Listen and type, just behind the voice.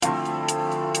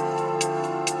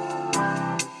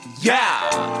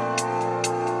Yeah.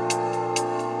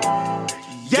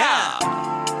 Yeah.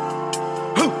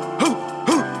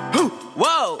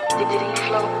 Whoa.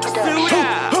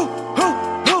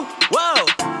 Whoa.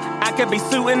 I could be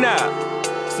suiting up,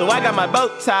 so I got my bow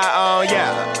tie on,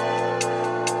 yeah.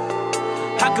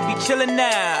 I could be chilling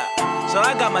now, so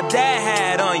I got my dad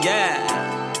hat on,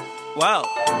 yeah. Whoa.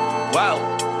 Whoa.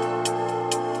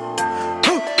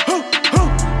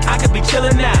 I could be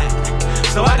chilling now,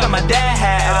 so I got my dad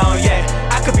hat on, yeah.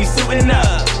 I could be suiting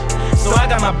up, so I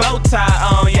got my bow tie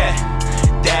on, yeah.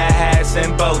 Dad hats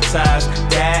and bow ties,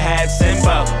 dad hats and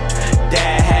bow,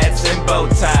 dad hats and bow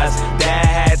ties, dad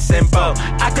hats and bow.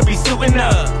 I could be suiting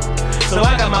up, so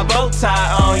I got my bow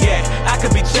tie on, yeah. I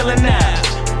could be chilling now,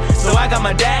 so I got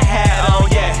my dad hat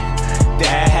on, yeah.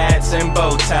 Dad hats and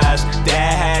bow ties,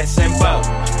 dad hats and bow,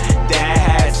 dad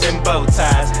hats and bow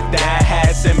ties, dad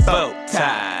hats and bow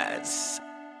ties.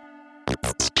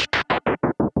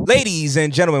 Ladies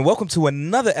and gentlemen, welcome to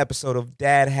another episode of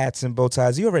Dad Hats and Bow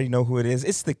Ties. You already know who it is.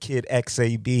 It's the Kid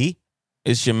XAB.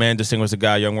 It's your man, Distinguished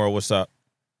Guy, Young World. What's up?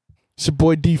 It's your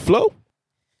boy D-Flow.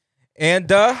 And,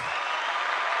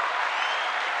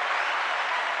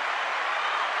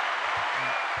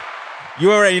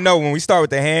 you already know when we start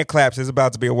with the hand claps, it's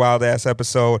about to be a wild-ass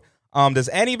episode. Does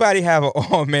anybody have an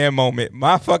all-man moment?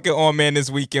 My fucking all-man this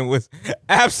weekend was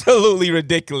absolutely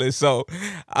ridiculous. So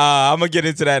I'm going to get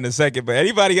into that in a second. But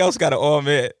anybody else got an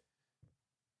all-man?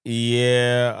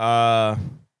 Yeah.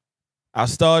 I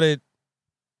started,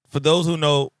 for those who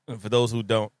know and for those who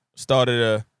don't,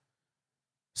 started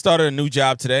a new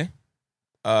job today.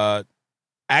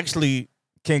 Actually,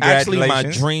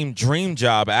 Congratulations. my dream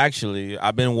job, actually.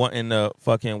 I've been wanting to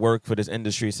fucking work for this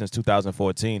industry since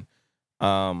 2014.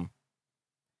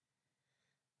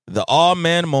 The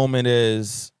all-man moment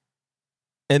is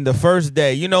in the first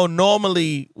day. You know,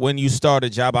 normally when you start a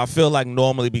job, I feel like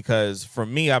normally because for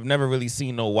me, I've never really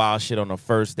seen no wild shit on the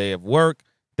first day of work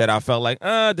that I felt like,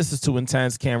 this is too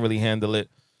intense, can't really handle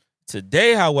it.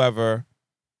 Today, however,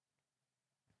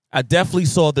 I definitely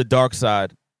saw the dark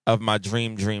side of my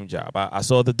dream job. I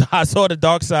saw the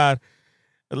dark side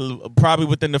probably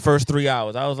within the first 3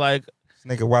 hours. I was like,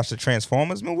 This nigga watched the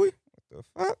Transformers movie? What the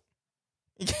fuck?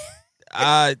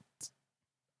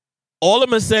 all I'm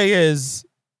gonna say is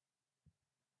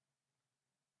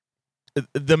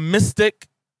the mystic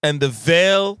and the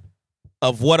veil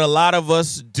of what a lot of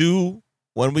us do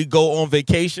when we go on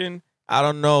vacation. I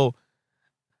don't know,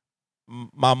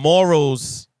 my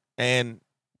morals and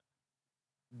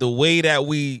the way that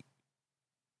we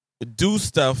do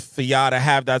stuff for y'all to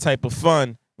have that type of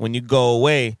fun when you go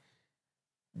away.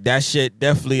 That shit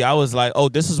definitely, I was like, oh,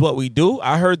 this is what we do?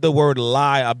 I heard the word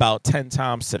lie about 10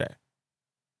 times today.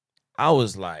 I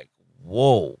was like,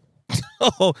 whoa.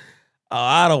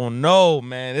 I don't know,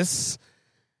 man. This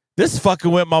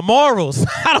fucking with my morals.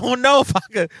 I don't know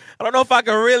if I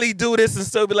can really do this and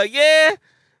still be like, yeah,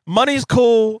 money's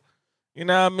cool. You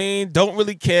know what I mean? Don't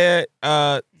really care.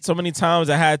 So many times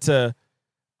I had to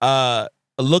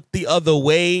look the other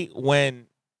way when,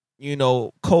 you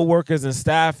know, coworkers and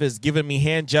staff is giving me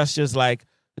hand gestures like,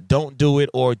 don't do it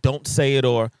or don't say it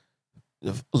or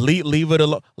leave it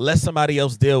alone. Let somebody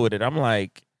else deal with it. I'm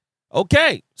like,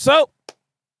 okay. So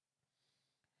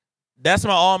that's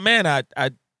my all man. I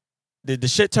did the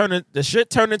shit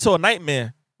turned into a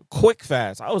nightmare quick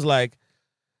fast. I was like,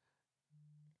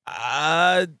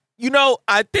 you know,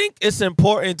 I think it's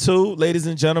important too, ladies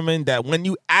and gentlemen, that when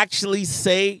you actually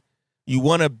say you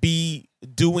want to be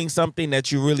doing something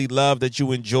that you really love, that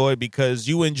you enjoy, because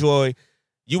you enjoy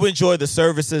the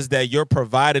services that you're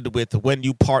provided with when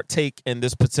you partake in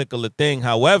this particular thing.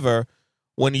 However,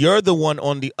 when you're the one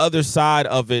on the other side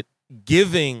of it,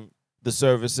 giving the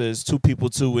services to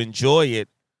people to enjoy it,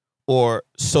 or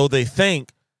so they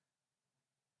think,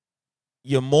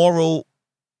 your moral,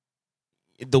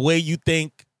 the way you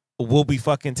think, will be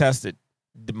fucking tested.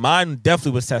 Mine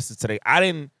definitely was tested today. I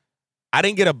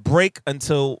didn't get a break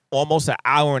until almost an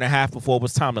hour and a half before it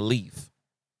was time to leave.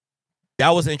 That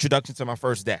was the introduction to my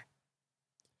first day.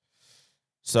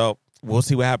 So we'll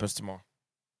see what happens tomorrow.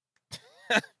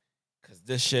 Because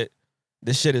this shit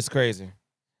is crazy.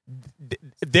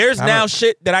 There's now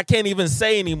shit that I can't even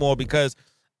say anymore because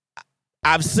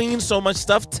I've seen so much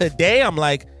stuff today. I'm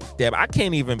like, damn, I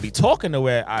can't even be talking to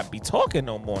where I be talking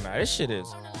no more now. This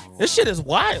shit is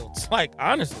wild. Like,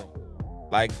 honestly.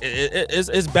 Like,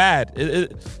 it's bad.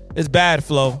 It's bad,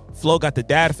 Flo. Flo got the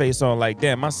dad face on like,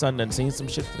 damn, my son done seen some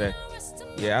shit today.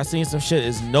 Yeah, I seen some shit.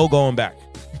 It's no going back.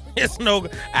 It's no...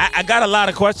 I got a lot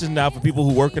of questions now for people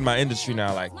who work in my industry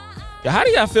now. Like, yo, how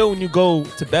do y'all feel when you go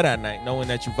to bed at night knowing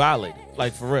that you violated?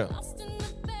 Like, for real.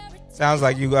 Sounds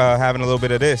like you having a little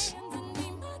bit of this.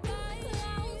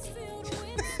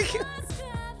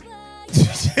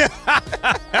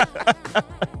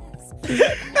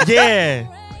 Yeah.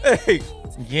 Hey.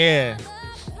 Yeah.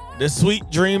 The sweet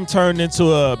dream turned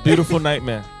into a beautiful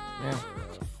nightmare. Yeah.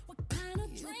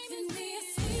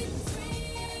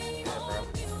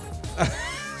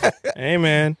 Hey,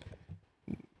 man.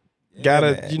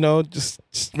 Gotta,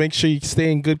 just make sure you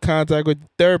stay in good contact with the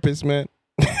therapist, man.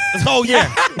 Oh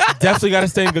yeah, definitely got to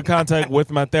stay in good contact with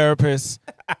my therapist,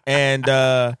 and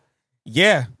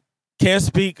yeah, can't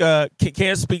speak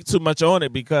too much on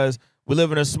it because we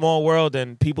live in a small world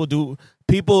and people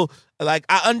like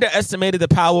I underestimated the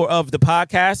power of the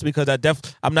podcast because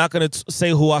I'm not gonna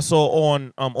say who I saw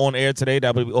on air today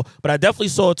but I definitely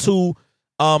saw two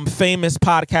famous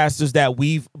podcasters that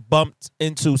we've bumped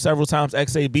into several times.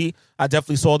 XAB, I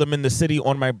definitely saw them in the city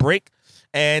on my break,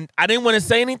 and I didn't want to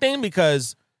say anything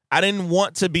because I didn't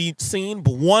want to be seen,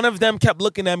 but one of them kept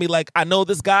looking at me like, I know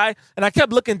this guy. And I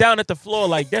kept looking down at the floor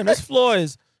like, damn, this floor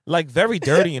is like very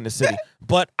dirty in the city.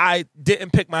 But I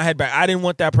didn't pick my head back. I didn't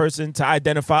want that person to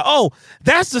identify, oh,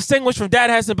 that's distinguished from Dad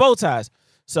Hats and Bow Ties.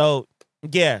 So,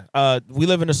 yeah, we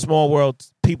live in a small world.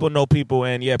 People know people.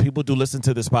 And, yeah, people do listen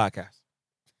to this podcast.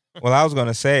 Well, I was going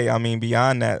to say, I mean,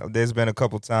 beyond that, there's been a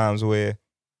couple times where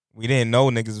we didn't know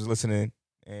niggas was listening.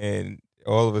 And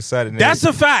all of a sudden. That's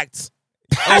a fact.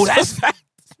 Oh, that's fact.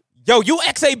 Yo, you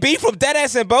XAB from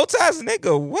Deadass and Bow Ties,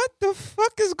 nigga. What the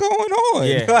fuck is going on?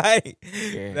 Yeah. Like,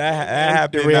 Yeah. that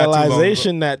happened. The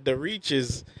realization that the reach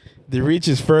is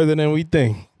further than we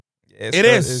think. It's It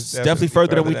is. it's Definitely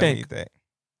further than we think.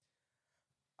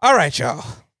 All right, y'all.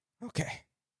 Okay.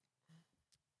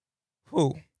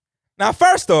 Whew. Now,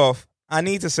 first off, I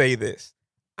need to say this.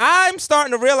 I'm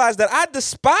starting to realize that I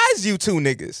despise you two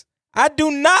niggas. I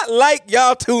do not like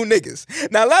y'all two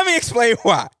niggas. Now, let me explain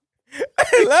why.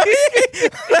 let me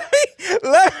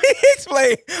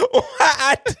explain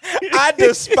why I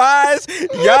despise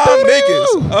y'all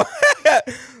niggas.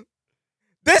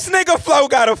 This nigga Flo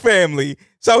got a family,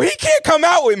 so he can't come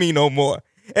out with me no more.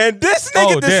 And this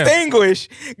nigga Distinguished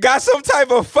got some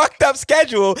type of fucked up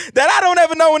schedule that I don't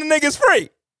ever know when the nigga's free.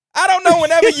 I don't know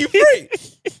whenever you free.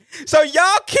 So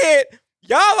y'all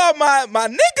are my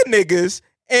niggas.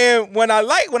 And when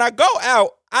I go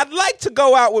out, I'd like to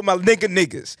go out with my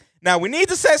niggas. Now, we need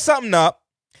to set something up,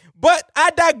 but I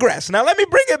digress. Now, let me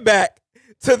bring it back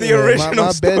to the original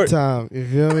my story. bedtime, you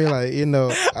feel me? Like,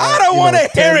 I don't want to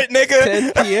hear it,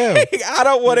 nigga. 10 p.m. I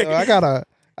don't want to. I got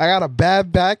a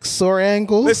bad back, sore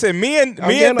ankle. Listen, me and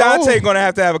Dante going to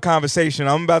have a conversation.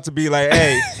 I'm about to be like,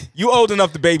 hey, you old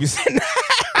enough to babysit.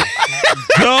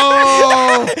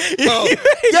 Yo!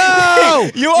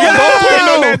 You both waiting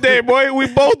on that day, boy. We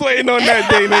both waiting on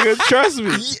that day, nigga. Trust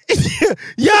me.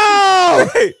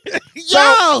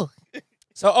 Yo!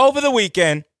 So over the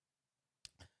weekend,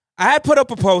 I had put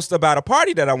up a post about a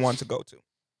party that I wanted to go to.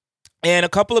 And a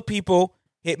couple of people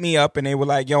hit me up and they were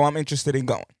like, yo, I'm interested in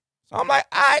going. So I'm like,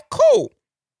 all right, cool.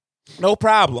 No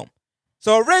problem.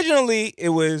 So originally it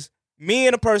was me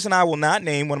and a person I will not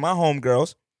name, one of my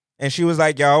homegirls. And she was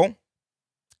like, yo,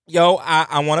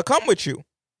 I want to come with you.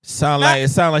 It sound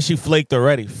like she flaked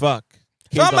already. Fuck.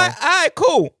 So I'm like, all right,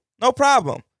 cool. No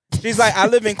problem. She's like, I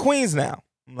live in Queens now.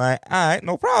 I'm like, all right,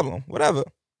 no problem. Whatever.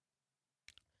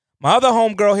 My other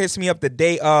homegirl hits me up the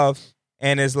day of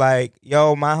and is like,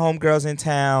 yo, my homegirl's in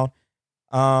town.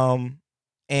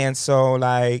 And so,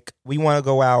 like, we want to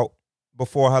go out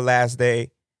before her last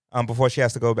day, before she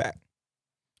has to go back.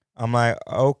 I'm like,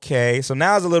 okay. So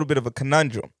now it's a little bit of a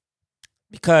conundrum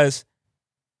because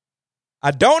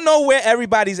I don't know where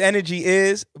everybody's energy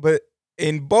is, but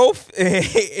in both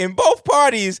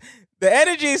parties, the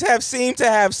energies have seemed to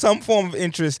have some form of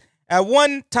interest at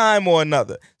one time or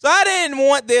another. So I didn't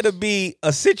want there to be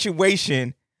a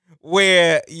situation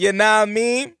where, you know what I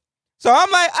mean? So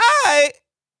I'm like, all right,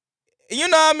 you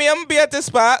know what I mean? I'm going to be at this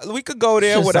spot. We could go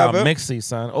there, whatever. Mixy,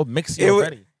 son. Oh, mixy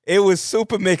already. It was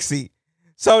super mixy.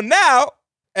 So now,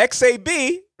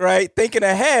 XAB, right, thinking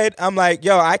ahead, I'm like,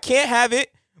 yo, I can't have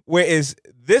it where it's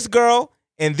this girl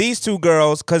and these two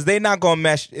girls because they're not going to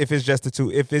mesh if it's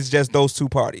just those two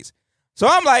parties. So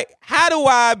I'm like, how do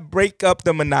I break up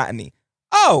the monotony?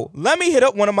 Oh, let me hit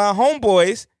up one of my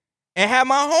homeboys and have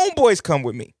my homeboys come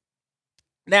with me.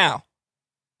 Now,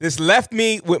 this left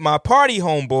me with my party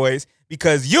homeboys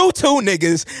because you two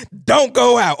niggas don't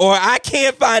go out, or I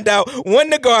can't find out when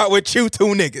to go out with you two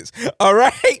niggas. All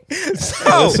right?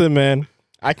 So, listen, man,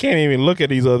 I can't even look at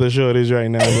these other shorties right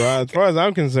now, bro. As far as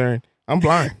I'm concerned, I'm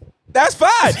blind. That's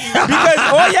fine because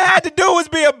all you had to do was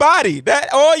be a body. That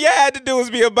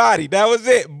was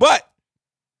it. But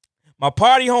my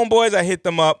party homeboys, I hit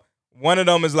them up. One of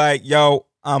them is like, yo,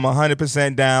 I'm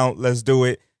 100% down. Let's do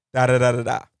it. Da da da da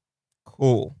da.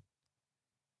 Cool.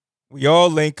 We all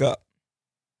link up.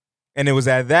 And it was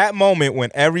at that moment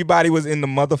when everybody was in the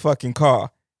motherfucking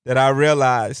car that I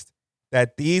realized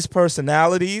that these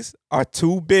personalities are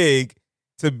too big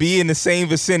to be in the same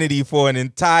vicinity for an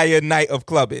entire night of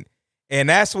clubbing. And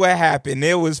that's what happened.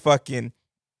 There was fucking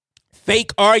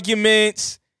fake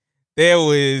arguments. There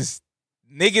was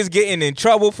niggas getting in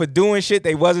trouble for doing shit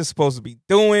they wasn't supposed to be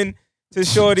doing to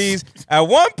shorties. At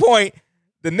one point,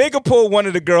 the nigga pulled one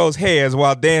of the girls' hairs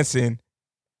while dancing.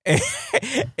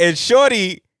 And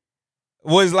shorty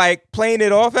was like playing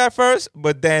it off at first,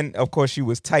 but then, of course, she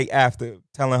was tight after,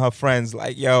 telling her friends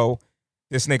like, yo,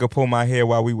 this nigga pulled my hair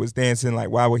while we was dancing. Like,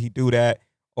 why would he do that?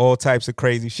 All types of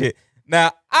crazy shit.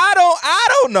 Now, I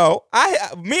don't know.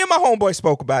 Me and my homeboy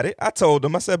spoke about it. I told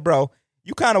him, I said, bro,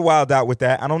 you kind of wild out with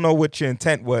that. I don't know what your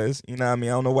intent was. You know what I mean?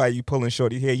 I don't know why you pulling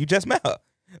shorty hair. You just met her.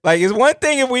 Like, it's one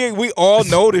thing if we all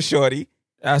know the shorty.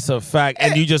 That's a fact.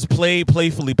 And you just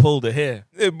playfully pulled the hair.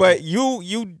 But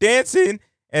you dancing,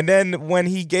 and then when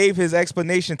he gave his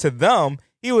explanation to them,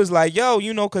 he was like, yo,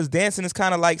 you know, because dancing is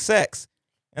kind of like sex.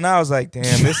 And I was like, damn,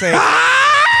 this ain't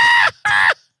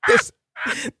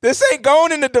this ain't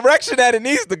going in the direction that it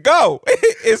needs to go.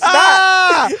 It's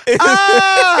not.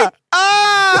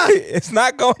 It's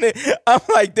not going in. I'm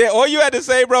like, damn, all you had to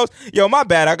say, bros, yo, my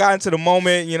bad. I got into the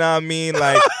moment, you know what I mean?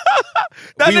 Like,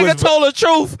 that nigga told the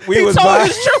truth. He told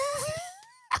his truth.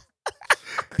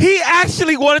 He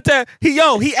actually wanted to, he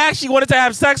actually wanted to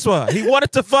have sex with her. He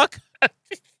wanted to fuck.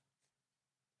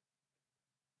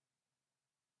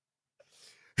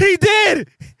 He did.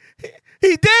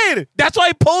 He did. That's why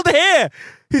he pulled the hair.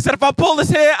 He said, if I pull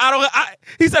this hair, if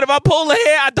I pull the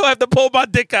hair, I don't have to pull my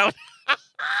dick out.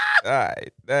 All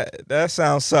right. That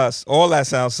sounds sus. All that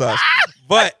sounds sus.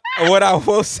 But what I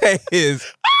will say is,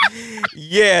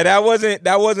 yeah, that wasn't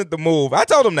the move. I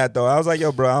told him that though. I was like,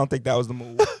 yo, bro, I don't think that was the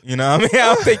move. You know what I mean?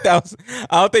 I don't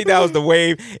think that was the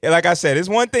wave. And like I said, it's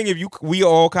one thing if we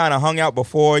all kind of hung out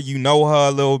before, you know her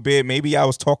a little bit. Maybe I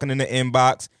was talking in the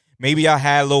inbox. Maybe I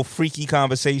had a little freaky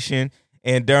conversation,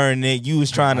 and during it, you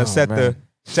was trying to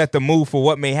set the mood for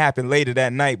what may happen later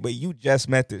that night. But you just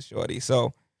met this shorty,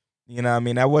 so you know what I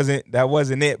mean. That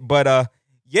wasn't it. But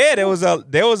yeah, there was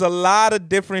a lot of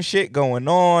different shit going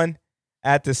on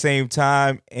at the same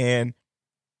time, and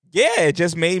yeah, it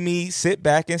just made me sit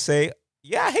back and say,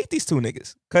 yeah, I hate these two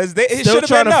niggas because they still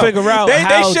trying to figure out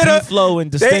how D-Flow and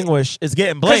Distinguish is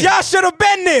getting blamed. Because y'all should have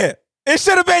been there. It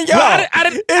should have been y'all. Well, I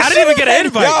didn't even get an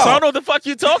invite, so I don't know what the fuck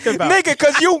you talking about. Nigga,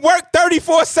 because you work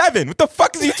 34/7. What the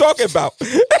fuck is he talking about?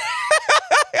 Nigga,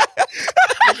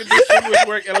 Distinguish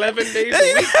work 11 days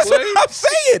a week. That's what I'm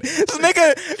saying. This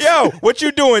nigga, yo, what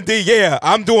you doing, D? Yeah,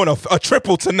 I'm doing a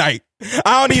triple tonight.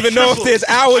 I don't even know if there's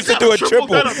hours to do a triple.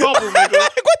 What the I'm fuck?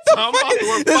 about to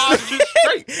work 5 shit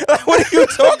straight. Like, what are you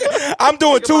talking? I'm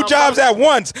doing 2 jobs at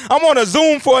once. I'm on a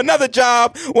Zoom for another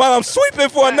job while I'm sweeping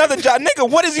for another job. Nigga,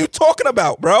 what is you talking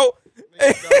about, bro?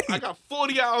 I got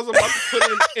 40 hours I'm about to put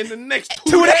in the next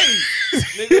 2 days.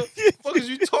 Nigga, what the fuck is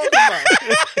you talking about?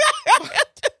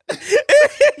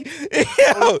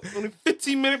 Only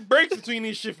 15-minute breaks between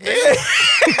these shifts, nigga.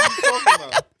 What are you talking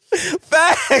about?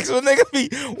 Facts, but nigga be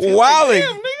wilding.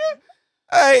 Damn, nigga.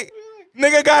 Hey,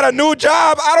 nigga got a new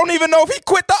job. I don't even know if he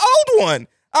quit the old one.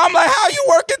 I'm like, how you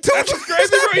working 2 jobs? That's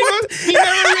crazy, bro. He never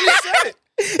really said it.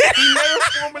 He never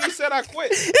formally said I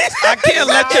quit. I can't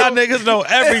let y'all niggas know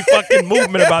every fucking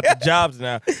movement about the jobs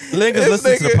now. Niggas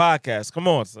listen to the podcast. Come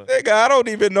on, son. Nigga, I don't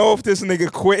even know if this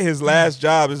nigga quit his last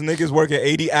job. This nigga's working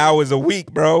 80 hours a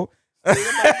week, bro.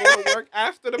 Nigga might go to work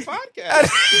after the podcast.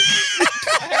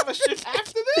 I have a shift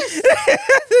after this.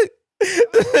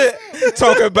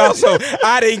 Talking about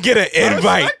I didn't get an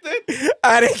invite.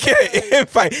 I didn't get an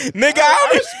invite. Nigga,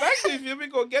 I respect it if you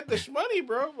go get the shmoney,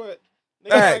 bro, but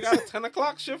nigga, I got a 10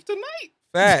 o'clock shift tonight.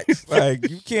 Facts. Like,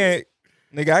 you can't,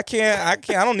 nigga, I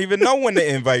can't, I don't even know when to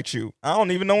invite you. I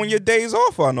don't even know when your days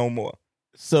off are no more.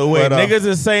 So wait, niggas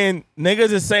is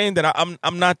saying that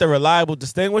I'm not the reliable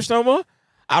Distinguished no more?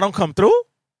 I don't come through?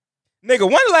 Nigga,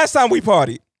 when the last time we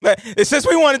partied? Like, since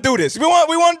we want to do this. We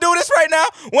want to do this right now?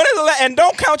 When is the and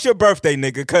don't count your birthday,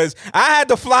 nigga, because I had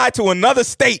to fly to another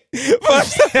state for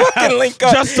us to fucking link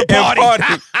up just to party.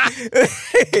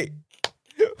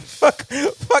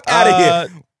 Fuck out of here.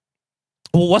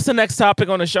 Well, what's the next topic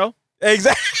on the show?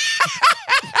 Exactly.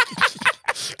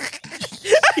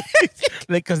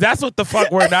 Because that's what the fuck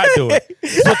we're not doing.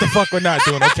 That's what the fuck we're not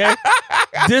doing, okay?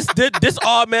 This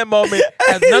all man moment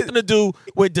has nothing to do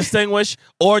with Distinguished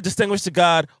or Distinguished to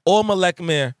God or Malek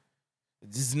Mir.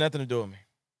 This has nothing to do with me.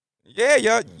 Yeah,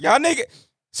 y'all nigga.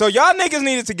 So y'all niggas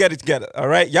needed to get it together. All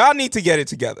right, y'all need to get it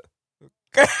together.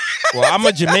 Well, I'm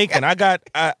a Jamaican. I got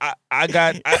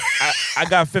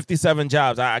 57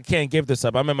 jobs. I can't give this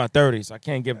up. I'm in my 30s. I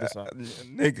can't give this up.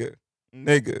 Nigga.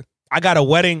 I got a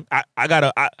wedding. I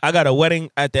got a wedding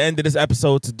at the end of this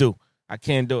episode to do. I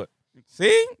can't do it.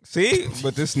 See,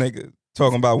 but this nigga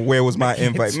talking about where was my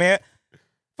invite, man.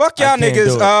 Fuck y'all can't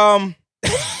niggas.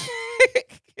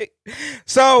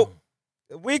 So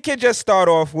we could just start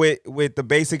off with the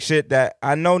basic shit that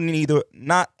I know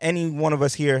not any one of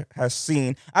us here has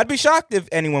seen. I'd be shocked if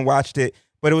anyone watched it,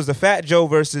 but it was the Fat Joe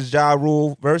versus Ja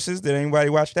Rule versus. Did anybody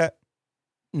watch that?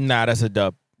 Nah, that's a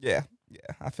dub. Yeah,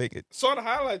 I figured. Saw the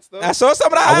highlights though. I saw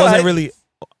some of the highlights.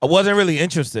 I wasn't really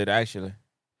interested, actually.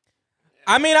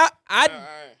 I mean, I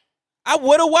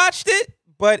would have watched it,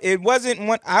 but it wasn't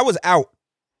when I was out.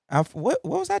 What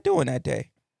was I doing that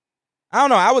day? I don't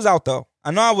know. I was out though.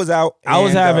 I know I was out. I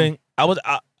was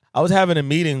having a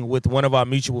meeting with one of our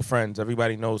mutual friends.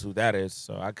 Everybody knows who that is,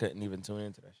 so I couldn't even tune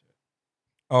into that shit.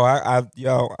 Oh,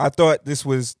 I thought this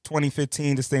was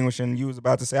 2015 distinguishing. You was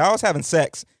about to say I was having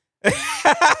sex. I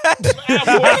was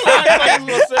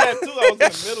in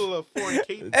the middle of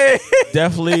fornicating.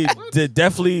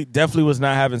 Definitely was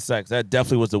not having sex. That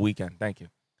definitely was the weekend. Thank you.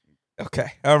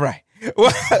 Okay, all right.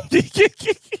 Well,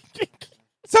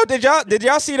 so did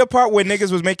y'all see the part where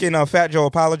niggas was making Fat Joe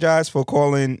apologize for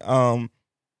calling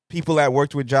people that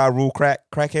worked with Ja Rule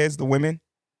crackheads, the women?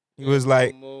 He was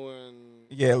like,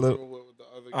 yeah, look.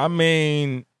 I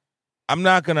mean, I'm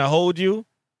not gonna hold you.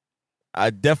 I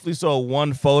definitely saw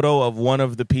one photo of one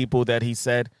of the people that he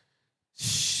said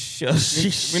she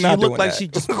looked like she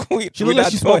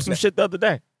smoked some shit the other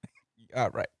day. All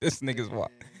right, this nigga's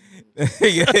wild.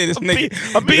 Yeah, this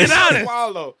nigga. I'm being honest.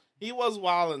 Wild, though. He was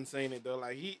wild in saying it though.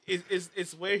 Like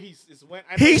it's where he's when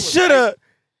he should have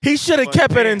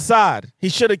kept it inside. He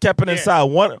should have kept it inside.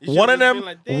 One of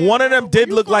them did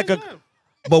look like a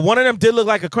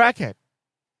crackhead.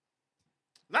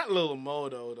 Not Lil Mo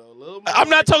though. Lil Mo, I'm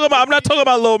not talking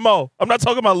about Lil Mo. I'm not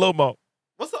talking about Lil Mo.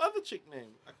 What's the other chick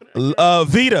name?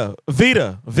 Vita.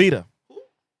 Who?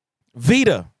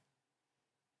 Vita.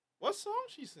 What song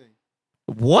she sing?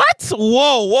 What?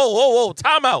 Whoa.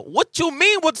 Time out. What you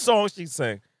mean what song she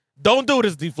sang? Don't do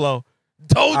this, D-Flow.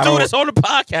 Don't do this on the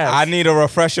podcast. I need a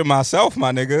refresher myself,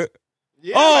 my nigga.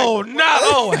 Yeah,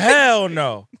 Oh, hell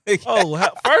no.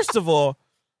 First of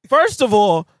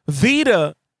all,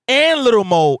 Vita and Lil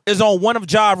Mo is on one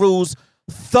of Ja Rule's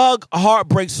Thug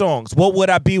Heartbreak songs. What Would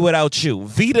I Be Without You?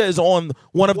 Vita is on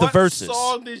one of the verses. What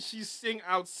song did she sing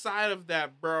outside of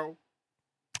that, bro?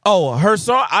 Oh, her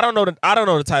song? I don't know the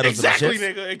titles exactly, of the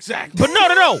shit. Nigga, exactly. But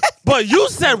no. But you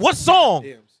said what song?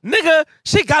 Nigga,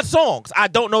 she got songs. I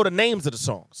don't know the names of the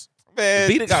songs. Man,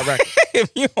 Vita got records.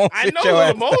 I know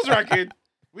Lil Mo's record.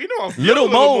 We know a few Lil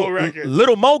Mo records.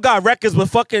 Lil Mo got records with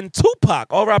fucking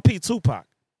Tupac. R.I.P. Tupac.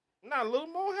 Nah, Lil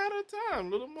Mo had her time.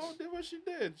 Lil Mo did what she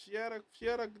did. She had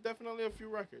definitely a few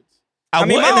records. I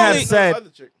wouldn't have said.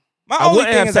 My only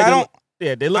thing is I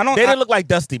didn't look like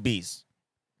Dusty Beast.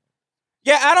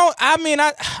 Yeah,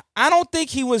 I don't think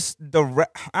he was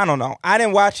I don't know. I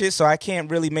didn't watch it, so I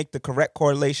can't really make the correct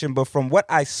correlation. But from what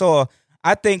I saw,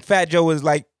 I think Fat Joe was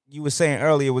like you were saying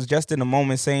earlier, was just in the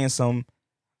moment saying some,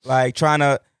 like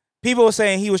people were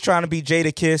saying he was trying to be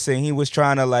Jadakiss and he was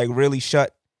trying to like really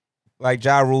shut like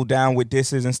Ja Rule down with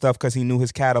disses and stuff because he knew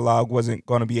his catalog wasn't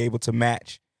going to be able to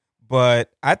match.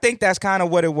 But I think that's kind of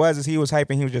what it was, is he was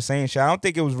hyping, he was just saying shit. I don't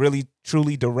think it was really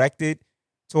truly directed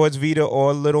towards Vita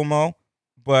or Lil Mo,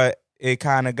 but it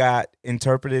kind of got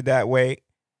interpreted that way,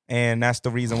 and that's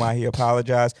the reason why he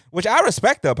apologized, which I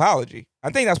respect the apology. I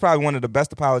think that's probably one of the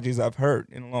best apologies I've heard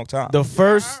in a long time. I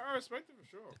respect it for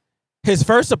sure. His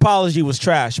first apology was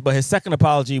trash, but his second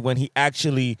apology, when he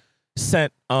actually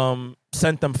sent them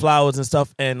flowers and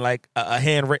stuff and like a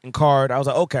handwritten card, I was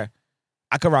like, okay,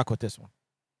 I could rock with this one.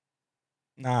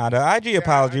 Nah, the IG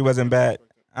apology wasn't bad.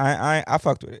 I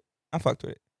fucked with it.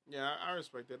 Yeah, I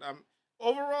respect it.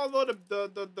 Overall though,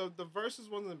 the verses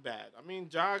wasn't bad. I mean,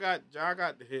 Ja got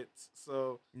the hits.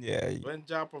 So yeah, when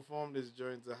Ja performed his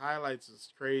joints, the highlights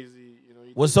was crazy. You know,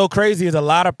 what's so crazy is a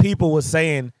lot of people was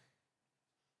saying,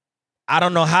 I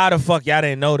don't know how the fuck y'all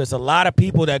didn't know this. A lot of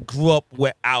people that grew up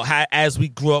as we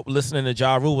grew up listening to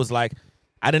Ja Rule was like,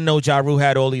 I didn't know Ja Rule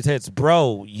had all these hits.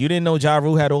 Bro, you didn't know Ja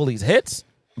Rule had all these hits?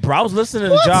 Bro, I was listening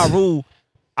to Ja Rule.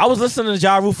 I was listening to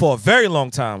Ja Rule for a very long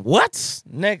time. What?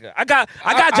 Nigga. I got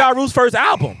Ja Rule's first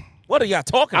album. What are y'all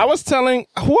talking about? I was telling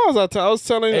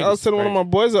one of my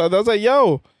boys, I was like,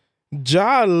 yo,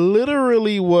 Ja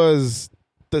literally was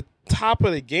the top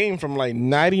of the game from like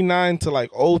 99 to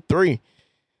like 03.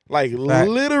 Like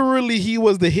literally, he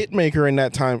was the hit maker in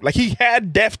that time. Like he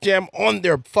had Def Jam on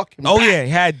their fucking. Oh back. yeah, he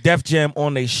had Def Jam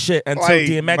on their shit until Like,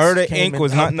 DMX Murder came Inc. and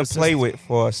was helped nothing to the play system. with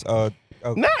for us. It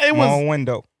Small was.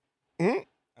 window. Mhm.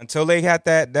 Until they had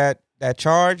that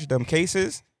charge, them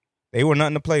cases, they were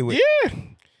nothing to play with. Yeah.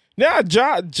 Now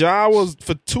Ja was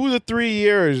for 2 to 3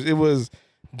 years. It was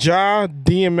Ja,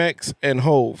 DMX, and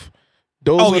Hove.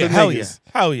 Those Oh were yeah, the hell niggas.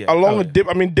 yeah, hell yeah. Along hell with yeah. Dip,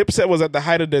 I mean Dipset was at the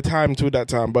height of their time too that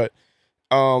time, but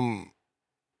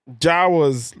Ja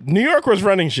was New York was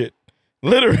running shit.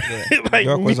 Literally, like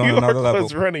New York was on another level.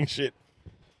 was running shit.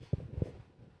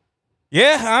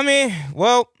 Yeah, I mean,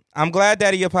 well, I'm glad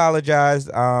that he apologized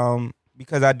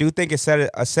because I do think it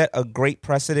set a great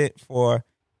precedent for,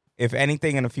 if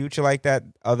anything in the future like that,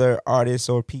 other artists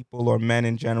or people or men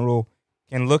in general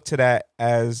can look to that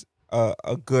as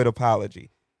a good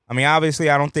apology. I mean, obviously,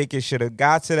 I don't think it should have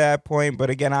got to that point, but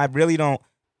again, I really don't.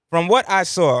 From what I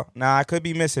saw, now I could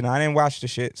be missing. I didn't watch the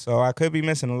shit, so I could be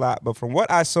missing a lot. But from what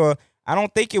I saw, I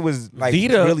don't think it was like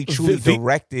Vita- really truly Vi-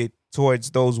 directed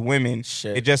towards those women.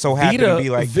 Shit. It just so happened Vita- to be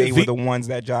like Vi- they were the ones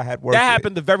that Ja had worked That with.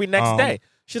 happened the very next day.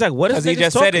 She's like, "What is 'Cause he niggas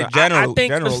just talking said it about?" general- I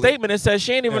think generally. the statement it says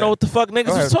she ain't even Yeah. know what the fuck niggas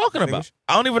Go was ahead, talking about. finish.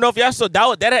 I don't even know if y'all saw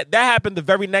that happened the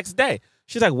very next day.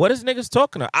 She's like, "What is niggas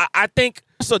talking about?" I think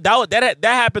so. That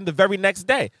happened the very next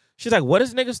day. She's like, "What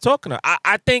is niggas talking about?"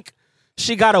 I think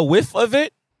she got a whiff of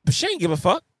it, but she ain't give a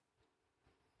fuck.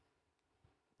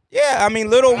 Yeah, I mean,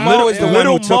 Little Mo is the one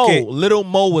who took it. Little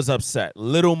Mo was upset.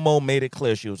 Little Mo made it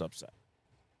clear she was upset.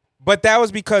 But that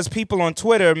was because people on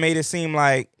Twitter made it seem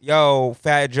like, yo,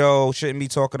 Fat Joe shouldn't be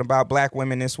talking about black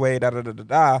women this way, da da da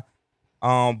da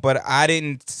da. But I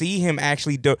didn't see him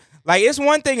actually do. Like, it's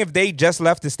one thing if they just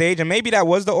left the stage, and maybe that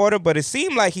was the order, but it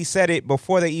seemed like he said it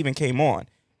before they even came on.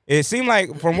 It seemed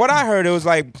like, from what I heard, it was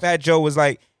like Fat Joe was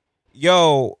like,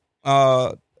 yo,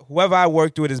 whoever I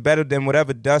worked with is better than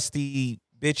whatever dusty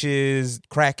bitches,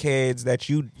 crackheads that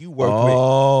you work with.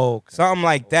 Oh, Something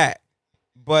like that.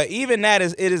 But even that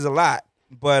it is a lot.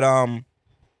 But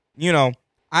you know,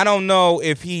 I don't know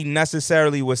if he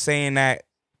necessarily was saying that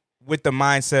with the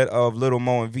mindset of Little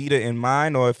Mo and Vita in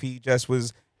mind, or if he just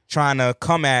was trying to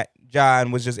come at Ja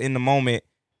and was just in the moment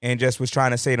and just was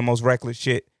trying to say the most reckless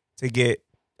shit to get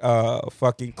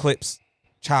fucking clips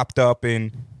chopped up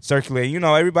and circulated. You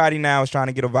know, everybody now is trying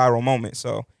to get a viral moment.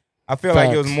 So I feel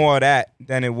like it was more of that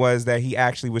than it was that he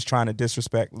actually was trying to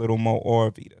disrespect Little Mo or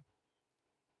Vita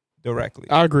directly.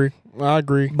 I agree. I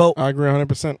agree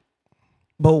 100%.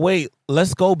 But wait,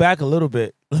 let's go back a little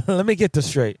bit. Let me get this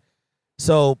straight.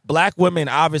 So black women,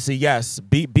 obviously, yes,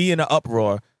 be in an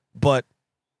uproar, but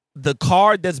the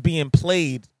card that's being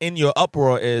played in your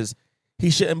uproar is he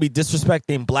shouldn't be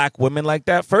disrespecting black women like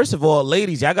that. First of all,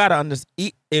 ladies, y'all gotta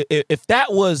understand, if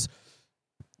that was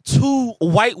 2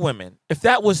 white women, if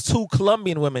that was 2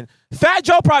 Colombian women, Fat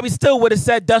Joe probably still would have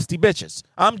said dusty bitches.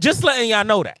 I'm just letting y'all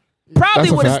know that. Probably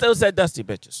That's a would have fact. still said dusty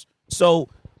bitches. So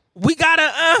we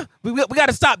gotta we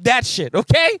gotta stop that shit,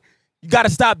 okay? You gotta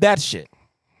stop that shit.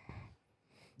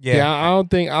 Yeah, I don't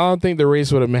think the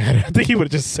race would have mattered. I think he would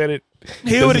have just said it.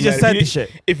 He would have just said If the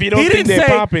shit. If you don't He think didn't they're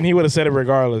say- popping, he would have said it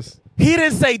regardless. He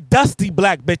didn't say dusty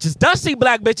black bitches. Dusty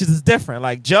black bitches is different.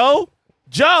 Like Joe,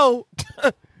 Joe,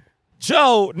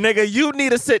 nigga, you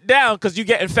need to sit down because you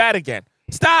getting fat again.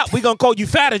 Stop. We gonna call you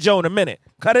Fatter Joe in a minute.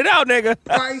 Cut it out, nigga.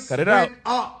 Price Cut it out. went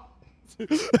up.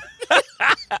 Price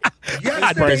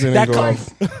Yesterday's didn't That go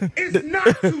price up. is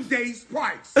not today's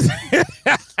price.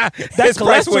 That His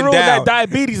price went cholesterol, that down.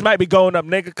 diabetes might be going up,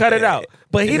 nigga. Cut it out.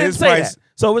 But he didn't His say price- that.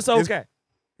 So it's okay.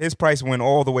 His price went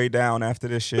all the way down after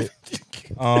this shit.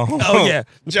 Oh yeah.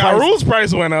 Ja Rule's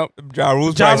price went up. Ja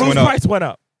Rule's Ja price Rule's went up. price went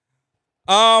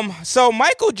up. So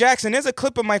Michael Jackson, there's a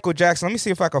clip of Michael Jackson. Let me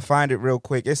see if I can find it real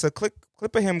quick. It's a clip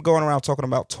of him going around talking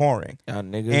about touring.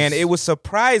 Niggas. And it was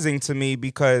surprising to me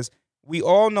because we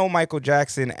all know Michael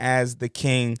Jackson as the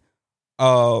king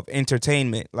of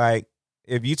entertainment. Like,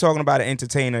 if you're talking about an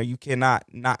entertainer, you cannot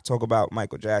not talk about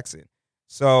Michael Jackson.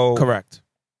 So correct.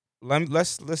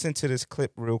 let's listen to this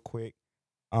clip real quick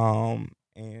and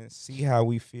see how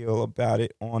we feel about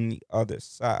it on the other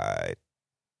side.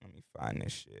 Let me find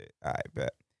this shit. I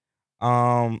bet.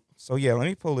 So yeah, let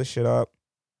me pull this shit up.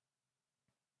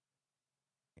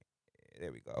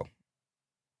 There we go.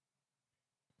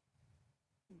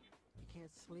 You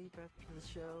can't sleep after the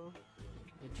show.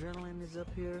 Adrenaline is up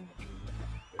here.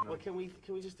 Well, can we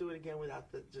just do it again without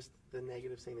just the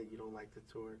negative saying that you don't like the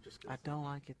tour? Just 'cause I don't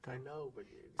like it though. I know, but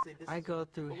see, this I is, go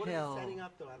through but what hell. is it setting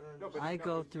up though? I don't understand. I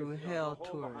go through hell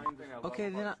touring. Okay,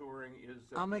 then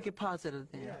I'll make it positive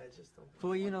then. Yeah, it's just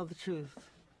For you know the truth.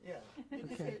 yeah.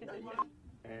 Okay.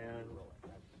 And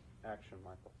action,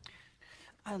 Michael.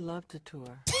 I love to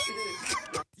tour.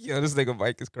 Yo, this nigga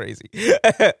Mike is crazy.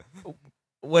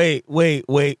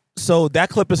 Wait. So that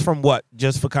clip is from what?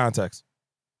 Just for context.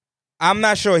 I'm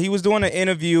not sure. He was doing an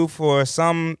interview for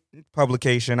some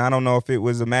publication. I don't know if it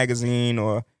was a magazine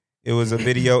or it was a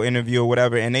video interview or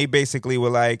whatever. And they basically were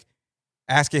like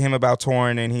asking him about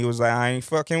touring, and he was like, I ain't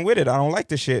fucking with it. I don't like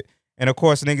this shit. And of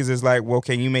course, niggas is like, well,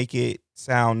 can you make it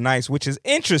sound nice? Which is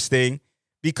interesting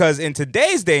because in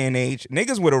today's day and age,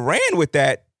 niggas would have ran with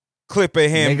that clip of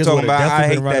him Niggas talking would've about, I definitely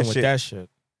hate been running that with shit. that shit.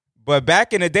 But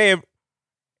back in the day,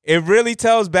 it really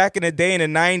tells back in the day in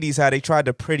the 90s how they tried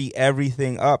to pretty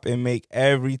everything up and make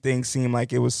everything seem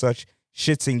like it was such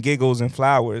shits and giggles and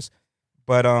flowers.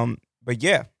 But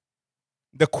yeah.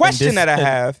 The question that I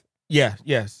have. Yeah,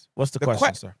 yes. What's the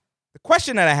question, sir? The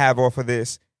question that I have off of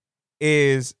this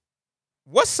is,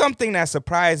 what's something that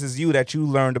surprises you that you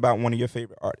learned about one of your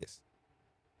favorite artists?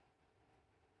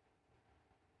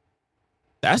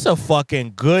 That's a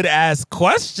fucking good ass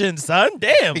question, son.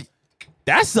 Damn.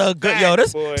 That's a good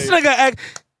this nigga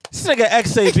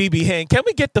XABB Hen. Can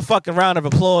we get the fucking round of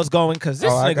applause going? Cause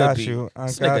this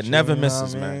nigga never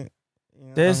misses, man.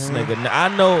 This nigga,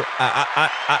 I know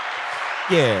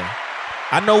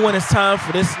I know when it's time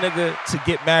for this nigga to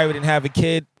get married and have a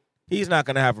kid, he's not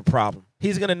gonna have a problem.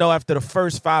 He's gonna know after the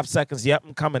first 5 seconds, yep,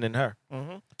 I'm coming in her.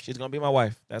 She's gonna be my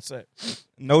wife. That's it.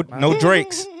 No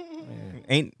Drakes.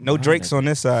 Ain't no Drakes on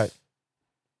this side.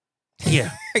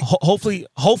 Yeah. Hopefully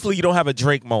you don't have a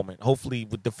Drake moment. Hopefully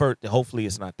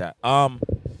it's not that.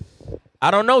 I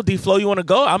don't know, D-Flow, you want to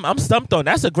go? I'm stumped on.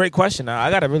 That's a great question. I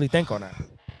got to really think on that.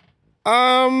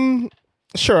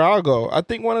 Sure, I'll go. I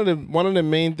think one of the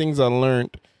main things I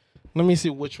learned. Let me see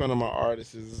which one of my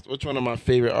artists is. Which one of my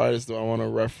favorite artists do I want to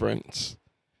reference?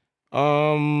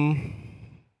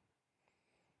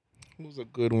 Who's a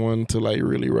good one to like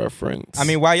really reference? I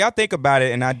mean, while y'all think about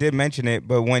it, and I did mention it,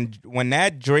 but when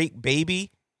that Drake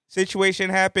baby situation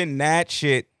happened, that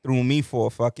shit threw me for a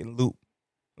fucking loop.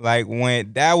 Like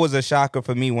when that was a shocker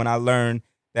for me when I learned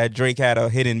that Drake had a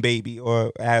hidden baby,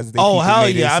 or as the hell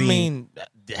yeah, me and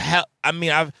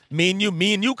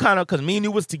you kind of, because me and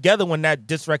you was together when that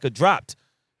diss record dropped.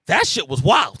 That shit was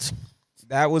wild.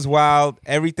 That was wild.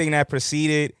 Everything that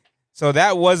preceded. So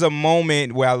that was a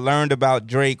moment where I learned about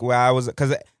Drake, where I was,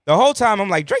 because the whole time I'm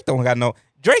like, Drake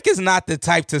is not the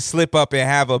type to slip up and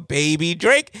have a baby.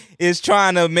 Drake is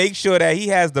trying to make sure that he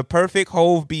has the perfect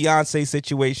Hove Beyonce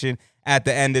situation at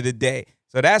the end of the day.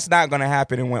 So that's not going to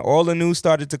happen. And when all the news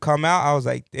started to come out, I was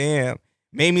like, damn.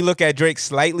 Made me look at Drake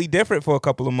slightly different for a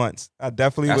couple of months. I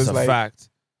definitely was like, fact.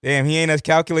 Damn, he ain't as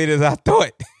calculated as I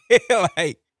thought.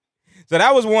 So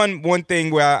that was one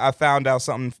thing where I found out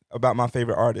something about my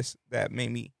favorite artist that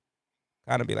made me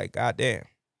kind of be like, God damn.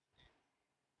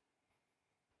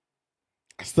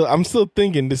 I'm still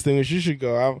thinking this thing. You should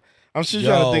go. I'm still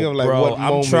trying to think of like what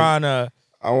moment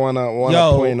I wanna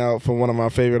point out from one of my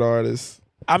favorite artists.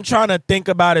 I'm trying to think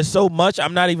about it so much.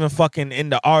 I'm not even fucking in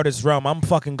the artist realm. I'm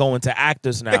fucking going to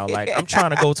actors now. Like I'm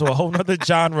trying to go to a whole nother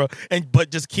genre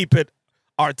but just keep it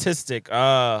artistic. Shit.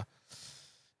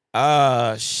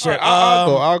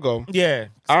 I'll go. Yeah.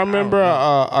 I remember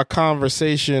a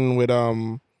conversation with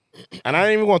and I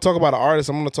ain't even going to talk about an artist.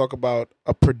 I'm going to talk about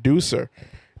a producer.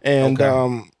 And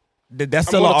that's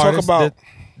still an artist.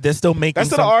 They're still making. That's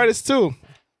still an artist too.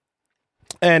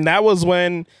 And that was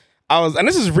when and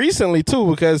this is recently too,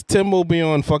 because Tim will be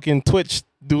on fucking Twitch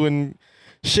doing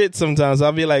shit sometimes.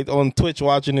 I'll be like on Twitch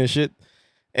watching this shit.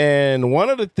 And one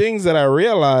of the things that I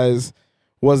realized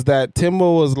was that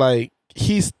Timbo was like,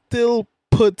 he still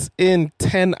puts in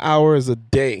 10 hours a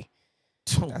day.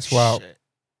 That's wild.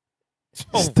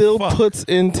 Still puts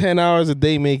in 10 hours a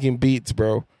day making beats,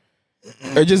 bro.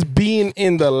 Or just being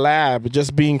in the lab,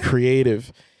 just being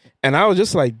creative. And I was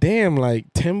just like, damn, like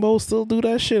Timbo still do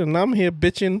that shit, and I'm here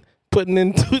bitching, putting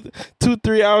in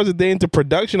 2-3 hours a day into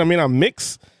production. I mean, I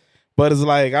mix, but it's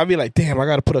like I'll be like, damn, I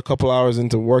got to put a couple hours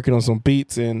into working on some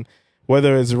beats, and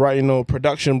whether it's writing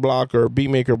production block or beat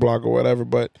maker block or whatever.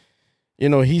 But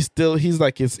he's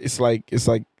like it's like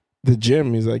the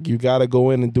gym. He's like, you got to go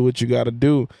in and do what you got to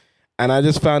do. And I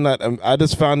just found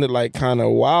it like kind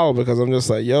of wild, because I'm just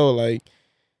like, yo, like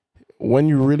when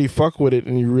you really fuck with it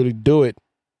and you really do it,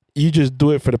 you just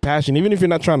do it for the passion. Even if you're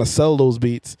not trying to sell those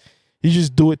beats, you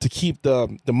just do it to keep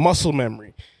the muscle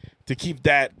memory, to keep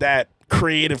that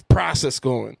creative process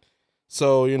going.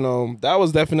 So, that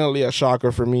was definitely a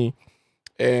shocker for me.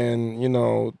 And,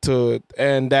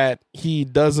 and that he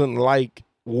doesn't like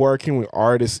working with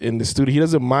artists in the studio. He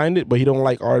doesn't mind it, but he don't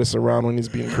like artists around when he's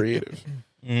being creative.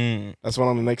 That's one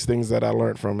of the next things that I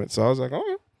learned from it. So I was like,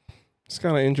 oh, it's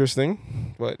kind of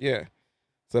interesting. But yeah.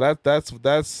 So that's that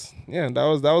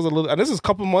was a little. And this is a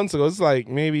couple months ago. It's like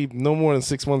maybe no more than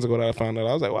 6 months ago that I found out.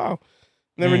 I was like, wow,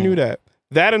 never knew that.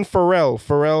 That and Pharrell.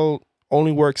 Pharrell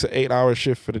only works an 8-hour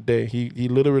shift for the day. He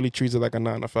literally treats it like a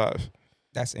 9 to 5.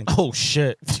 That's interesting. Oh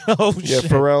shit. Yeah,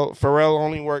 Pharrell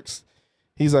only works.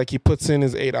 He's like he puts in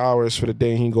his 8 hours for the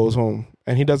day and he goes home,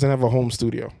 and he doesn't have a home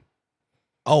studio.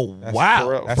 Oh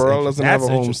wow. Pharrell doesn't have a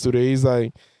home studio. He's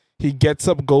like he gets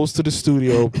up, goes to the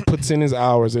studio, puts in his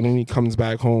hours, and then he comes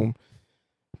back home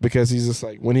because he's just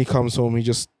like when he comes home, he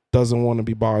just doesn't want to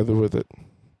be bothered with it.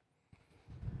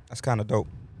 That's kind of dope.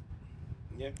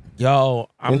 Yo,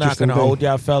 I'm not Interesting gonna thing. hold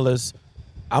y'all fellas.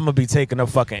 I'm gonna be taking up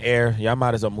fucking air. Y'all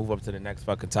might as well move up to the next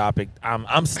fucking topic.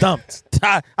 I'm stumped.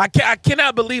 I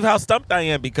cannot believe how stumped I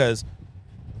am because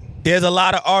there's a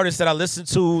lot of artists that I listen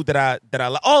to that I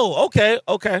like. Oh,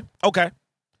 okay.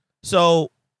 So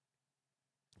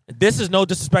this is no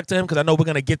disrespect to him because I know we're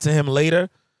gonna get to him later.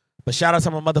 But shout out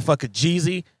to my motherfucker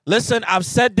Jeezy. Listen, I've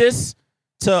said this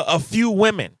to a few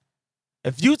women.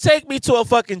 If you take me to a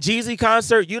fucking Jeezy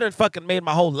concert, you done fucking made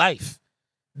my whole life.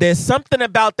 There's something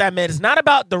about that, man. It's not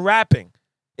about the rapping.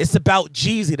 It's about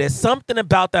Jeezy. There's something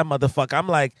about that motherfucker. I'm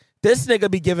like, this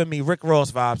nigga be giving me Rick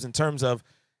Ross vibes in terms of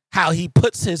how he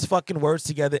puts his fucking words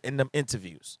together in them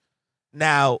interviews.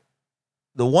 Now,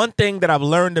 the one thing that I've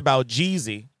learned about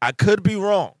Jeezy, I could be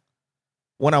wrong.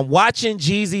 When I'm watching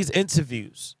Jeezy's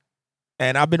interviews,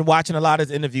 and I've been watching a lot of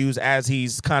his interviews as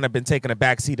he's kind of been taking a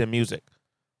backseat in music.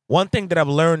 One thing that I've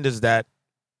learned is that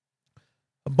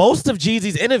most of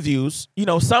Jeezy's interviews, you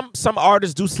know, some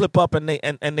artists do slip up and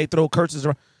they throw curses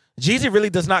around. Jeezy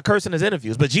really does not curse in his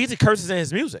interviews, but Jeezy curses in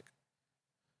his music.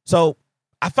 So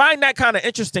I find that kind of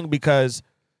interesting because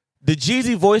the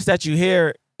Jeezy voice that you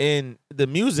hear in the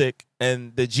music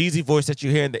and the Jeezy voice that you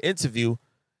hear in the interview,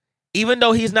 even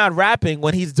though he's not rapping,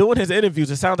 when he's doing his interviews,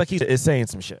 it sounds like he is saying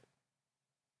some shit.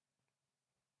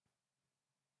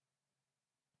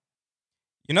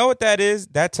 You know what that is?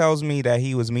 That tells me that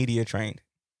he was media trained.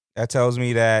 That tells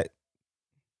me,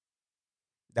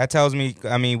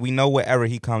 I mean, we know what era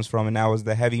he comes from, and that was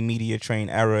the heavy media trained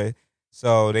era.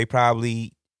 So they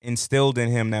probably instilled in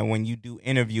him that when you do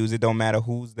interviews, it don't matter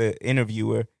who's the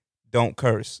interviewer, don't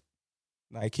curse.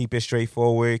 Like, keep it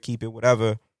straightforward, keep it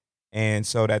whatever, and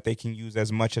so that they can use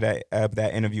as much of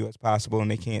that interview as possible, and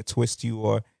they can't twist you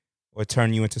or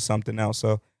turn you into something else.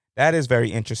 So that is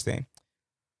very interesting.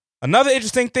 Another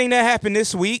interesting thing that happened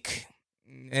this week,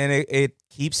 and it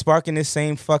keeps sparking this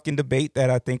same fucking debate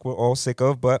that I think we're all sick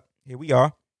of, but here we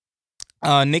are.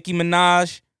 Nicki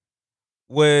Minaj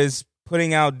was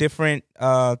putting out different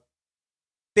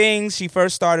things. She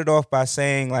first started off by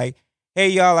saying, like, hey,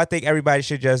 y'all, I think everybody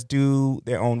should just do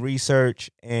their own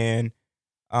research and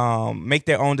make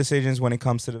their own decisions when it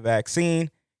comes to the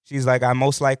vaccine. She's like, I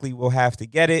most likely will have to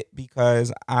get it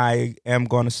because I am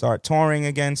going to start touring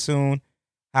again soon.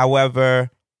 However,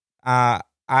 I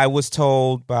was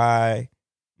told by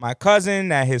my cousin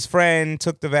that his friend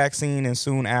took the vaccine and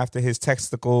soon after his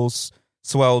testicles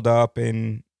swelled up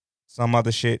and some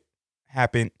other shit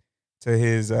happened to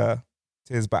his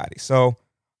body. So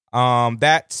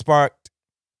that sparked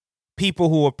people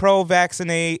who were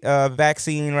vaccine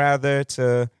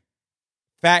to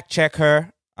fact check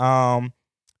her,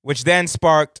 which then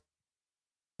sparked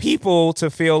people to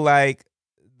feel like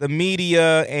the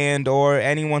media and or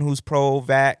anyone who's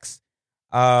pro-vax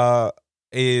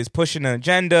is pushing an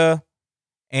agenda,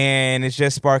 and it's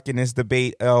just sparking this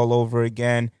debate all over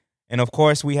again. And of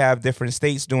course, we have different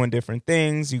states doing different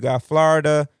things. You got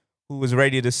Florida, who is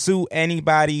ready to sue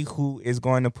anybody who is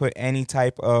going to put any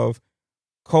type of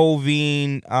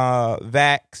COVID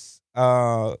vax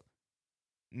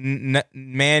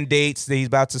mandates. That he's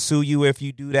about to sue you if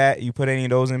you do that. You put any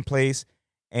of those in place.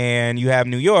 And you have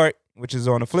New York, which is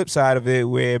on the flip side of it,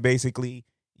 where basically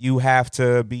you have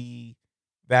to be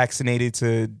vaccinated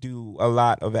to do a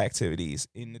lot of activities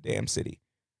in the damn city.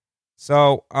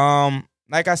 So,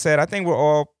 like I said, I think we're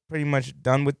all pretty much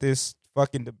done with this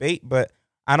fucking debate, but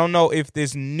I don't know if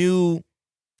this new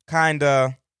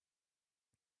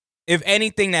if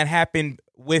anything that happened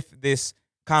with this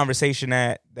conversation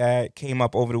that came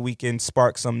up over the weekend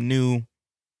sparked some new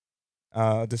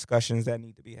discussions that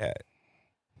need to be had.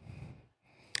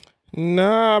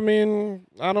 Nah, I mean,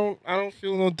 I don't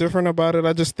feel no different about it.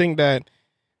 I just think that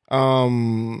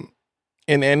in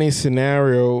any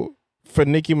scenario for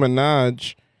Nicki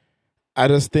Minaj, I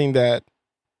just think that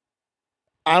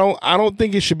I don't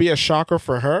think it should be a shocker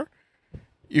for her.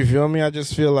 You feel me? I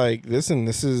just feel like, listen,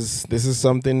 this is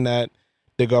something that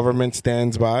the government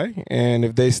stands by, and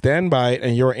if they stand by it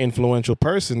and you're an influential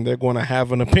person, they're going to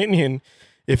have an opinion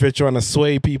if you're trying to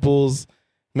sway people's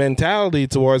mentality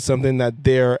towards something that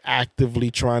they're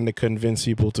actively trying to convince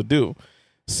people to do.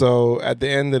 So at the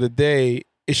end of the day,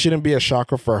 it shouldn't be a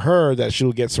shocker for her that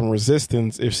she'll get some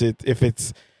resistance if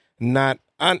it's not.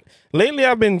 Lately,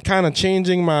 I've been kind of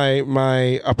changing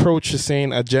my approach to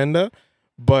saying agenda,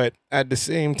 but at the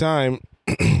same time,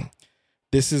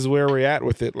 this is where we're at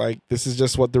with it. Like, this is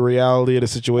just what the reality of the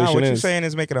situation is. What you're saying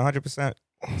is making 100%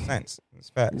 sense. It's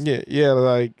facts. Yeah.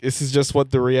 Like, this is just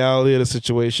what the reality of the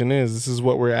situation is. This is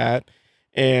what we're at,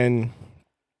 and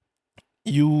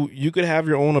you could have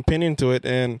your own opinion to it.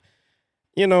 And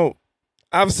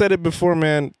I've said it before,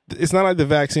 man. It's not like the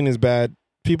vaccine is bad.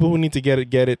 People who need to get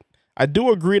it. I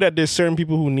do agree that there's certain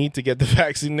people who need to get the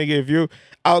vaccine, nigga. If you're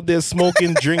out there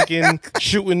smoking, drinking,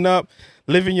 shooting up,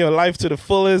 living your life to the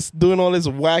fullest, doing all this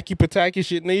wacky pataki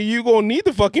shit, nigga, you gonna need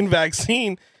the fucking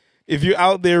vaccine. If you're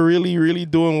out there really, really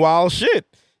doing wild shit,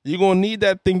 you're gonna need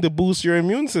that thing to boost your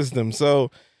immune system. So,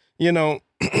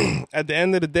 at the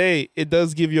end of the day, it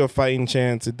does give you a fighting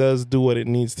chance. It does do what it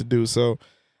needs to do. So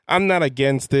I'm not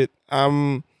against it.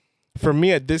 For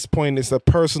me at this point, it's a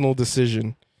personal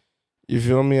decision. You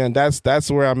feel me? And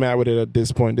that's where I'm at with it at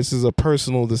this point. This is a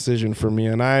personal decision for me.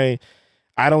 And I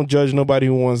don't judge nobody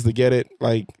who wants to get it.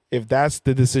 Like, if that's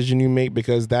the decision you make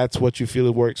because that's what you feel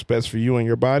it works best for you and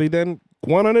your body, then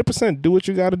 100% do what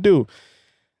you got to do.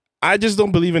 I just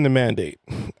don't believe in the mandate.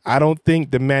 I don't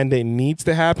think the mandate needs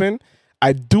to happen.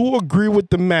 I do agree with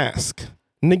the mask.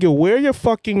 Nigga, wear your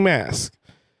fucking mask.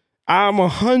 I'm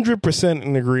 100%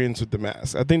 in agreement with the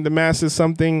mask. I think the mask is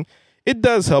something, it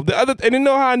does help. And you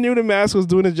know how I knew the mask was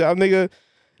doing the job, nigga?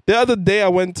 The other day I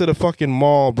went to the fucking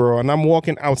mall, bro, and I'm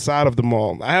walking outside of the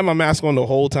mall. I had my mask on the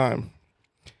whole time.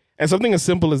 And something as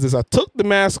simple as this, I took the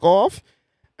mask off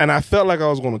and I felt like I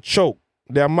was going to choke.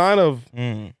 The amount of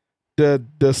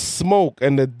the smoke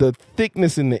and the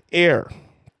thickness in the air.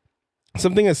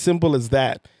 Something as simple as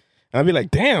that. And I'd be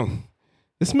like, damn,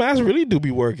 this mask really do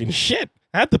be working. Shit.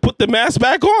 I had to put the mask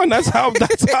back on. That's how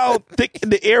thick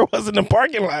the air was in the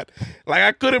parking lot. Like,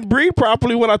 I couldn't breathe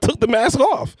properly when I took the mask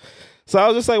off. So I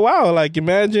was just like, wow, like,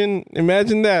 imagine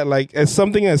that. Like, as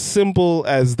something as simple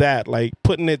as that, like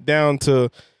putting it down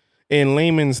to, in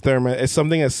layman's term, it's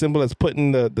something as simple as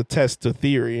putting the test to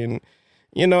theory. And,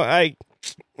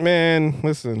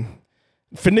 listen,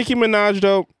 for Nicki Minaj,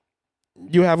 though,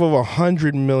 you have over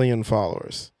 100 million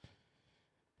followers.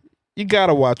 You got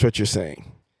to watch what you're saying.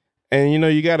 And,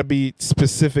 you got to be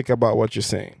specific about what you're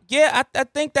saying. Yeah, I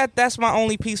think that's my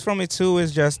only piece from it, too,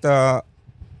 is just, now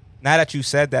that you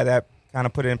said that kind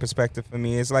of put it in perspective for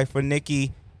me. It's like, for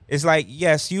Nicki, it's like,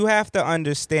 yes, you have to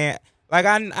understand. Like,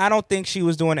 I don't think she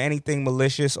was doing anything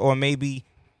malicious, or maybe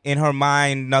in her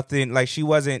mind, nothing, like, she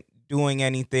wasn't doing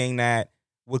anything that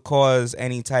would cause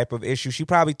any type of issue. She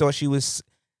probably thought she was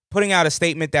putting out a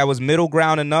statement that was middle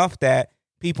ground enough that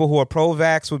people who are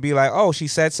pro-vax would be like, oh, she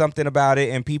said something about it,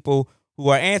 and people who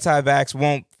are anti-vax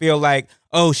won't feel like,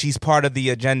 oh, she's part of the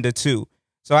agenda too.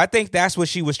 So I think that's what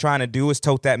she was trying to do, is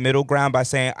tote that middle ground by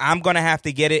saying, I'm going to have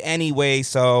to get it anyway,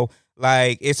 so,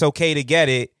 like, it's okay to get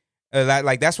it.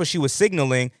 Like, that's what she was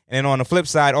signaling. And then on the flip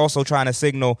side, also trying to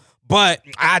signal, but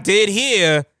I did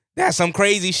hear that some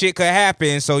crazy shit could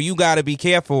happen, so you got to be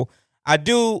careful. I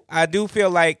do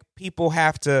feel like people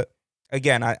have to,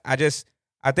 again, I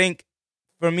think,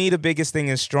 for me, the biggest thing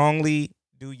is strongly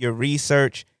do your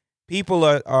research. People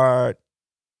are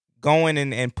going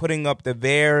and putting up the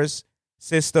VAERS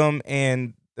system,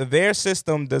 and the VAERS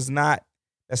system that's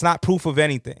not proof of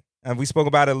anything. And we spoke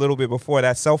about it a little bit before.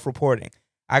 That's self-reporting.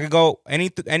 I could go,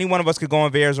 any one of us could go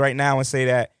on VAERS right now and say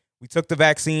that we took the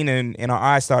vaccine and our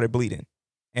eyes started bleeding.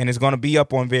 And it's going to be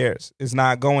up on VAERS. It's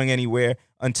not going anywhere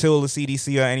until the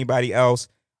CDC or anybody else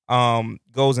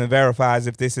goes and verifies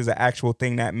if this is an actual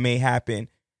thing that may happen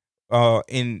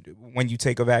when you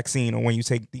take a vaccine or when you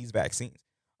take these vaccines.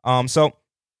 So,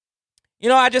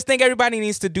 I just think everybody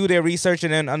needs to do their research.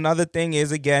 And then another thing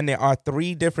is, again, there are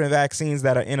 3 different vaccines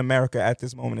that are in America at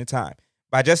this moment in time.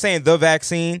 By just saying the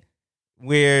vaccine,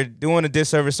 we're doing a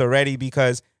disservice already,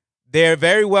 because there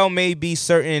very well may be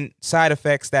certain side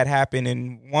effects that happen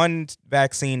in one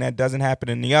vaccine that doesn't happen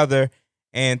in the other,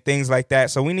 and things like that.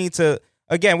 So we need to,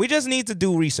 again, we just need to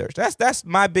do research. That's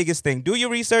my biggest thing. Do your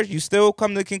research. You still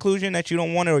come to the conclusion that you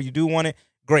don't want it or you do want it,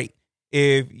 great.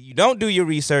 If you don't do your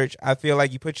research, I feel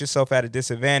like you put yourself at a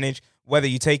disadvantage, whether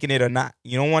you're taking it or not.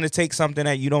 You don't want to take something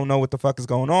that you don't know what the fuck is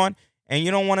going on, and you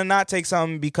don't want to not take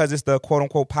something because it's the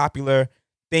quote-unquote popular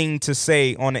thing to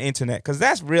say on the internet, because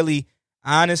that's really,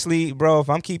 honestly, bro, if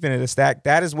I'm keeping it a stack,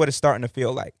 that is what it's starting to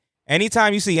feel like.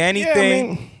 Anytime you see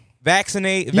anything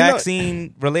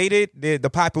vaccine related, the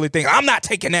popular thing, I'm not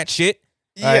taking that shit.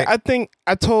 Yeah, I think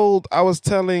I was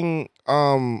telling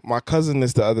my cousin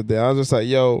this the other day. I was just like,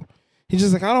 yo, he's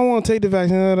just like, I don't want to take the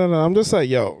vaccine. No. I'm just like,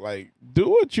 yo, like, do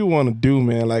what you want to do,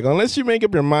 man. Like, unless you make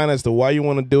up your mind as to why you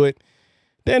want to do it,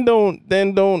 then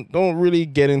don't really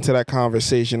get into that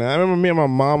conversation. And I remember me and my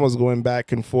mom was going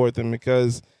back and forth, and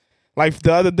because like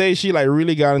the other day she like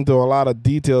really got into a lot of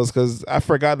details because I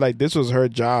forgot like this was her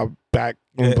job back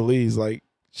in Belize. Like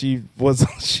she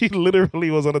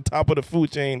literally was on the top of the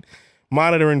food chain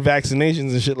monitoring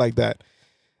vaccinations and shit like that.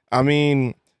 I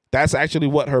mean, that's actually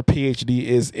what her PhD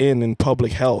is in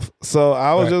public health. So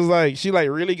I was just like, she like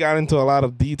really got into a lot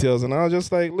of details, and I was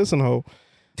just like, listen, ho,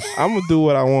 I'm gonna do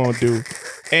what I want to do.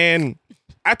 And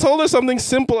I told her something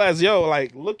simple as, yo,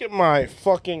 like, look at my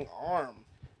fucking arm.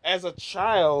 As a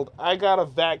child, I got a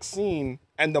vaccine,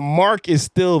 and the mark is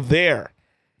still there.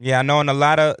 Yeah, I know in a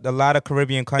lot of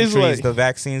Caribbean countries, like, the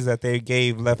vaccines that they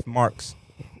gave left marks.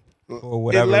 For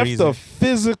whatever it left reason. a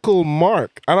physical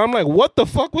mark. And I'm like, what the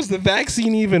fuck was the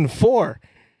vaccine even for?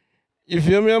 You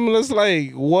feel me? I'm just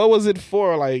like, what was it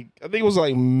for? Like, I think it was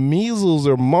like measles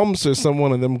or mumps or some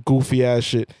one of them goofy ass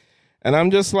shit. And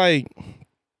I'm just like,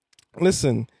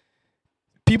 listen,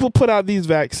 people put out these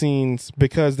vaccines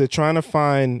because they're trying to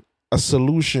find a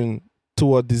solution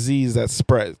to a disease that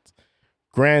spreads.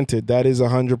 Granted, that is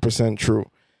 100% true.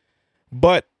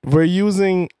 But we're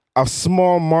using a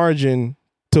small margin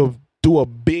to do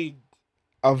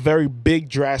a very big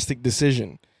drastic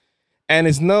decision. And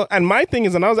my thing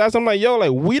is, and I was asking, I'm like, yo,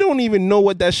 like, we don't even know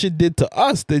what that shit did to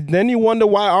us. Then you wonder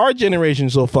why our generation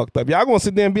is so fucked up. Y'all gonna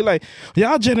sit there and be like,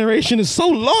 y'all generation is so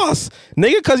lost,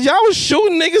 nigga, cause y'all was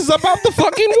shooting niggas up out the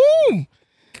fucking womb.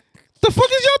 The fuck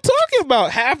is y'all talking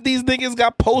about? Half these niggas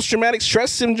got post-traumatic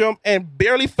stress syndrome and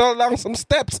barely fell down some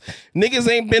steps. Niggas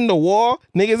ain't been to war.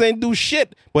 Niggas ain't do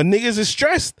shit, but niggas is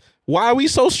stressed. Why are we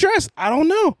so stressed? I don't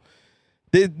know.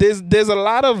 There's a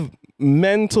lot of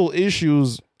mental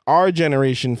issues our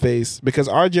generation faced because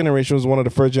our generation was one of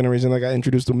the first generations that got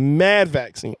introduced to mad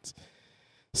vaccines.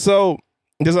 So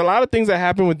there's a lot of things that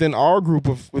happen within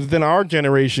our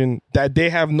generation that they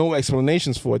have no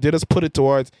explanations for. They just put it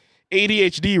towards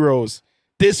ADHD rose,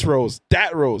 this rose,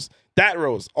 that rose, that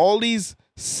rose. All these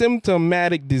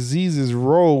symptomatic diseases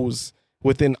rose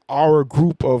within our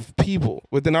group of people,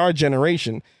 within our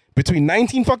generation, between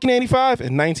 1985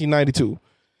 and 1992.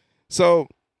 So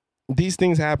these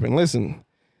things happen. Listen,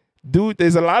 dude,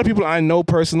 there's a lot of people I know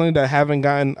personally that haven't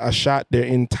gotten a shot their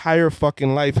entire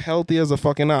fucking life, healthy as a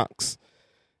fucking ox,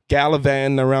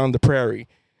 gallivanting around the prairie.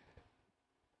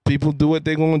 People do what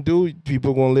they're going to do.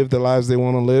 People going to live the lives they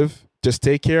want to live. Just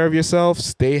take care of yourself,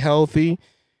 stay healthy,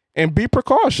 and be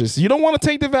precautious. You don't want to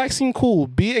take the vaccine, cool.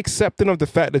 Be accepting of the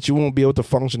fact that you won't be able to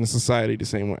function in society the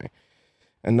same way.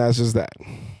 And that's just that.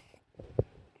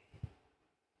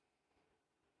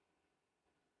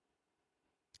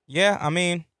 Yeah, I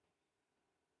mean,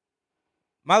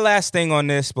 my last thing on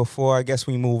this before I guess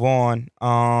we move on,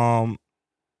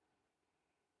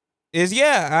 is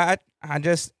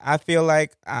I feel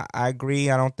like I agree.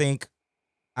 I don't think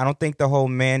the whole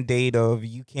mandate of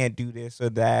you can't do this or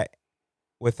that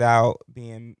without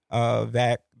being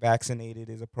vaccinated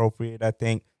is appropriate. I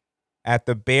think at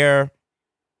the bare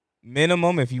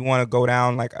minimum, if you want to go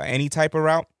down like any type of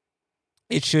route,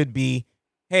 it should be,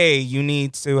 hey, you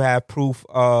need to have proof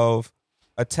of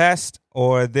a test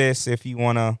or this if you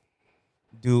want to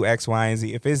do X, Y, and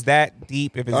Z. If it's that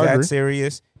deep, if it's that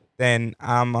serious, then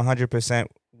I'm 100%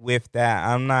 with that.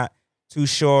 I'm not too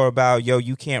sure about,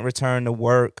 you can't return to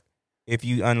work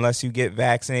unless you get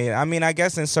vaccinated. I mean, I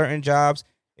guess in certain jobs,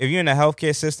 if you're in the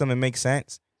healthcare system, it makes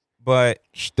sense. But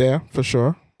yeah, for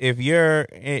sure. If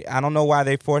I don't know why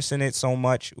they're forcing it so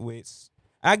much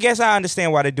I guess I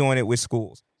understand why they're doing it with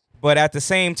schools. But at the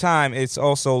same time, it's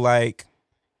also like,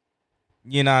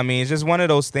 you know what I mean? It's just one of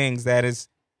those things that is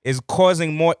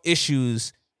causing more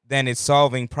issues than it's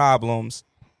solving problems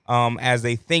as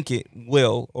they think it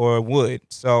will or would.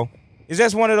 So it's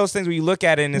just one of those things where you look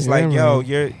at it and it's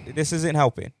this isn't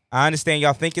helping. I understand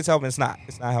y'all think it's helping. It's not.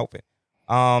 It's not helping.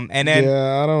 And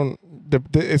then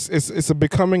it's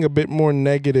becoming a bit more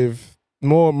negative,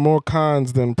 more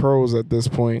cons than pros at this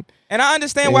point. And I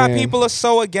understand why people are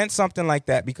so against something like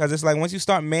that, because it's like once you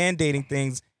start mandating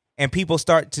things and people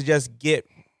start to just get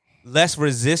less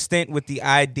resistant with the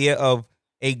idea of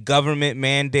a government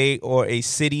mandate or a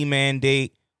city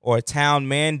mandate or a town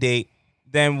mandate,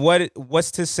 then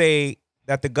what's to say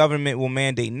that the government will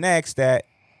mandate next that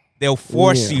they'll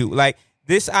force you? Like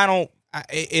this,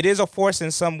 it is a force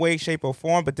in some way, shape, or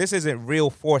form, but this isn't real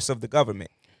force of the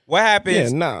government. What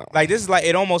happens? Like this is like,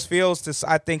 it almost feels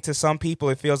I think to some people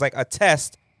it feels like a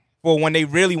test for when they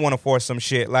really want to force some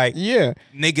shit. Like, Yeah.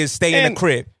 niggas stay in And the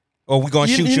crib or we gonna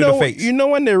shoot you in the face. You know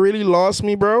when they really lost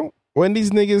me, bro? When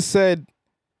these niggas said,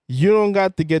 you don't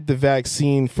got to get the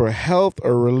vaccine for health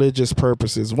or religious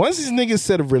purposes. Once these niggas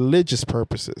said religious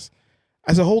purposes,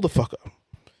 I said, hold the fuck up.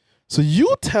 So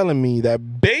you telling me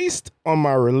that based on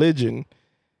my religion,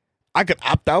 I could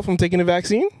opt out from taking the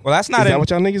vaccine? Well, that's not Is that what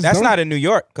y'all niggas That's doing? not in New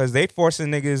York because they forcing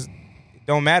niggas. It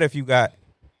don't matter if you got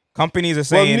companies are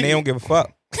saying they don't give a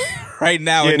fuck right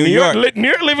now in New York. New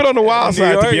York living on the wild New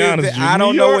side, York to be is- honest. I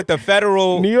don't know what the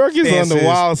federal New York is on stance the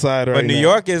wild side right but now. New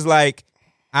York is like,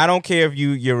 I don't care if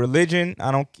your religion.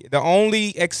 I don't. The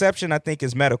only exception I think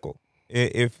is medical.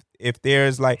 If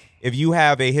there's like, if you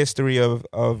have a history of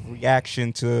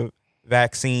reaction to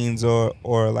vaccines or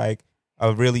like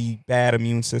a really bad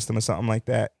immune system or something like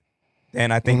that,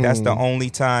 then I think that's the only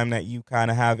time that you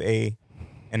kind of have an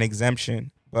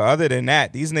exemption. But other than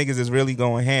that, these niggas is really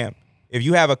going ham. If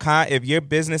you have if your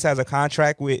business has a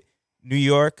contract with New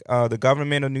York, the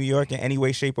government of New York in any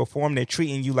way, shape, or form, they're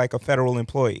treating you like a federal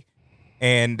employee.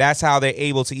 And that's how they're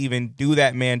able to even do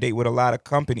that mandate with a lot of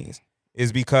companies,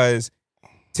 is because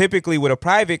typically with a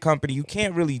private company, you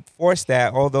can't really force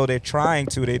that, although they're trying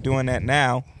to. They're doing that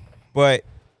now. But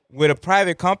with a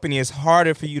private company, it's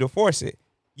harder for you to force it.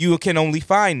 You can only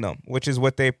fine them, which is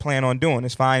what they plan on doing,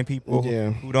 is fine people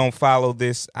who don't follow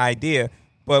this idea.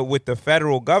 But with the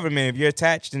federal government, if you're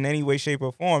attached in any way, shape,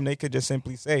 or form, they could just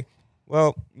simply say,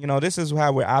 well, this is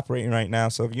how we're operating right now.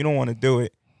 So if you don't want to do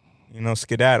it,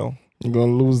 skedaddle. You're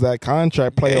gonna lose that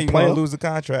contract. You're gonna lose the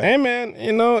contract. Hey man,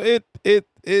 it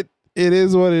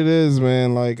is what it is,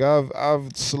 man. Like I've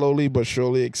slowly but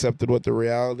surely accepted what the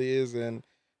reality is, and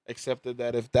accepted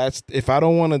that if I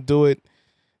don't want to do it,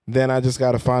 then I just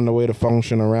got to find a way to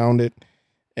function around it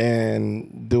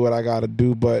and do what I got to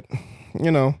do. But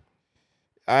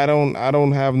I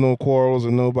don't have no quarrels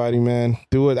with nobody, man.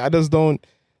 Do it. I just don't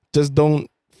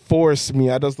force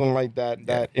me. I just don't like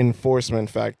that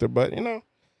enforcement factor. But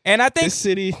and I think this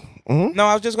city. No,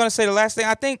 I was just gonna say the last thing.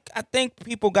 I think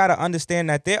people gotta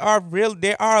understand that there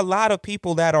are a lot of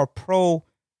people that are pro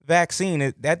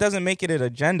vaccine. That doesn't make it an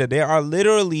agenda. There are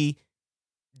literally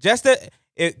just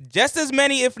as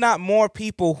many, if not more,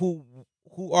 people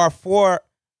who are for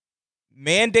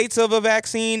mandates of a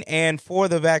vaccine and for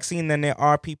the vaccine than there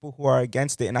are people who are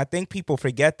against it. And I think people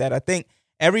forget that. I think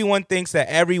everyone thinks that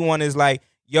everyone is like,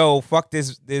 yo, fuck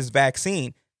this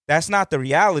vaccine. That's not the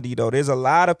reality, though. There's a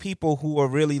lot of people who are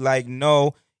really like,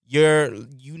 no, you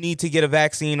need to get a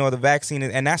vaccine, or the vaccine,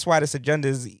 and that's why this agenda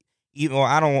is,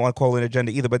 I don't want to call it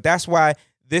agenda either, but that's why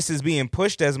this is being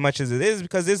pushed as much as it is,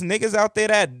 because there's niggas out there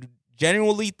that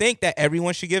genuinely think that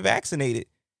everyone should get vaccinated.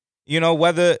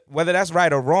 Whether that's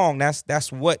right or wrong,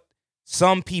 that's what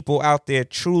some people out there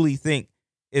truly think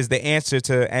is the answer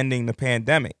to ending the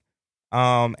pandemic.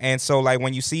 And so like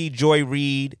when you see Joy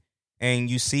Reid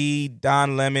and you see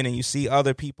Don Lemon and you see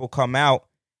other people come out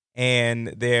and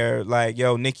they're like,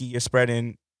 yo, Nikki, you're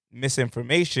spreading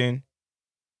misinformation.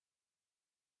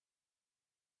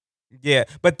 Yeah,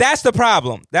 but that's the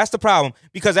problem. That's the problem,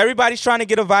 because everybody's trying to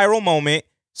get a viral moment.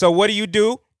 So what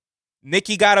do?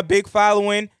 Nikki got a big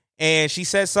following and she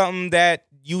said something that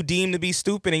you deem to be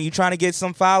stupid, and you're trying to get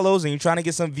some follows and you're trying to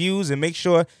get some views and make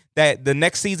sure that the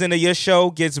next season of your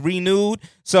show gets renewed.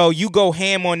 So you go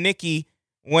ham on Nikki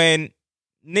when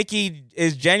Nikki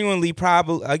is genuinely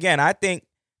probably, again, I think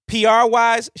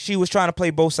PR-wise, she was trying to play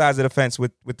both sides of the fence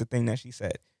with the thing that she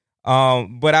said.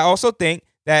 But I also think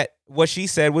that what she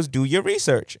said was do your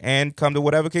research and come to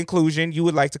whatever conclusion you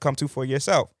would like to come to for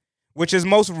yourself, which is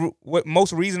what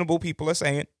most reasonable people are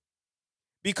saying.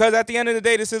 Because at the end of the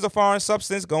day, this is a foreign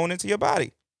substance going into your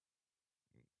body.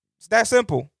 It's that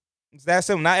simple. It's that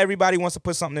simple. Not everybody wants to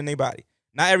put something in their body.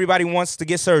 Not everybody wants to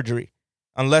get surgery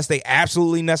unless they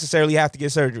absolutely necessarily have to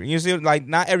get surgery. You see, like,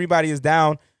 not everybody is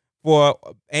down for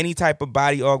any type of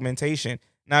body augmentation.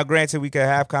 Now, granted, we could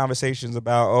have conversations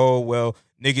about, oh, well,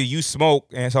 nigga, you smoke,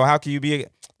 and so how can you be?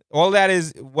 All that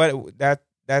is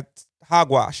that's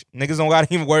hogwash. Niggas don't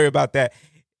gotta even worry about that.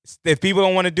 If people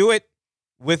don't want to do it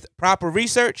with proper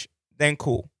research, then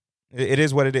cool. It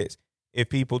is what it is. If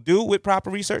people do with proper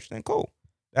research, then cool.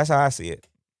 That's how I see it.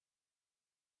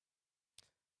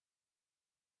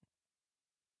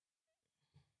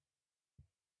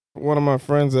 One of my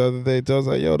friends the other day tells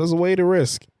like, yo, there's a way to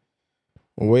risk.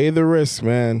 Weigh the risk,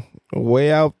 man.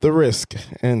 Weigh out the risk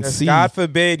and see. God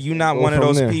forbid you not Go one of from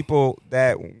those there. people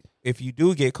that if you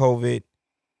do get COVID,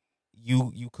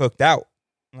 you cooked out.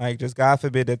 Like, just God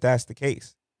forbid that's the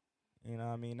case. You know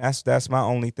what I mean? That's my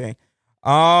only thing.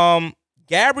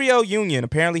 Gabrielle Union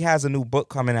apparently has a new book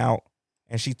coming out,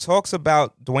 and she talks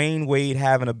about Dwayne Wade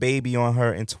having a baby on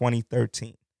her in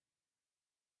 2013.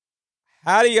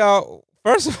 How do y'all,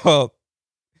 first of all,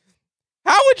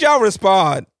 how would y'all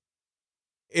respond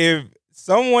if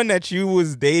someone that you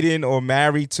was dating or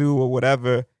married to or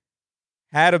whatever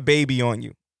had a baby on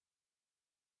you?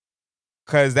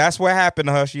 Because that's what happened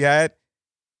to her. She had,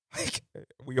 like,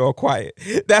 we all quiet.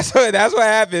 That's what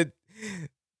happened.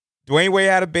 Dwayne Wade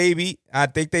had a baby. I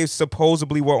think they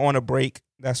supposedly were on a break.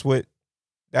 That's what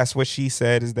she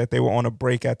said, is that they were on a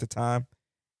break at the time.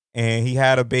 And he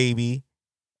had a baby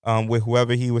with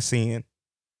whoever he was seeing.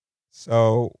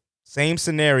 So same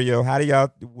scenario.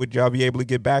 Would y'all be able to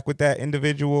get back with that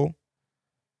individual?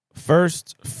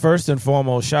 First and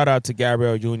foremost, shout out to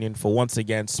Gabrielle Union for once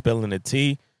again spilling the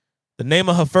tea. The name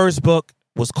of her first book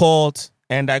was called,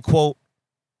 and I quote,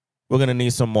 "We're going to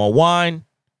need some more wine."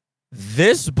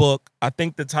 This book, I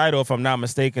think the title, if I'm not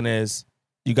mistaken, is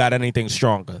 "You Got Anything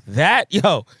Stronger?"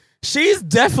 She's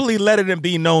definitely letting it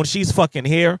be known she's fucking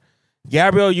here.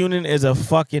 Gabrielle Union is a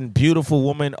fucking beautiful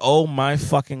woman. Oh my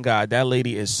fucking God. That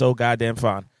lady is so goddamn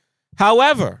fine.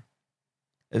 However,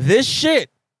 this shit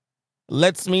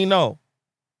lets me know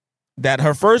that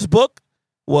her first book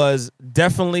was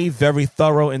definitely very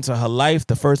thorough into her life.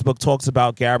 The first book talks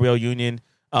about Gabrielle Union.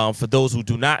 For those who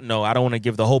do not know, I don't want to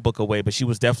give the whole book away, but she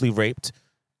was definitely raped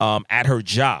at her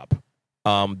job.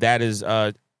 That is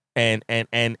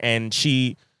and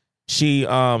she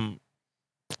how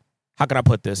can I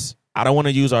put this? I don't want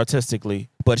to use artistically,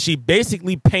 but she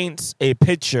basically paints a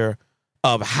picture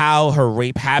of how her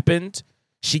rape happened.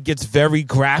 She gets very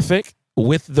graphic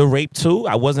with the rape too.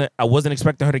 I wasn't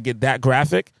expecting her to get that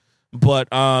graphic, but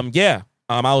I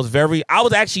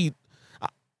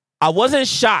wasn't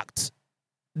shocked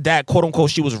that, quote unquote,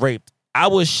 she was raped. I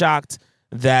was shocked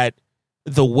that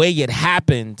the way it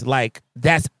happened, like,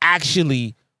 that's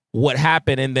actually what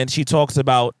happened. And then she talks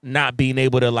about not being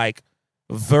able to, like,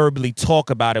 verbally talk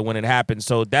about it when it happened.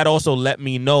 So that also let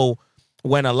me know,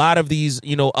 when a lot of these,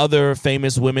 other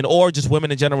famous women or just women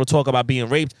in general talk about being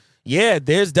raped, yeah,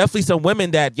 there's definitely some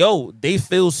women that, they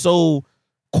feel so,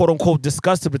 quote unquote,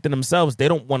 disgusted within themselves. They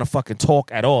don't want to fucking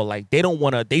talk at all. Like, they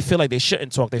feel like they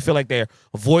shouldn't talk. They feel like their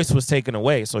voice was taken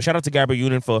away. So shout out to Gabrielle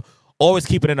Union for always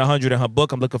keeping it 100 in her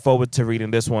book. I'm looking forward to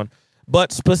reading this one.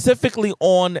 But specifically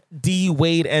on D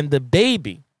Wade and the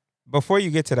baby. Before you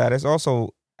get to that, it's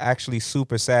also actually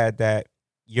super sad that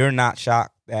you're not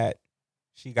shocked that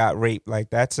she got raped.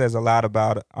 Like, that says a lot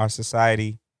about our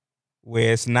society,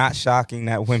 where it's not shocking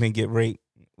that women get raped,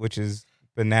 which is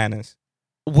bananas.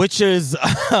 Which is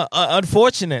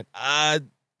unfortunate.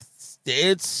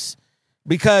 It's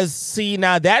because, see,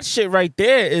 now that shit right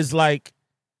there is like,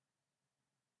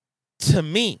 to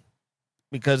me,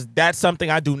 because that's something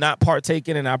I do not partake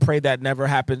in, and I pray that never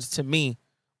happens to me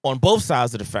on both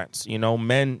sides of the fence.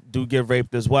 Men do get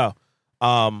raped as well.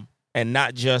 And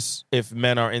not just if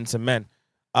men are into men.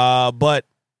 But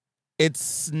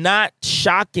it's not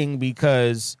shocking,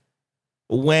 because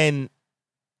when,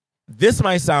 this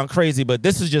might sound crazy, but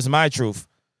this is just my truth.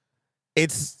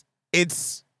 It's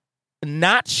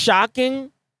not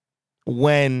shocking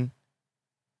when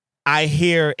I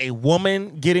hear a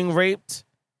woman getting raped.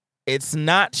 It's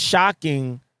not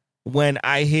shocking when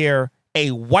I hear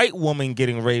a white woman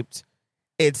getting raped.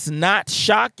 It's not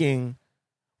shocking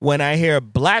when I hear a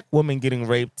black woman getting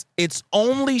raped. It's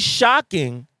only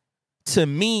shocking to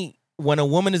me when a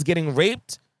woman is getting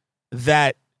raped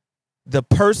that the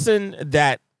person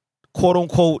that, quote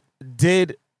unquote,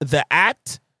 did the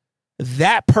act,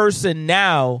 that person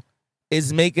now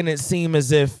is making it seem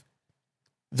as if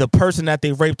the person that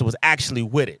they raped was actually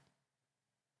with it.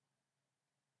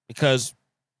 Because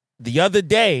the other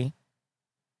day,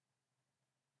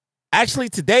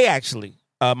 today,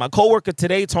 my coworker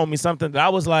today told me something that I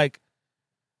was like,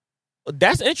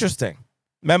 that's interesting.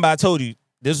 Remember, I told you,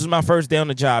 this was my first day on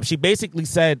the job. She basically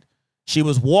said she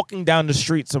was walking down the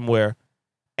street somewhere,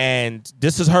 and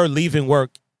this is her leaving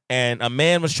work, and a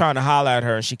man was trying to holler at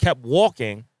her, and she kept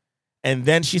walking, and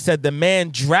then she said the man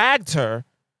dragged her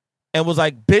and was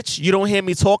like, "Bitch, you don't hear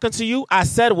me talking to you? I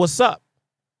said, what's up?"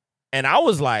 And I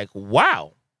was like,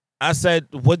 wow. I said,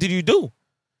 what did you do?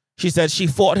 She said she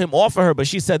fought him off of her, but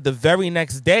she said the very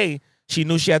next day she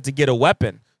knew she had to get a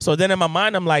weapon. So then in my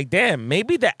mind, I'm like, damn,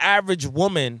 maybe the average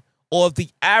woman, or the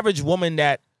average woman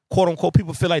that, quote unquote,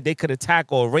 people feel like they could attack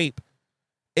or rape,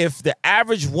 if the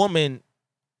average woman,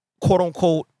 quote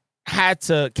unquote, had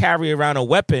to carry around a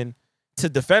weapon to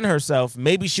defend herself,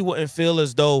 maybe she wouldn't feel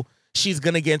as though she's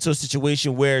going to get into a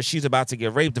situation where she's about to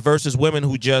get raped, versus women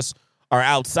who just are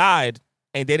outside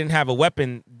and they didn't have a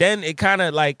weapon. Then it kind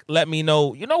of like let me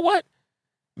know, you know what?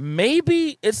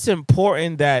 Maybe it's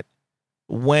important that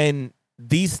when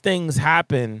these things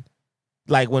happen,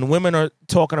 like when women are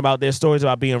talking about their stories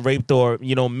about being raped or,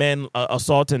 men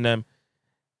assaulting them,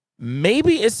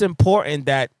 maybe it's important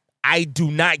that I do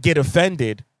not get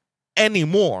offended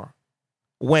anymore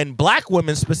when black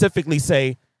women specifically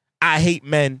say, I hate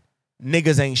men,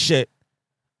 niggas ain't shit,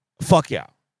 fuck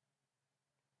y'all.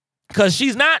 Because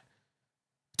she's not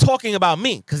talking about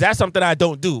me, because that's something I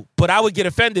don't do. But I would get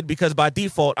offended because by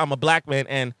default, I'm a black man,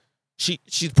 and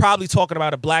she's probably talking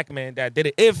about a black man that did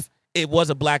it, if it was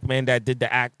a black man that did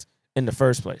the act in the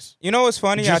first place. You know what's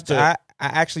funny? I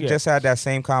actually just had that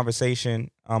same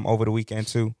conversation over the weekend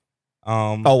too.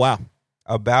 Oh, wow.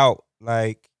 About,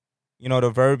 like, the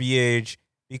verbiage,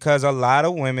 because a lot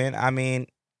of women, I mean,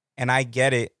 and I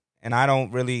get it, and I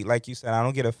don't really, like you said, I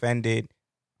don't get offended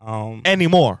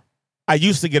anymore. I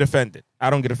used to get offended. I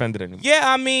don't get offended anymore. Yeah,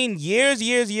 I mean,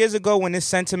 years ago when this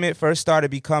sentiment first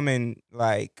started becoming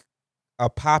like a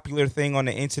popular thing on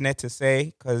the internet to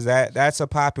say, because that's a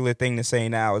popular thing to say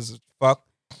now, is fuck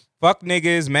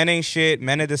niggas, men ain't shit,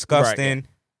 men are disgusting,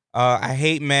 right, yeah. I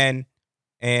hate men,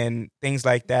 and things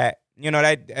like that.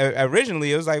 That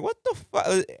originally it was like, what the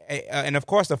fuck? And of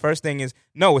course, the first thing is,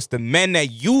 no, it's the men that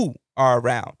you are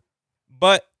around.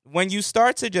 But when you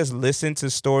start to just listen to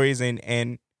stories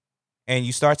and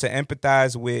you start to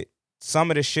empathize with some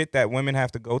of the shit that women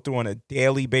have to go through on a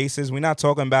daily basis, we're not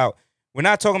talking about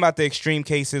the extreme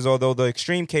cases, although the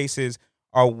extreme cases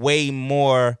are way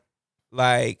more,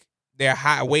 like, they're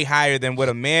way higher than what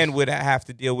a man would have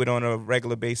to deal with on a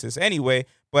regular basis anyway.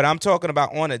 But I'm talking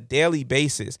about on a daily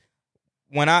basis.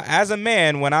 As a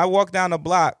man, when I walk down the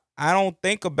block, I don't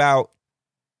think about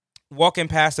walking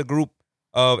past a group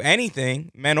of anything,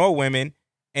 men or women,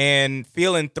 and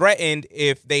feeling threatened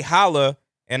if they holler,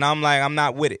 and I'm like, I'm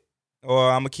not with it, or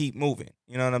I'm gonna keep moving.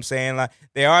 You know what I'm saying? Like,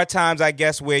 there are times, I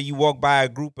guess, where you walk by a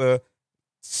group of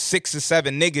 6 or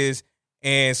 7 niggas,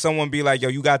 and someone be like, yo,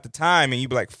 you got the time, and you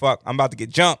be like, fuck, I'm about to get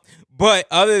jumped. But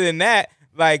other than that,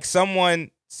 like,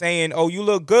 someone saying, oh, you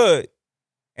look good,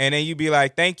 and then you be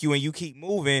like, thank you, and you keep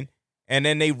moving, and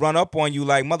then they run up on you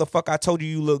like, motherfucker, I told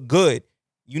you look good.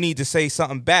 You need to say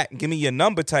something back and give me your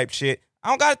number type shit.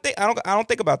 I don't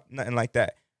think about nothing like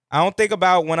that. I don't think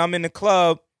about when I'm in the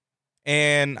club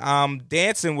and I'm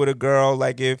dancing with a girl,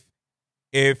 like,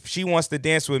 if she wants to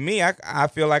dance with me, I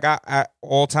feel like I at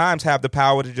all times have the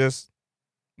power to just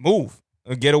move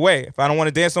or get away. If I don't want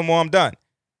to dance no more, I'm done.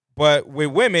 But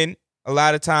with women, a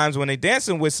lot of times when they're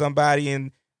dancing with somebody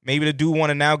and maybe the dude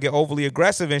want to now get overly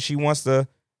aggressive and she wants to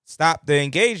stop the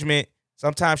engagement,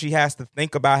 sometimes she has to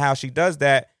think about how she does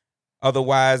that.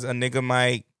 Otherwise, a nigga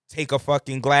might take a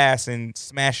fucking glass and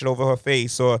smash it over her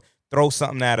face or throw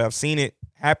something at her. I've seen it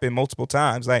happen multiple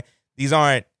times. Like, these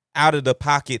aren't out of the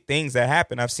pocket things that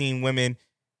happen. I've seen women,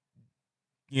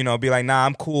 be like, nah,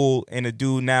 I'm cool. And the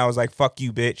dude now is like, fuck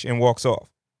you, bitch, and walks off.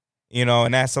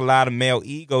 And that's a lot of male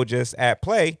ego just at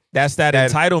play. That's that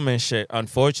entitlement shit,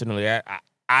 unfortunately.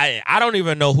 I don't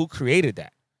even know who created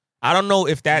that. I don't know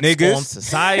if that's niggas on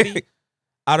society.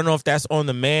 I don't know if that's on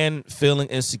the man feeling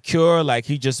insecure, like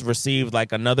he just received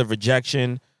like another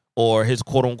rejection, or his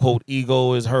quote unquote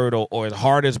ego is hurt, or his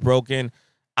heart is broken.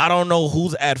 I don't know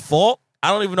who's at fault. I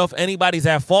don't even know if anybody's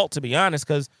at fault, to be honest,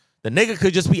 because the nigga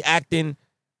could just be acting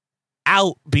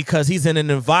out because he's in an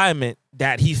environment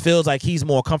that he feels like he's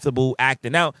more comfortable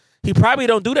acting out. He probably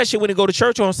don't do that shit when he go to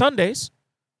church on Sundays,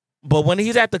 but when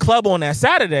he's at the club on that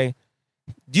Saturday,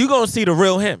 you gonna see the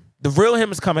real him. The real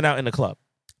him is coming out in the club.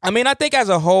 I mean, I think as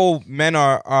a whole, men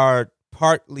are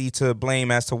partly to blame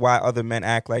as to why other men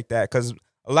act like that, because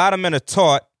a lot of men are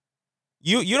taught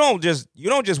you don't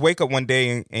just wake up one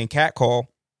day and catcall.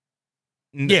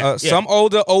 Some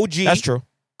older OG, that's true,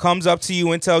 comes up to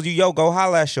you and tells you, yo, go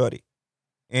holla at shorty.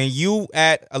 And you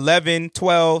at 11,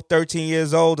 12, 13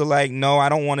 years old are like, no, I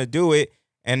don't want to do it.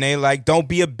 And they like, don't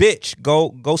be a bitch.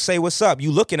 Go say what's up.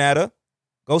 You looking at her,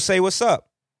 go say what's up.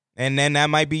 And then that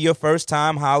might be your first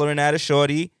time hollering at a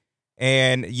shorty,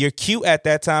 and you're cute at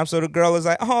that time. So the girl is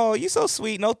like, oh, you so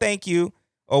sweet. No, thank you.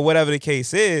 Or whatever the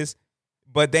case is.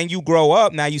 But then you grow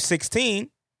up. Now you're 16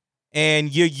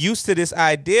 and you're used to this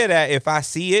idea that if I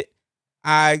see it,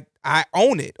 I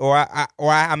own it, or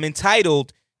I'm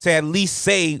entitled to at least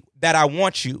say that I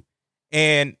want you.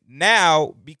 And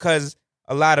now, because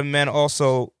a lot of men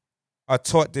also are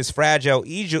taught this fragile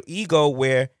ego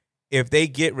where if they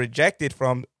get rejected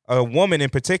from a woman in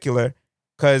particular,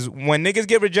 because when niggas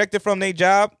get rejected from their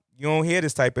job, you don't hear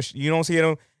this type of you don't hear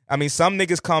them. I mean, some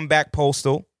niggas come back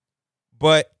postal,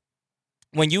 but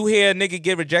when you hear a nigga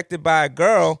get rejected by a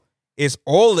girl, it's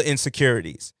all the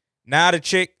insecurities. Now the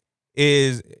chick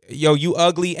is, yo, you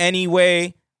ugly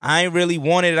anyway. I ain't really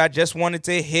wanted it. I just wanted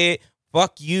to hit.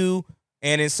 fuck you.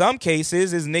 And in some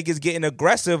cases, is niggas getting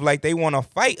aggressive, like they want to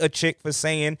fight a chick for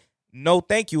saying, no,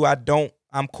 thank you.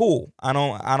 I'm cool. I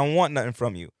don't want nothing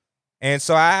from you. And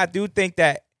so I do think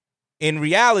that in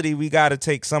reality, we got to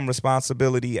take some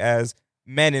responsibility as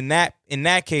men in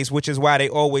that case, which is why they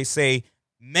always say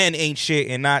men ain't shit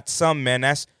and not some men.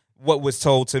 That's what was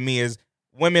told to me, is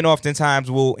women oftentimes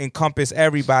will encompass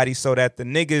everybody so that the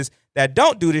niggas that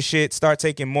don't do the shit start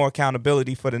taking more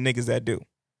accountability for the niggas that do.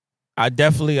 I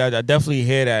definitely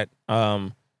hear that.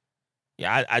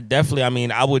 Yeah, I definitely. I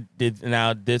mean, I would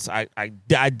now. This I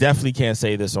definitely can't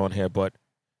say this on here, but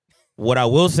what I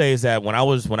will say is that when I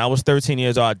was 13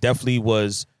 years old, I definitely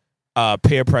was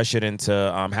peer pressured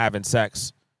into having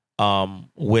sex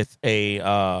with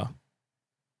a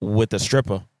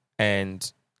stripper,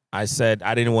 and I said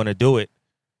I didn't want to do it,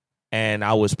 and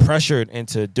I was pressured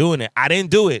into doing it. I didn't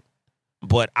do it,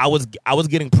 but I was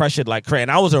getting pressured like crazy,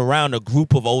 and I was around a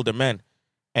group of older men,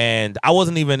 and I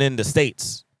wasn't even in the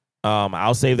States.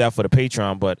 I'll save that for the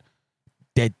Patreon, but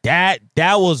that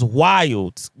was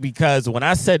wild, because when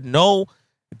I said no,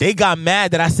 they got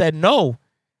mad that I said no,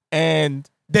 and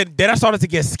then I started to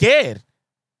get scared.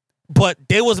 But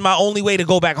there was my only way to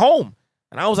go back home,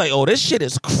 and I was like, "Oh, this shit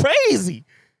is crazy.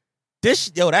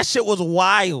 That shit was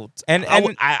wild." And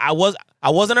I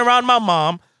wasn't around my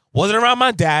mom, wasn't around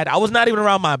my dad. I was not even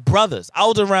around my brothers. I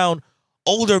was around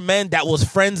older men that was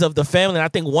friends of the family. And I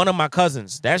think one of my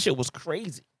cousins. That shit was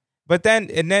crazy. But then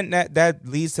that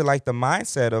leads to like the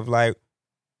mindset of like,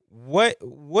 what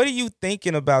are you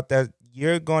thinking about that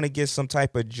you're going to get some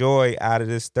type of joy out of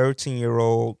this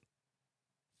 13-year-old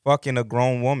fucking a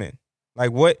grown woman?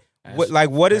 Like what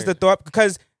is the thought?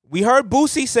 Because we heard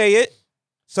Boosie say it.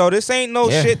 So this ain't no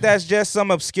shit that's just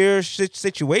some obscure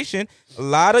situation. A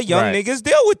lot of young niggas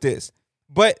deal with this.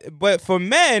 But for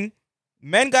men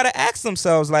got to ask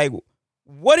themselves, like,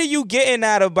 what are you getting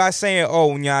out of by saying,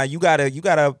 oh, nah, you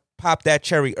gotta pop that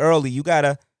cherry early. You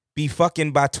gotta be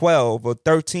fucking by 12 or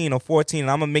 13 or 14, and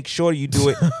I'm gonna make sure you do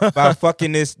it by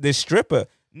fucking this stripper.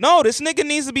 No, this nigga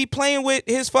needs to be playing with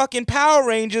his fucking Power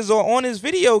Rangers or on his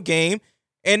video game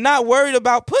and not worried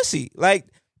about pussy. Like,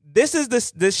 this is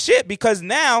this shit, because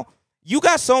now you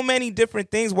got so many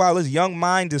different things while his young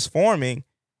mind is forming,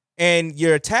 and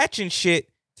you're attaching shit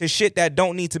to shit that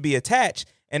don't need to be attached.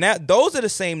 And those are the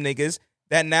same niggas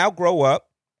that now grow up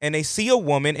and they see a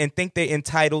woman and think they're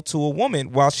entitled to a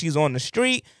woman while she's on the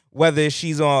street, whether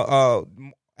she's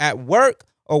on at work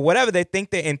or whatever. They think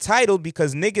they're entitled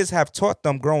because niggas have taught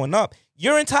them growing up,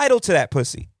 you're entitled to that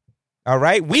pussy. All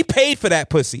right? We paid for that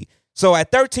pussy. So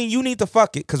at 13, you need to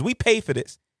fuck it because we paid for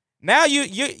this. Now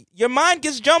your mind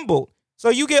gets jumbled. So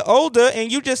you get older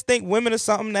and you just think women are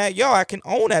something that, I can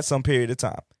own at some period of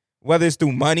time. Whether it's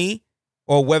through money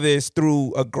or whether it's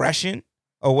through aggression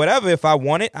or whatever. If I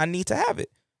want it, I need to have it.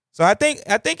 So I think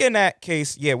in that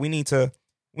case, we need to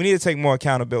take more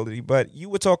accountability. But we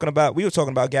were talking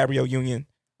about Gabrielle Union.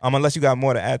 Unless you got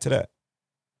more to add to that.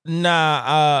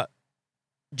 Nah,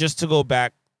 just to go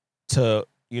back to,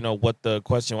 what the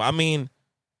question was. I mean,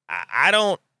 I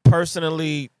don't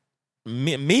personally,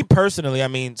 me personally, I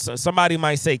mean, so somebody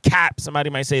might say cap, somebody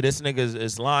might say this nigga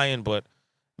is lying, but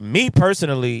me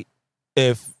personally,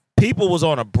 if people was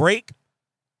on a break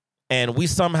and we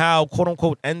somehow, quote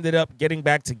unquote, ended up getting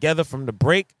back together from the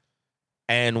break,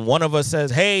 and one of us says,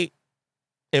 hey,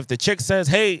 if the chick says,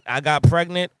 hey, I got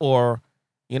pregnant, or,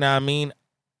 you know what I mean,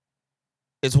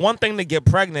 it's one thing to get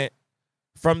pregnant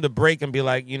from the break and be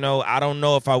like, I don't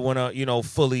know if I want to,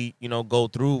 fully, go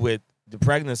through with the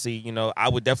pregnancy. I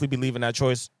would definitely be leaving that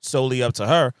choice solely up to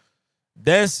her.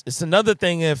 It's another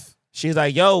thing if she's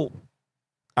like, yo,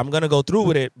 I'm going to go through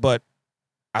with it, but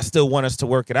I still want us to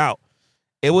work it out.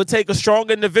 It would take a strong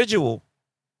individual.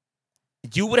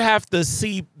 You would have to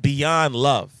see beyond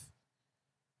love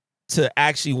to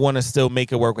actually want to still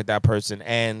make it work with that person.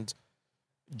 And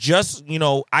just,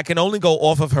 I can only go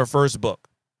off of her first book,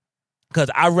 because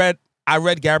I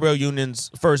read Gabrielle Union's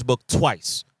first book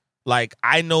twice. Like,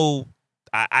 I know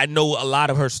a lot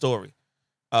of her story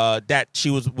that she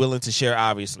was willing to share,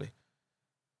 obviously.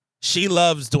 She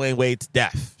loves Dwayne Wade to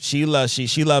death. She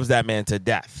loves that man to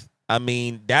death. I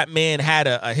mean, that man had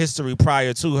a history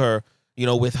prior to her,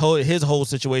 with his whole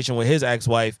situation with his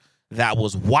ex-wife that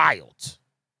was wild.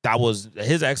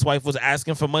 His ex-wife was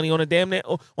asking for money on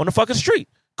on the fucking street.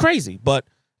 Crazy. But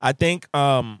I think,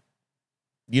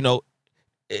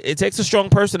 it takes a strong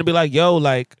person to be like, yo,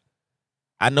 like,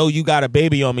 I know you got a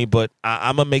baby on me, but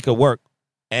I'm going to make it work.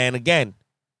 And again,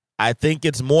 I think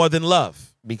it's more than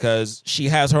love, because she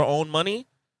has her own money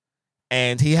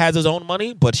and he has his own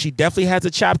money, but she definitely has a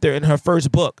chapter in her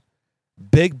first book,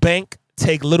 Big Bank,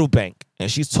 Take Little Bank.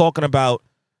 and she's talking about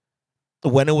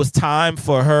when it was time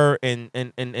for her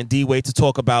and D-Wade to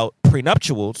talk about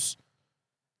prenuptials,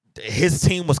 his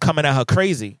team was coming at her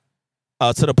crazy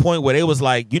to the point where they was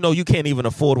like, you can't even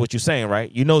afford what you're saying,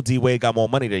 right? D-Wade got more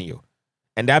money than you.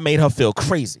 And that made her feel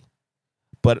crazy.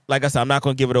 But like I said, I'm not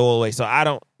going to give it all away. So I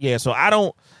don't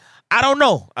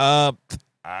know.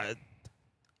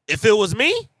 If it was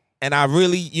me and I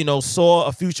really, saw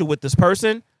a future with this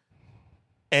person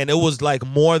and it was like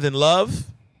more than love,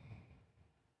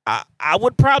 I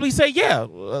would probably say, yeah,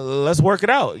 let's work it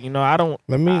out. I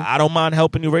don't mind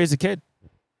helping you raise a kid.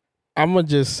 I'm going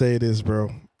to just say this, bro.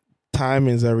 Time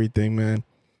is everything, man.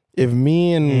 If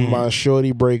me and my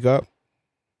shorty break up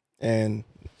and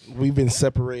we've been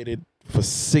separated for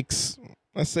 6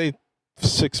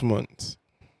 months,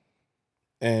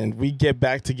 and we get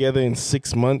back together in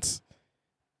 6 months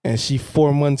and she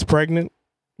 4 months pregnant,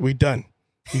 we done.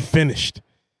 We finished.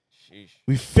 Sheesh.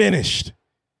 We finished.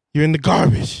 You're in the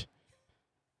garbage.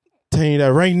 I'm telling you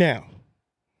that right now.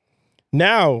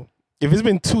 Now, if it's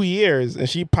been 2 years and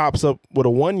she pops up with a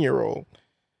 1-year-old,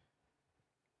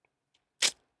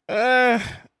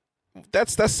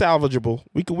 that's salvageable.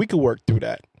 We could work through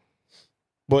that.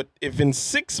 But if in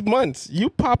 6 months you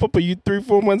pop up and you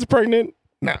 3-4 months pregnant,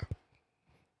 nah,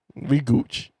 we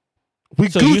gooch.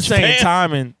 So you saying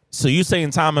timing? So you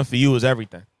saying timing for you is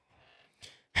everything?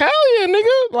 Hell yeah,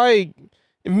 nigga! Like,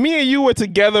 if me and you were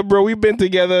together, bro, we've been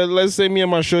together. Let's say me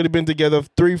and my shorty been together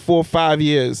 3, 4, 5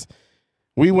 years.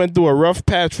 We went through a rough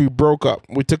patch. We broke up.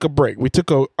 We took a break. We took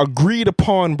a agreed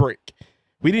upon break.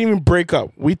 We didn't even break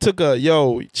up. We took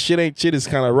shit is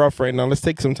kind of rough right now. Let's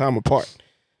take some time apart.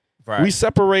 Right. We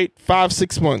separate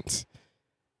 5-6 months.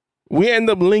 We end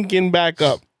up linking back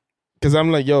up. Because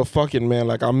I'm like, yo, fuck it, man.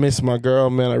 Like, I miss my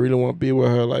girl, man. I really want to be with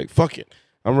her. Like, fuck it.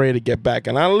 I'm ready to get back.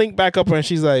 And I link back up and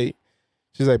she's like,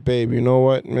 babe, you know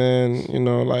what, man?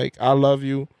 Like, I love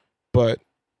you, but,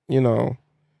 I'm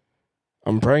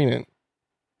pregnant.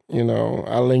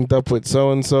 I linked up with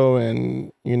so-and-so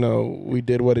and, we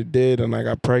did what it did and I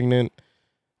got pregnant.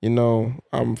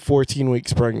 I'm 14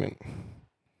 weeks pregnant.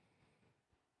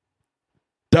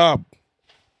 Dub.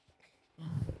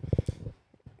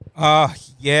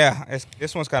 Yeah,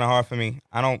 this one's kind of hard for me.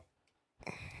 I don't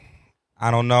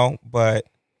know, but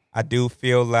I do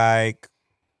feel like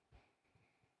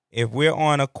if we're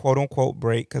on a quote unquote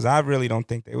break, because I really don't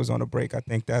think they was on a break. I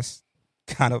think that's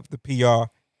kind of the PR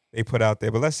they put out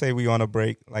there. But let's say we on a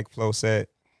break, like Flo said,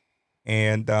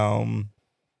 and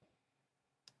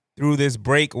through this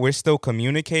break, we're still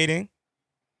communicating,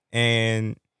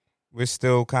 and we're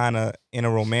still kind of in a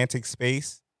romantic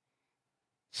space,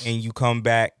 and you come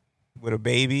back with a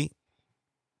baby,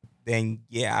 then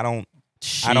yeah, I don't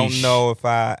know if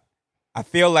I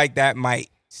feel like that might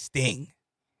sting.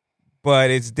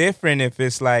 But it's different if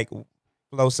it's like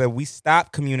Flo said, we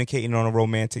stopped communicating on a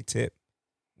romantic tip.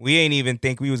 We ain't even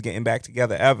think we was getting back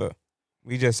together ever.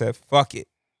 We just said, fuck it.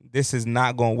 This is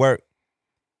not going to work.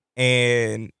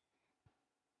 And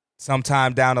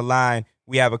sometime down the line,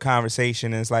 we have a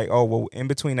conversation and it's like, oh, well, in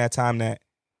between that time that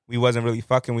we wasn't really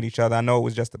fucking with each other, I know it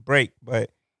was just a break, but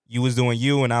you was doing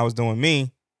you and I was doing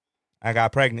me. I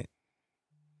got pregnant.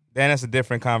 Then that's a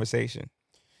different conversation.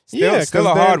 Still a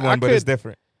hard one, but it's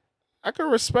different. I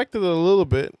could respect it a little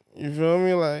bit. You feel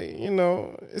me? Like,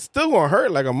 it's still gonna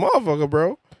hurt like a motherfucker,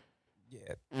 bro.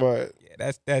 Yeah, but yeah,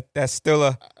 that's still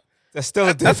a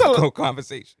difficult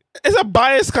conversation. It's a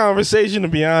biased conversation, to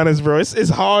be honest, bro. It's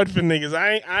hard for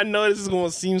niggas. I know this is gonna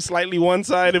seem slightly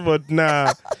one-sided, but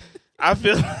nah. I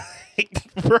feel like,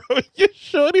 bro, you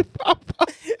shorty pop up.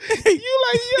 You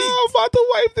like, yo, I'm about to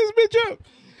wipe this bitch up.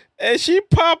 And she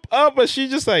pop up, but she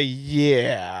just like,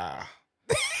 yeah.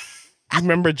 You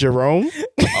remember Jerome?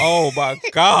 Oh my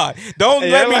God. Don't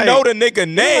let me know the nigga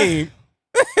name.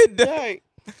 Like,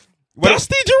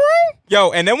 Dusty Jerome?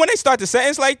 Yo, and then when they start the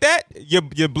sentence like that,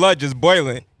 your blood just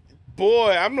boiling.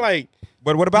 Boy, I'm like,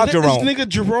 but what about Jerome? This nigga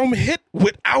Jerome hit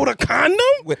without a condom?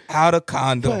 Without a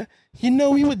condom. But,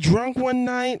 we were drunk one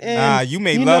night and nah, you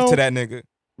made love to that nigga.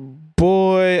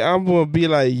 Boy, I'm gonna be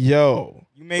like, yo.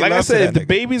 You made like love I said, to that if the nigga.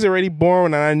 baby's already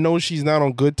born and I know she's not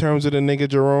on good terms with the nigga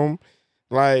Jerome,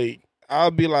 like,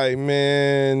 I'll be like,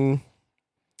 man,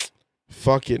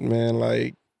 fuck it, man.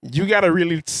 Like, you gotta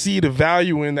really see the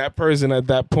value in that person at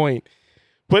that point.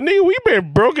 But nigga, we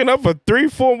been broken up for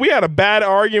 3-4. We had a bad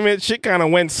argument. Shit kind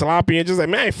of went sloppy and just like,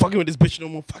 man, I ain't fucking with this bitch no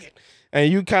more. Fuck it.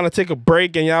 And you kind of take a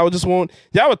break and y'all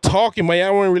were talking, but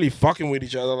y'all weren't really fucking with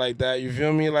each other like that. You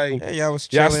feel me? Like, yeah, y'all was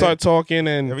chilling. Y'all start talking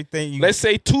and everything. Let's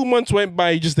say 2 months went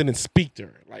by, you just didn't speak to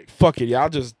her. Like, fuck it. Y'all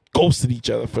just ghosted each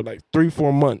other for like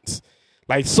 3-4 months.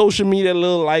 Like, social media,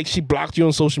 she blocked you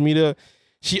on social media.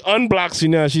 She unblocks you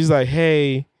now. She's like,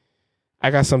 hey, I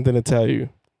got something to tell you.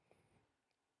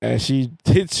 And she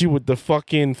hits you with the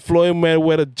fucking Floyd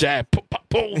Mayweather jab.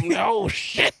 Boom. Oh,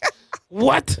 shit.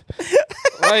 What?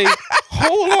 Like,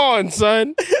 hold on,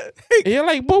 son. And you're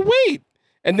like, but wait.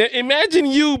 And then imagine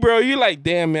you, bro. You're like,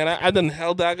 damn, man, I done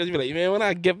held out. Because you're like, man, when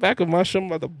I get back with my show, I'm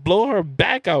about to blow her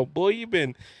back out, boy. You've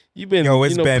been Yo,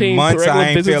 it's been paying months. regular I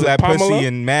ain't visits feel at that Pamela. pussy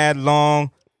in mad long.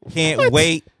 Can't What?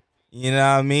 wait. You know what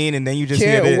I mean? And then you just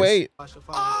hear Can't this. wait.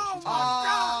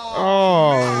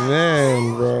 Oh,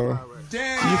 man, bro.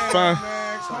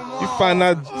 You find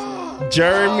out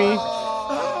Jeremy.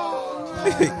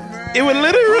 It would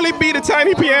literally be the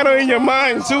tiny piano in your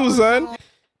mind too, son.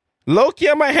 Low-key,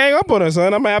 I might hang up on her,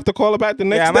 son. I might have to call her back the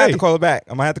next day. Yeah, I might have to call her back.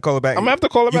 I'm gonna have to call her back. I'm gonna have to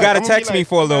call her You back. gotta I'm gonna be text me like,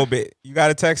 for a little bit. You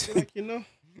gotta text me. like, you know,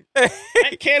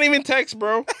 I can't even text,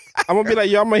 bro. I'm gonna be like,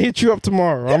 yo, I'm gonna hit you up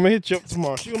tomorrow.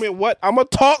 She gonna be what? I'm gonna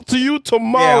talk to you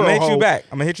tomorrow. Yeah, I'm gonna hit you ho. back.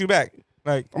 I'm gonna hit you back.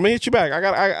 Like, I'm gonna hit you back.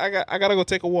 I gotta go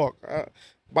take a walk.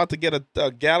 About to get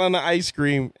a gallon of ice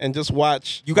cream and just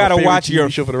watch. you my gotta favorite watch TV your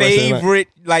show for the rest of the night. favorite,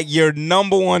 like your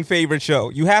number one favorite show.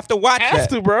 You have to watch Have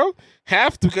that. to, bro.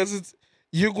 Have to, because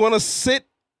you're gonna sit.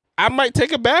 I might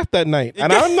take a bath that night,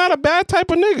 and I'm not a bad type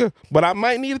of nigga, but I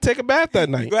might need to take a bath that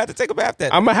night. You have to take a bath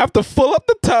that. I'm gonna have to fill up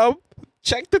the tub,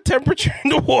 check the temperature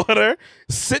in the water,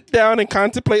 sit down and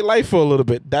contemplate life for a little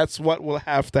bit. That's what will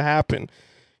have to happen.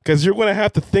 Because you're going to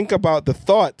have to think about the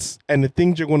thoughts and the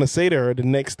things you're going to say to her the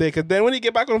next day. Because then when you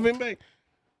get back on the feedback,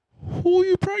 who are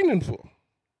you pregnant for?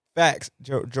 Facts.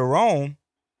 Jerome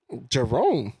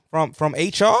from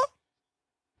HR.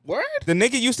 Word? The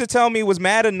nigga used to tell me was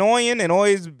mad annoying and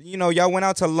always, y'all went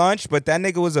out to lunch, but that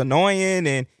nigga was annoying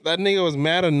and That nigga was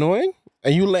mad annoying?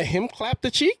 And you let him clap the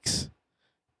cheeks?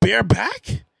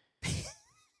 Bareback?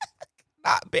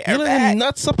 not You bare let back. him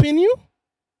nuts up in you?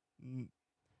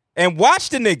 And watch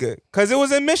the nigga, cause it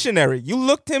was a missionary. You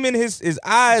looked him in his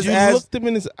eyes You as looked him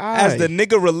in his eyes. as the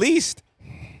nigga released.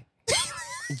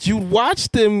 You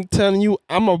watched him telling you,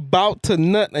 I'm about to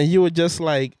nut, and you were just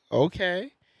like,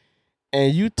 okay.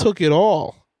 And you took it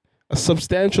all. A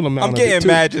substantial amount I'm of it, getting too.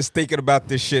 mad just thinking about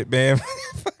this shit, man.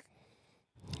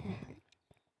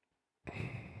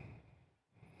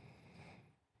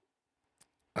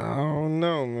 I don't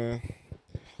know, man.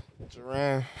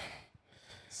 Duran.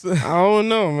 I don't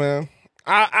know, man.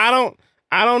 I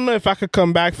don't know if I could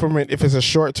come back from it if it's a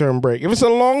short-term break. If it's a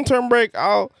long-term break,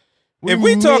 If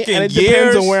we talking and it years-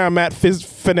 depends on where I'm at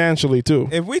financially too.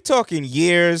 If we talking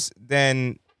years,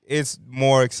 then it's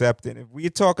more accepted. If we're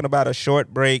talking about a short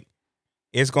break,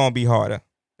 it's gonna be harder.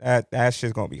 That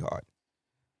shit's gonna be hard.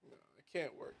 It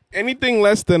can't work. Anything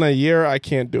less than a year, I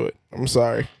can't do it. I'm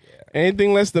sorry.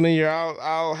 Anything less than a year,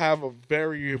 I'll have a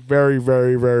very, very,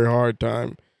 very, very hard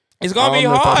time. It's gonna I be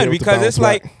don't know if I'll be hard able to because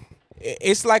bounce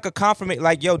it's like a confirmation.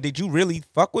 Like, yo, did you really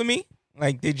fuck with me?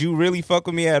 Like, did you really fuck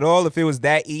with me at all? If it was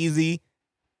that easy,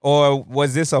 or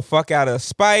was this a fuck out of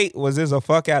spite? Was this a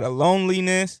fuck out of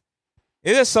loneliness?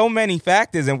 There's so many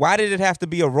factors, and why did it have to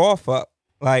be a raw fuck?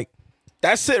 Like,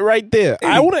 That's it right there.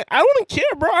 I wouldn't care,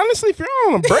 bro. Honestly, if you're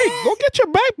on a break, go get your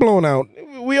back blown out.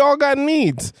 We all got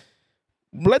needs.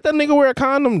 Let that nigga wear a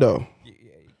condom though.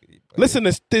 Listen,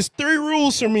 there's 3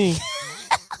 rules for me.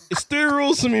 It's 3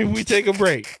 rules for me if we take a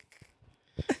break.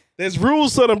 There's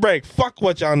rules on the break. Fuck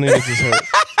what y'all niggas just heard.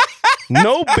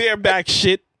 No bareback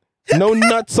shit. No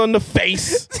nuts on the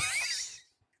face.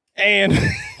 And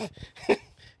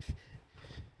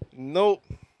nope.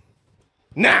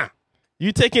 Nah.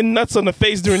 You taking nuts on the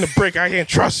face during the break, I can't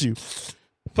trust you.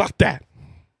 Fuck that.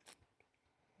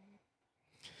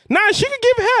 Nah, she could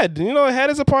give head. Head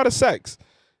is a part of sex.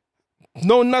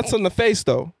 No nuts on the face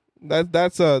though.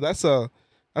 That's a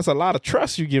lot of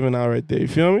trust you giving out right there. You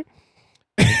feel me?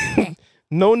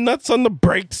 No nuts on the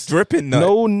brakes. dripping nut.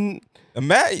 No.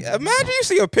 Imagine you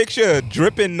see a picture of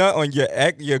dripping nut on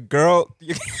your girl.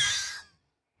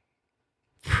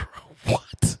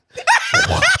 What?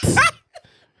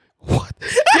 What?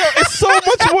 Yo, it's so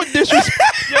much more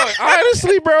disrespect. Yo,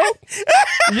 honestly, bro.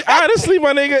 Honestly,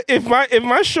 my nigga, if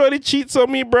my shorty cheats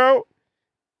on me, bro,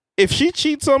 if she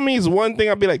cheats on me is one thing,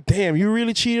 I'll be like, damn, you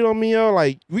really cheated on me, yo?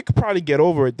 Like, we could probably get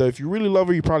over it, though. If you really love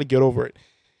her, you probably get over it.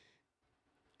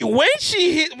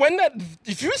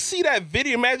 If you see that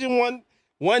video, imagine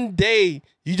one day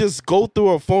you just go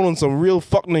through her phone on some real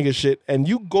fuck nigga shit, and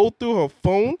you go through her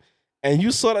phone, and you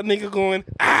saw that nigga going,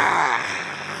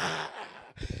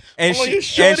 And on your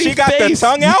she got face, the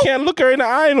tongue out. You can't look her in the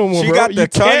eye no more, She bro. got the you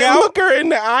tongue can't out? look her in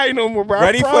the eye no more, bro. I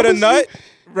Ready for the promise nut?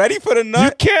 you. Ready for the You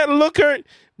nut? can't look her,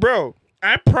 bro.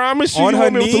 I promise you, On you her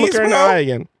won't be able to look knees, her in the bro? eye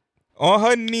again. On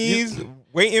her knees,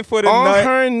 waiting for the On nut.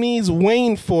 her knees,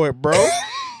 waiting for it, bro.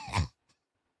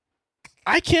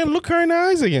 I can't look her in the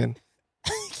eyes again.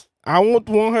 I won't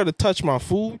want her to touch my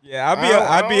food. Yeah,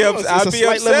 I'd be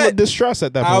slight level of distress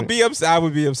at that point. I'll be upset. I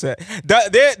would be upset.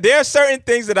 There are certain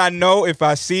things that I know if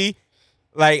I see,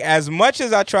 like as much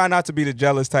as I try not to be the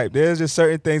jealous type, there's just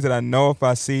certain things that I know if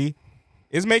I see,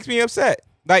 it makes me upset.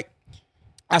 Like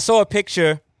I saw a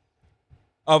picture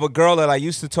of a girl that I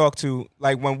used to talk to.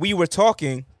 Like when we were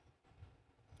talking,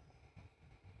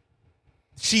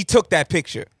 she took that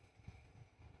picture,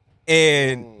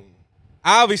 and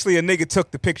obviously a nigga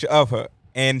took the picture of her,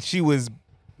 and she was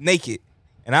naked,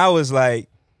 and I was like,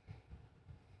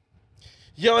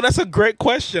 yo, that's a great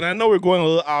question. I know we're going a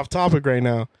little off topic right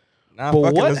now, nah, but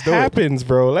fuck it, what let's do it. happens,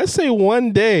 bro? Let's say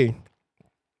one day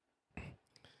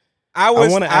I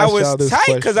was wanna ask y'all this tight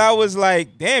because question. I was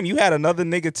like, damn, you had another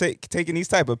nigga taking these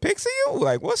type of pics of you?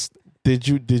 Like, what's? did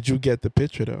you get the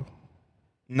picture though?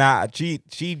 Nah, she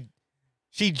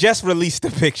just released the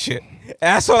picture.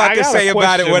 That's all I can got say a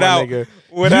about it question, my nigga.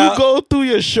 without. You go through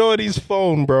your shorty's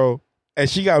phone, bro, and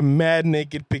she got mad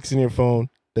naked pics in your phone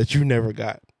that you never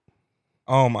got.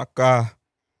 Oh my god.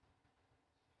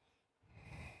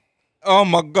 Oh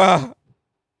my god.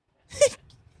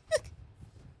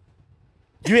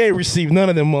 You ain't received none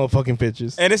of them motherfucking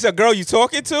pictures. And it's a girl you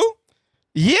talking to?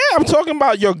 Yeah, I'm talking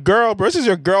about your girl, bro. This is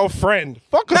your girlfriend.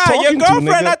 Fuck her Nah, talking your girlfriend,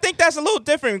 to, nigga. I think that's a little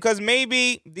different because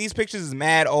maybe these pictures is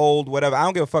mad old, whatever. I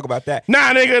don't give a fuck about that.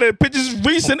 Nah, nigga, the pictures,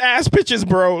 recent ass pictures,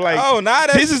 bro. Like, Oh, nah,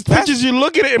 this is pictures you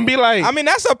look at it and be like, I mean,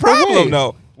 that's a problem, Wait.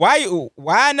 though.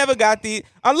 Why I never got these?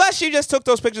 Unless she just took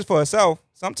those pictures for herself.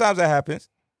 Sometimes that happens.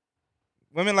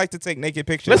 Women like to take naked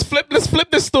pictures. let's flip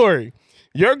this story.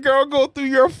 Your girl go through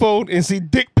your phone and see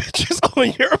dick pictures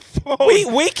on your phone.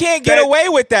 We can't get That- away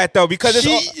with that, though, because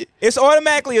She- it's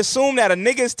automatically assumed that a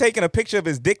nigga is taking a picture of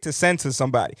his dick to send to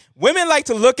somebody. Women like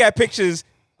to look at pictures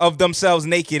of themselves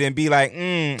naked and be like,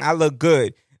 I look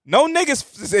good. No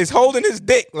niggas is holding his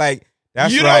dick like,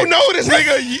 that's you right. don't know this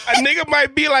nigga. A nigga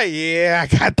might be like, yeah,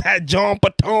 I got that John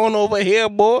Patone over here,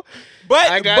 boy. I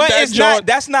But got that it's joint.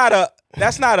 not.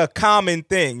 That's not a common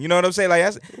thing. You know what I'm saying?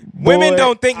 Like women Boy,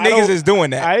 don't think I niggas don't- is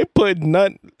doing that. I put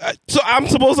none. So I'm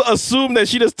supposed to assume that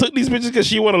she just took these pictures because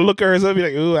she want to look at herself and be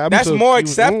like, ooh, I'm That's so more cute.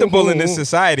 acceptable in this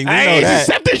society. We I know ain't that.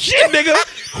 accepting shit,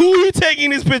 nigga. Who you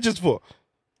taking these pictures for?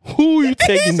 Who you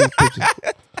taking these pictures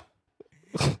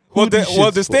for? Well, Who these shits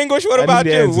for? distinguish. What I about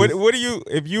need you? answers. What do you?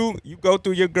 If you go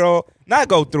through your girl, not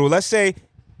go through. Let's say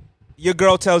your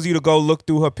girl tells you to go look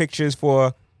through her pictures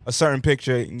for a certain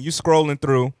picture, and you scrolling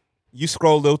through. You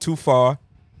scroll a little too far,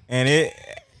 and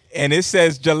it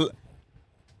says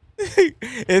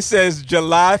it says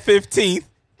July 15th,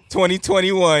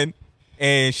 2021,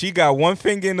 and she got one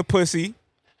finger in the pussy,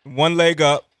 one leg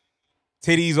up,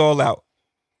 titties all out.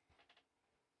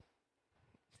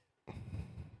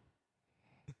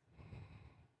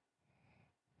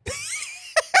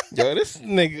 Yo, this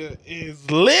nigga is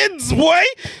Lids, boy.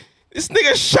 This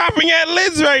nigga shopping at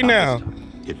Lids right now.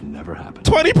 It never happened.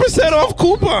 20% off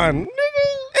coupon. Nigga.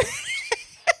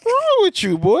 What's wrong with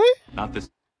you, boy? Not this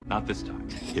time.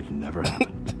 It never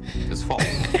happened. It's false.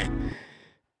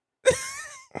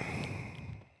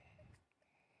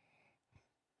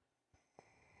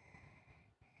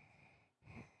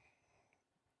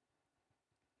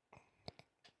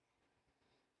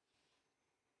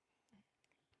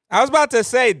 I was about to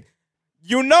say,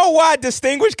 you know why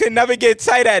Distinguished can never get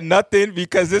tight at nothing?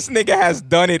 Because this nigga has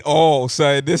done it all,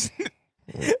 son. This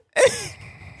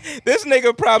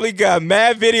nigga probably got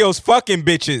mad videos fucking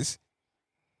bitches.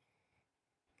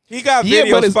 He got Yeah,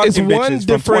 videos but it's fucking one bitches from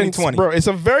difference, 2020. bro. It's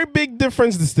a very big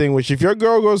difference, Distinguished. If your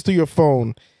girl goes through your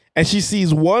phone and she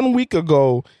sees 1 week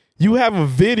ago you have a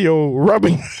video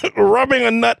rubbing a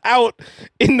nut out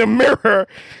in the mirror,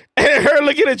 and her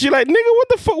looking at you like, nigga, what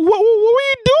the fuck? What were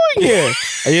you doing here?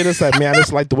 And you're just like, man, I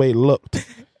just like the way it looked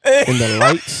in the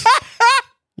lights.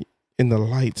 In the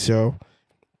lights, yo.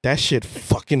 That shit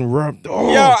fucking rubbed.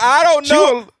 Oh. Yo, I don't She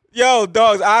know. will- Yo,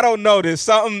 dogs, I don't know. There's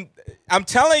something. I'm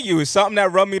telling you, it's something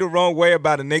that rubbed me the wrong way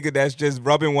about a nigga that's just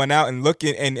rubbing one out and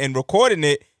looking and recording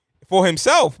it for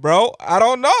himself, bro. I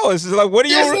don't know. It's just like, what do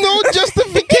you? There's no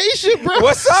justification, bro.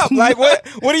 What's up? Like, what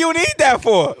do you need that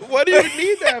for? What do you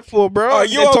need that for, bro? Are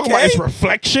you They're talking about okay? its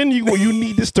reflection. You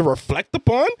need this to reflect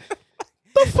upon?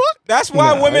 The fuck? That's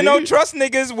why Nah, women don't you- trust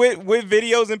niggas with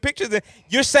videos and pictures. And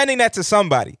you're sending that to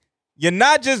somebody. You're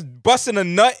not just busting a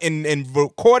nut and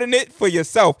recording it for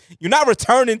yourself. You're not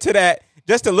returning to that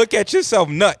just to look at yourself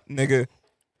nut, nigga.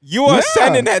 You are Nah.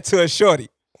 sending that to a shorty.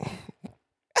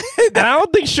 And I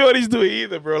don't think shorties do it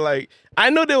either, bro. Like, I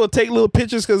know they will take little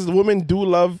pictures because women do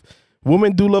love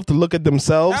to look at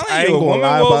themselves. I ain't You, a gonna woman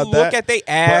lie will about look that. at their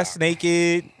ass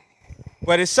naked.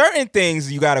 But it's certain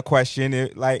things you got to question.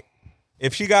 Like,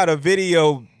 if she got a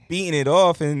video beating it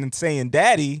off and saying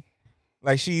daddy,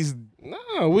 like she's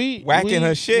whacking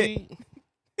her shit.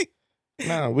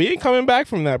 We ain't coming back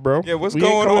from that, bro. Yeah, what's we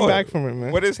going ain't coming on? back from it,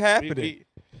 man. What is happening?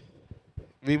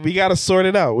 We got to sort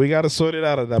it out. We got to sort it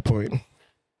out at that point.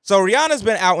 So Rihanna's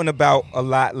been out and about a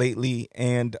lot lately,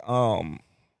 and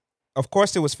of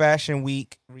course it was Fashion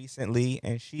Week recently,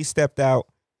 and she stepped out.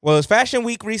 Well, it was Fashion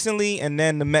Week recently, and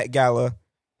then the Met Gala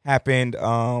happened.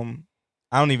 I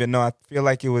don't even know. I feel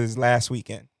like it was last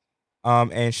weekend.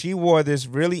 And she wore this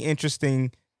really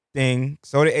interesting thing.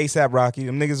 So did A$AP Rocky.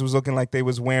 Them niggas was looking like they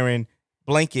was wearing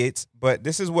blankets, but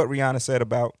this is what Rihanna said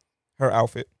about her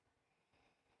outfit.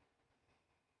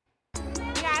 We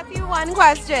ask you one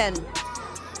question.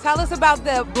 Tell us about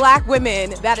the black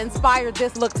women that inspired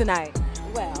this look tonight.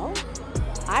 Well,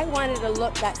 I wanted a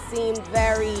look that seemed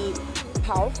very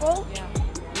powerful,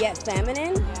 yet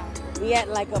feminine, yet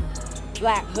like a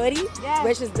black hoodie,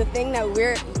 which is the thing that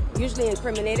we're usually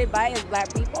incriminated by as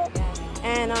black people.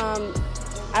 And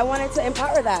I wanted to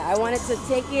empower that. I wanted to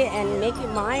take it and make it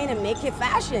mine and make it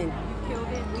fashion. You killed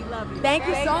it. We love you. Thank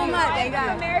you so much. Thank you.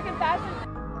 American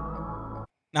fashion.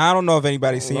 Now, I don't know if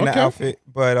anybody's seen the outfit,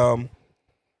 but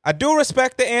I do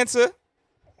respect the answer.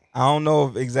 I don't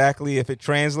know exactly if it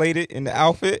translated in the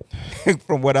outfit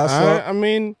from what I saw. I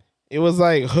mean, it was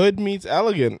like hood meets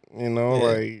elegant, you know,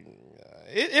 like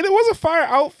it was a fire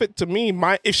outfit to me.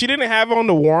 If she didn't have on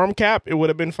the warm cap, it would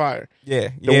have been fire.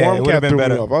 The warm cap been threw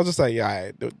better. me off. I was just like,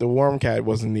 the warm cap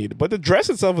wasn't needed, but the dress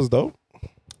itself was dope.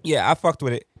 Yeah, I fucked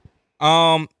with it.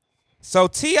 So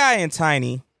T.I. and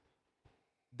Tiny,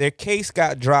 their case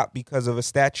got dropped because of a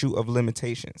statute of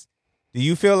limitations. Do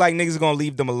you feel like niggas are gonna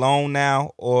leave them alone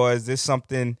now, or is this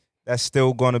something that's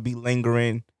still gonna be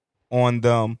lingering on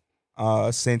them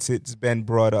since it's been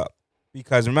brought up?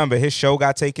 Because remember, his show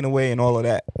got taken away and all of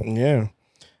that. Yeah,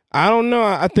 I don't know.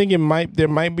 I think there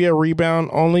might be a rebound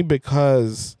only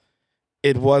because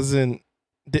it wasn't.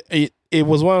 It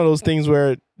was one of those things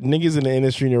where niggas in the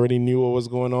industry already knew what was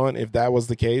going on. If that was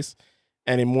the case,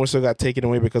 and it more so got taken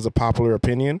away because of popular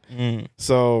opinion.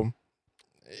 So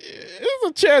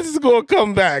there's a chance it's gonna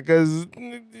come back because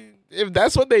if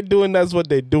that's what they're doing, that's what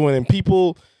they're doing. And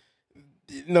people,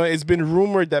 it's been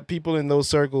rumored that people in those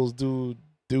circles do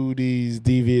these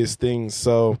devious things.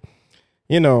 So,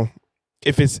 it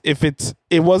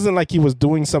wasn't like he was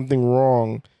doing something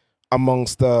wrong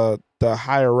amongst the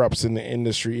higher ups in the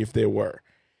industry if there were.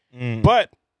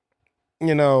 But,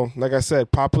 like I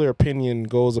said, popular opinion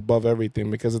goes above everything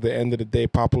because at the end of the day,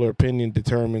 popular opinion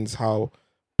determines how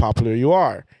popular you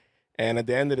are. And at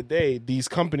the end of the day, these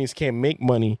companies can't make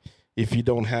money if you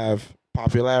don't have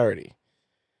popularity.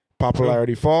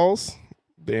 Popularity falls,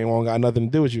 they ain't got nothing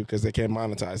to do with you because they can't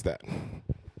monetize that.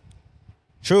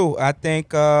 True. I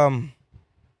think, I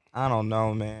don't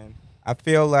know, man. I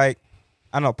feel like,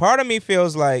 part of me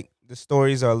feels like the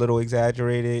stories are a little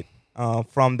exaggerated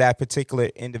from that particular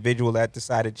individual that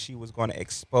decided she was going to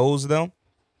expose them.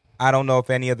 I don't know if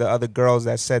any of the other girls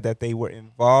that said that they were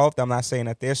involved. I'm not saying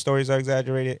that their stories are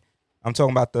exaggerated. I'm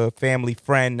talking about the family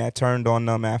friend that turned on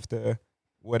them after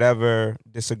whatever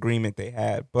disagreement they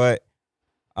had. But,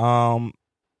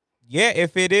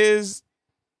 if it is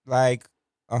like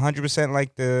 100%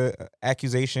 like the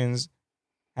accusations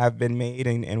have been made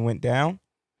and went down,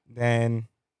 then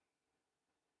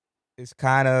it's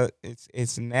kind of,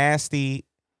 it's nasty.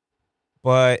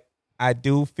 But I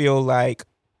do feel like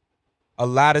a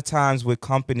lot of times with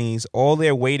companies, all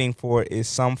they're waiting for is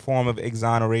some form of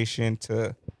exoneration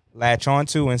to latch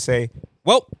onto and say,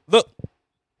 well, look,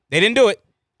 they didn't do it.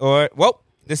 Or, well,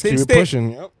 this didn't stick.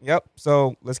 Pushing. Yep.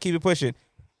 So let's keep it pushing.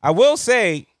 I will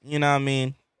say,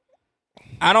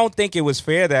 I don't think it was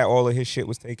fair that all of his shit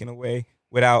was taken away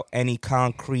without any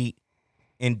concrete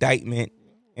indictment.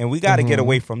 And we got to get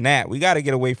away from that. We got to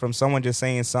get away from someone just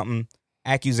saying something,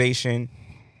 accusation,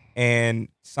 and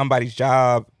somebody's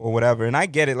job or whatever. And I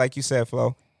get it, like you said,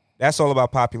 Flo. That's all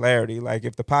about popularity. Like,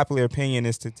 if the popular opinion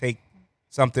is to take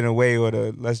something away or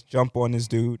to let's jump on this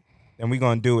dude, then we're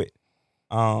going to do it.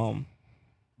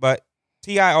 But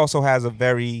T.I. also has a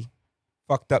very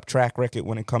fucked up track record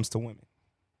when it comes to women.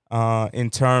 In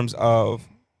terms of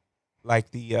like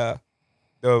the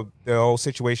whole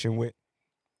situation with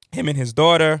him and his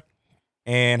daughter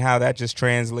and how that just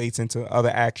translates into other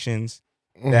actions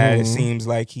that it seems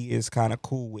like he is kind of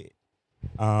cool with.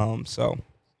 So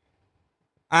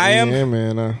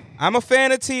I'm a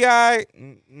fan of T.I.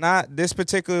 Not this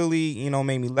particularly,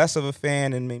 made me less of a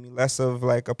fan and made me less of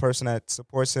like a person that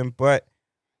supports him. But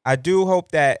I do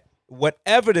hope that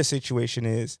whatever the situation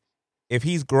is, if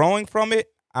he's growing from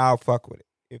it, I'll fuck with it.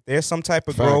 If there's some type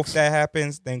of Facts. growth that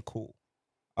happens, then cool.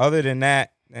 Other than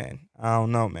that, man, I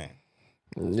don't know, man.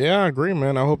 Yeah, I agree,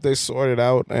 man. I hope they sort it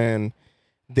out and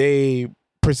they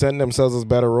present themselves as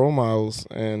better role models,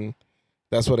 and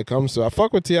that's what it comes to. I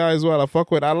fuck with T.I. as well.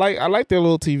 I like their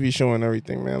little TV show and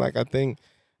everything, man. Like I think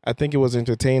it was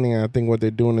entertaining, and I think what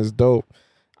they're doing is dope.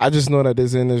 I just know that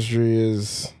this industry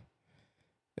is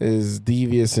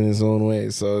devious in its own way.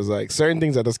 So it's like certain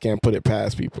things I just can't put it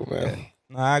past people, man. Yeah.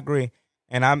 No, I agree.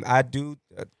 And I do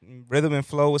Rhythm and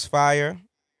Flow is fire.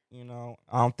 You know,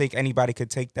 I don't think anybody could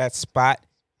take that spot,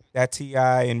 that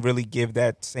T.I., and really give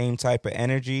that same type of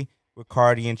energy with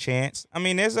Cardi and Chance. I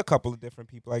mean, there's a couple of different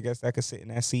people, I guess, that could sit in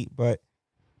that seat. But,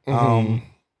 you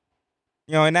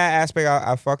know, in that aspect,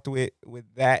 I fucked with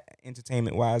that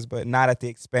entertainment-wise, but not at the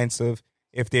expense of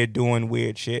if they're doing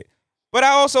weird shit. But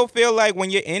I also feel like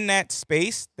when you're in that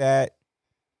space that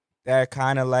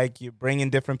kind of like you're bringing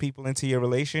different people into your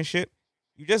relationship,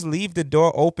 you just leave the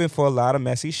door open for a lot of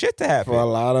messy shit to happen. For a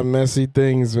lot of messy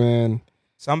things, man.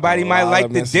 Somebody might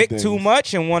like the dick too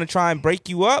much and want to try and break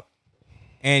you up,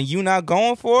 and you not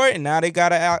going for it, and now they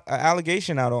got an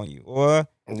allegation out on you. Or,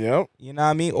 yep. You know what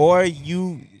I mean? Or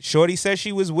Shorty said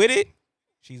she was with it.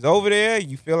 She's over there.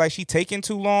 You feel like she taking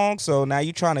too long, so now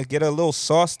you trying to get a little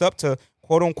sauced up to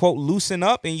quote-unquote loosen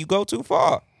up, and you go too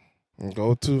far.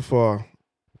 Go too far.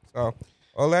 So,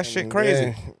 all that shit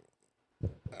crazy.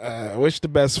 I wish the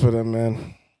best for them,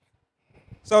 man.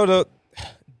 So, the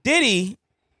Diddy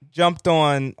jumped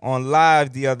on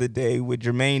live the other day with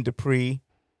Jermaine Dupri.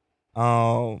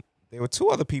 There were two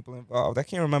other people involved. I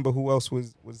can't remember who else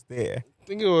was there. I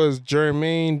think it was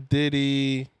Jermaine,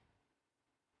 Diddy.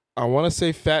 I want to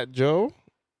say Fat Joe.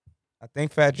 I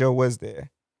think Fat Joe was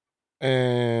there.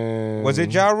 And was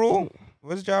it Ja Rule?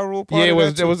 Was Ja Rule part of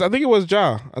that? It was. I think it was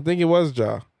Ja.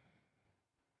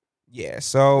 Yeah.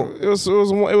 So it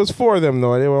was four of them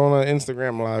though. They were on an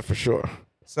Instagram live for sure.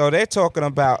 So they're talking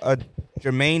about a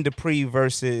Jermaine Dupri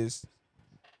versus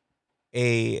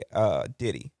a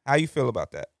Diddy. How you feel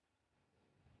about that?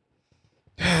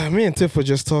 Me and Tiff were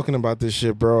just talking about this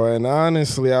shit, bro. And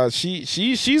honestly,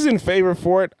 she's in favor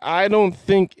for it. I don't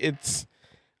think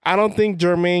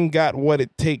Jermaine got what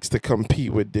it takes to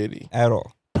compete with Diddy at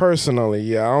all. Personally,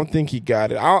 yeah, I don't think he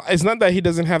got it. It's not that he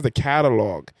doesn't have the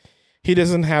catalog. I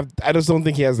just don't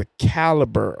think he has the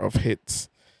caliber of hits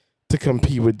to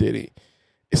compete with Diddy.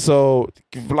 So,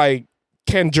 like,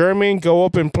 can Jermaine go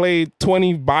up and play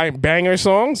 20 banger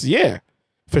songs? Yeah,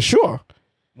 for sure.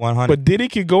 100. But Diddy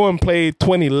could go and play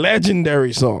 20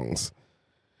 legendary songs.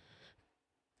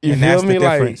 You and feel that's me? The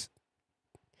difference.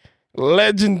 Like,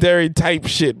 legendary type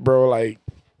shit, bro. Like,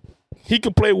 he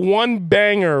could play one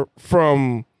banger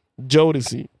from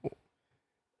Jodeci,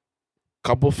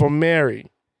 couple from Mary,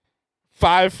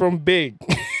 5 from Big.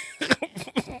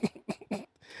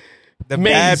 The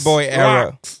Bad Boy era.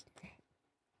 Rocks.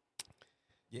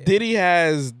 Yeah. Diddy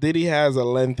has a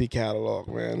lengthy catalog,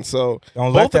 man. So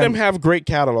both of them have great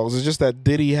catalogs. It's just that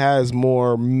Diddy has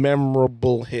more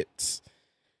memorable hits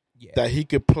that he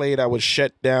could play that would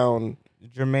shut down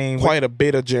Jermaine quite a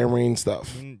bit of Jermaine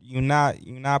stuff. You're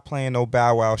not playing no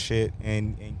Bow Wow shit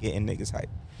and getting niggas hype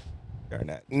during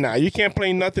that. Nah, you can't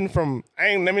play nothing from.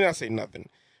 Let me not say nothing,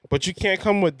 but you can't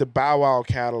come with the Bow Wow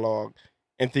catalog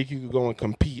and think you could go and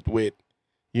compete with,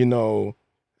 you know,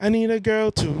 I need a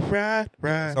girl to ride,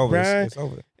 It's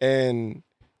over. and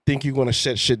think you're gonna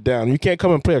shut shit down. You can't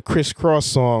come and play a Criss Cross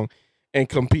song and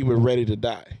compete with Ready to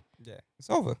Die. Yeah, it's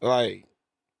over. Like,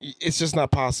 it's just not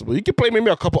possible. You can play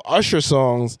maybe a couple Usher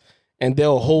songs and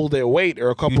they'll hold their weight, or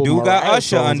a couple you do Mariah got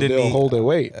Usher songs underneath. they'll hold their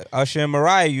weight. Usher and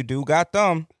Mariah, you do got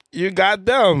them. You got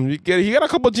them. You got a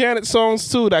couple Janet songs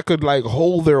too that could like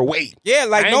hold their weight. Yeah,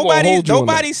 like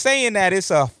nobody's saying that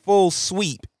it's a full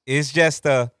sweep. It's just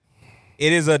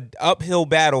it is a uphill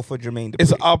battle for Jermaine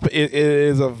Dupri. It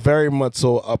is a very much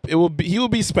so up. He will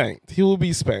be spanked.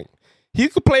 He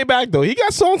could play back though. He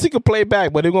got songs he could play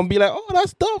back, but they're gonna be like, oh,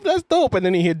 that's dope. And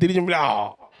then he hear Diddy and be like,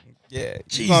 oh, yeah.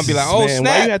 You're gonna be like, oh, man,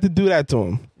 snap. why you have to do that to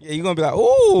him? Yeah, you're gonna be like,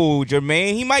 oh,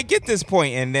 Jermaine, he might get this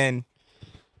point, and then,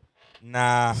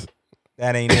 nah,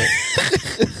 that ain't it.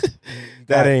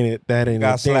 That ain't it.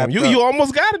 Damn, you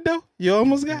almost got it though. You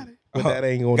almost got it. But that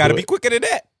ain't gonna. Gotta be quicker than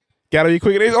that. Gotta be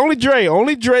quicker. It's only Dre.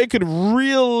 Only Dre could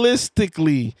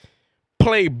realistically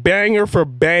play banger for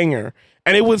banger,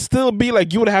 and it would still be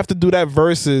like you would have to do that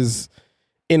versus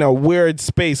in a weird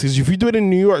space. Because if you do it in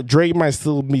New York, Dre might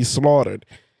still be slaughtered.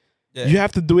 Yeah. You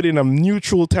have to do it in a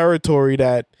neutral territory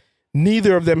that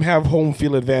neither of them have home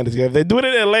field advantage. If they do it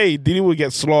in LA, Diddy will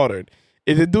get slaughtered.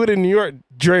 If they do it in New York,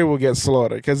 Dre will get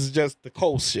slaughtered because it's just the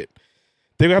coast shit.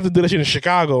 They're gonna have to do that shit in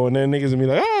Chicago, and then niggas will be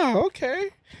like, okay.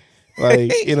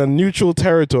 like in a neutral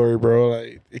territory, bro.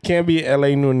 Like it can't be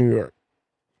L.A. nor New York.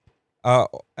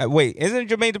 Wait, isn't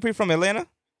Jermaine Dupri from Atlanta?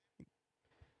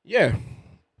 Yeah.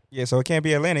 Yeah, so it can't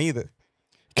be Atlanta either.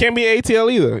 Can't be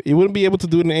ATL either. You wouldn't be able to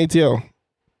do it in ATL.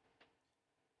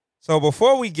 So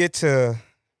before we get to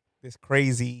this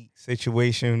crazy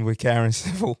situation with Karen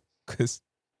Civil, because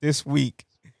this week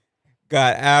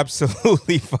got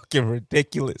absolutely fucking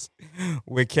ridiculous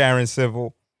with Karen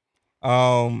Civil.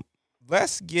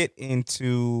 Let's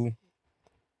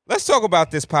talk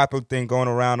about this popular thing going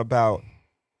around about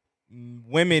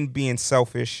women being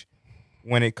selfish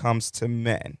when it comes to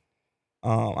men.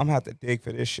 I'm gonna have to dig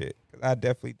for this shit because I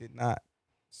definitely did not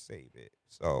save it.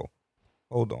 So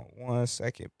hold on one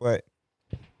second. But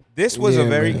this was a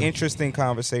very interesting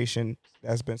conversation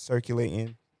that's been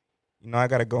circulating. You know, I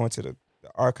gotta go into the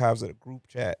archives of the group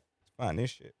chat to find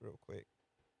this shit real quick.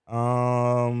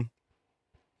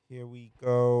 Here we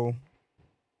go.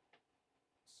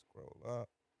 Scroll up.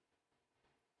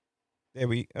 There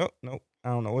we. Oh no, I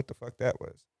don't know what the fuck that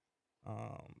was.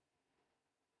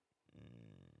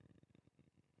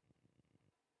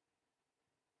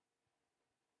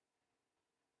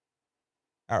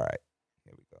 All right,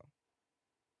 here we go.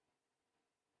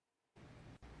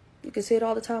 You can see it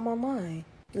all the time online.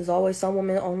 There's always some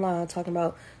woman online talking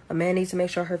about a man needs to make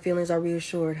sure her feelings are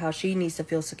reassured, how she needs to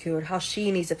feel secured, how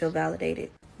she needs to feel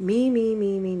validated.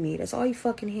 Me. That's all you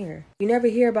fucking hear. You never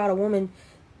hear about a woman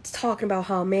talking about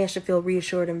how a man should feel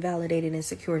reassured and validated and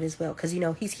secured as well. Because, you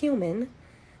know, he's human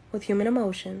with human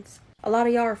emotions. A lot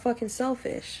of y'all are fucking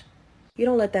selfish. You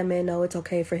don't let that man know it's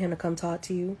okay for him to come talk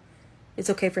to you. It's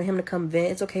okay for him to come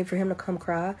vent. It's okay for him to come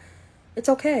cry. It's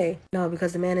okay. No,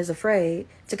 because the man is afraid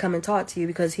to come and talk to you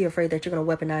because he's afraid that you're going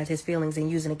to weaponize his feelings and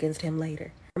use it against him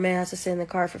later. A man has to sit in the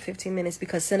car for 15 minutes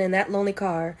because sitting in that lonely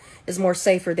car is more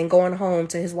safer than going home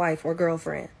to his wife or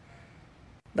girlfriend.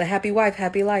 But happy wife,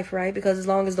 happy life, right? Because as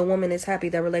long as the woman is happy,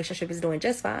 that relationship is doing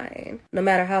just fine, no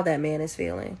matter how that man is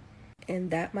feeling.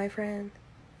 And that, my friend,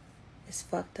 is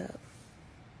fucked up.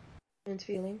 And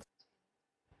feelings.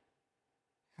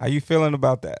 How you feeling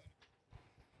about that?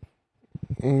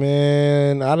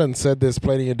 Man, I done said this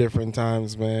plenty of different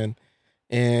times, man.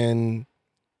 And,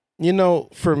 you know,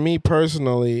 for me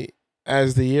personally,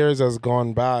 as the years has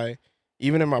gone by,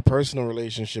 even in my personal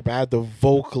relationship, I had to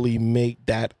vocally make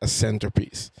that a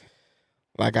centerpiece.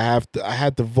 Like I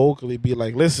had to vocally be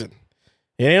like, listen,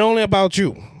 it ain't only about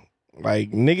you.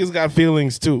 Like niggas got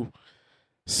feelings too.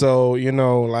 So, you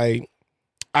know, like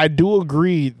I do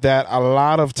agree that a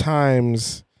lot of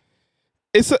times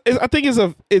it's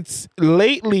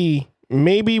lately,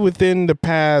 maybe within the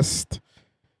past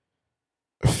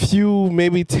few,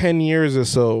 maybe 10 years or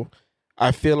so,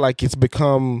 I feel like it's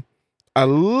become a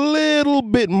little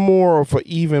bit more of an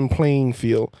even playing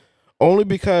field, only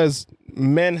because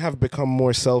men have become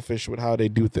more selfish with how they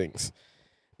do things,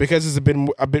 because it's a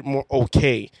bit more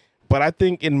okay. But I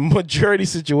think in majority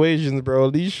situations,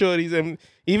 bro, these shorties, and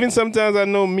even sometimes I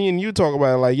know me and you talk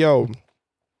about it, like, yo,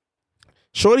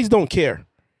 shorties don't care.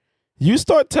 You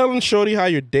start telling shorty how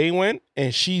your day went,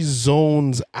 and she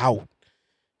zones out.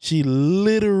 She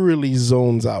literally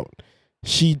zones out.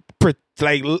 She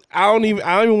like I don't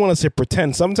even want to say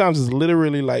pretend. Sometimes it's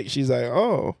literally like she's like,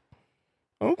 oh,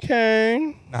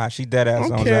 okay. Nah, she dead ass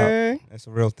zones out. That's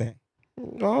a real thing.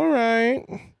 All right,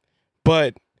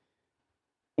 but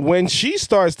when she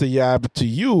starts to yab to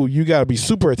you, you gotta be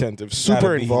super attentive,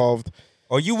 super involved,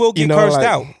 or you will get cursed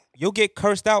out. You'll get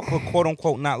cursed out for quote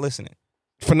unquote not listening.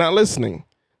 For not listening.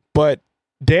 But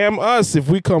damn us if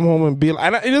we come home and be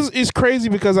like, and it's crazy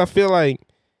because I feel like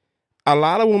a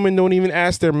lot of women don't even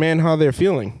ask their man how they're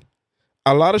feeling.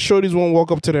 A lot of shorties won't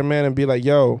walk up to their man and be like,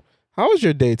 yo, how was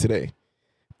your day today?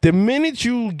 The minute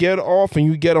you get off and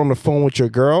you get on the phone with your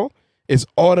girl, it's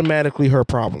automatically her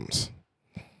problems.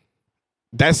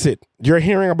 That's it. You're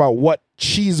hearing about what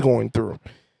she's going through.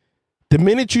 The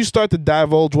minute you start to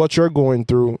divulge what you're going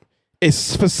through,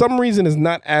 it's for some reason is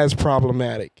not as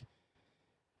problematic.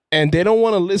 And they don't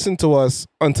want to listen to us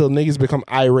until niggas become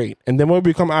irate. And then when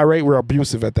we become irate, we're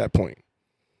abusive at that point.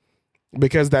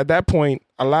 Because at that point,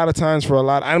 a lot of times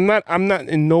I'm not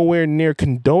in nowhere near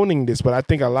condoning this, but I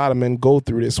think a lot of men go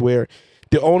through this where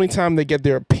the only time they get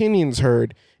their opinions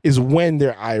heard is when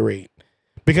they're irate.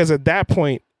 Because at that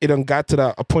point, it done got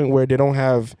to a point where they don't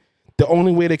have, the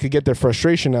only way they could get their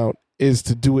frustration out is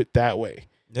to do it that way.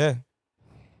 Yeah.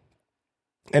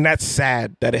 And that's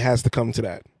sad that it has to come to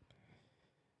that.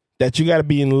 That you got to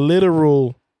be in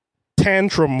literal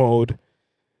tantrum mode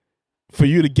for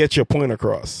you to get your point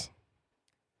across.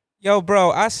 Yo,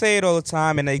 bro, I say it all the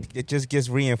time, and it just gets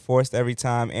reinforced every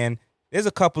time. And there's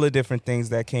a couple of different things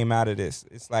that came out of this.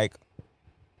 It's like,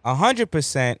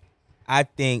 100%, I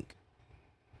think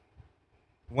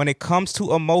when it comes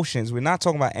to emotions, we're not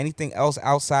talking about anything else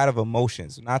outside of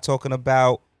emotions. We're not talking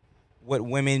about what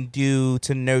women do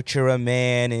to nurture a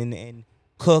man and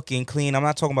cook and clean. I'm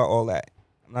not talking about all that.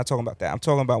 I'm not talking about that. I'm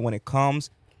talking about when it comes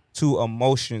to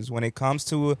emotions, when it comes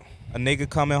to a nigga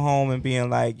coming home and being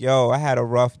like, yo, I had a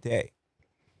rough day.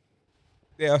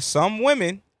 There are some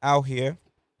women out here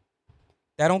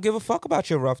that don't give a fuck about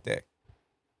your rough day.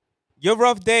 Your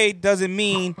rough day doesn't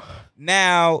mean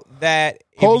now that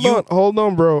hold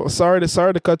on, bro. Sorry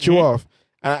to cut you off.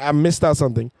 I missed out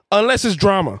something. Unless it's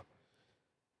drama.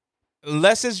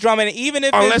 Unless it's drama, and even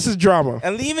if it's drama,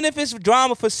 and even if it's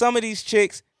drama for some of these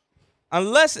chicks,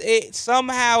 unless it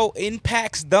somehow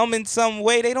impacts them in some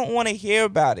way, they don't want to hear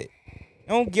about it.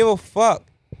 They don't give a fuck.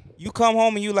 You come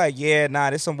home and you like, yeah, nah,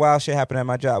 there's some wild shit happening at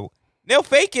my job. They'll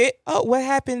fake it. Oh, what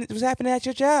happened? What's happening at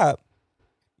your job?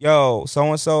 Yo,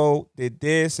 so-and-so did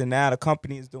this, and now the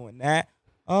company is doing that.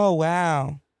 Oh,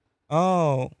 wow.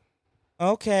 Oh,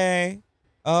 okay.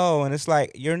 Oh, and it's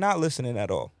like, you're not listening at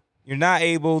all. You're not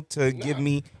able to give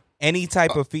me any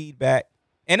type of feedback.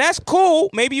 And that's cool.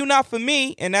 Maybe you're not for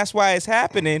me, and that's why it's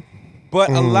happening. But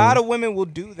a lot of women will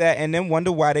do that and then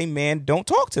wonder why they man don't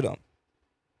talk to them.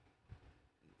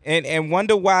 And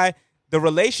wonder why the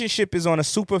relationship is on a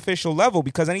superficial level,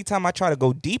 because anytime I try to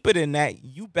go deeper than that,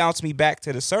 you bounce me back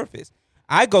to the surface.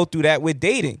 I go through that with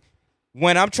dating.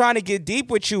 When I'm trying to get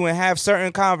deep with you and have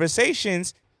certain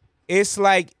conversations, it's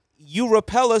like you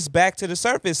repel us back to the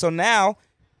surface. So now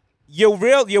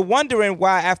you're wondering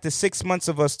why after 6 months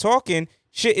of us talking,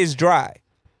 shit is dry.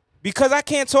 Because I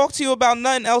can't talk to you about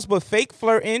nothing else but fake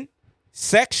flirting,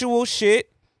 sexual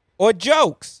shit, or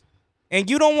jokes. And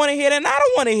you don't want to hear that, and I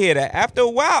don't want to hear that. After a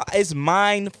while, it's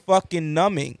mind fucking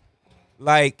numbing.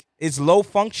 Like, it's low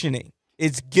functioning.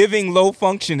 It's giving low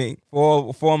functioning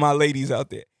for my ladies out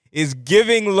there. It's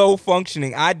giving low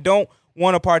functioning. I don't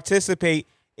want to participate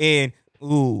in,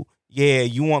 ooh, yeah,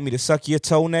 you want me to suck your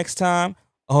toe next time?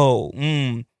 Oh,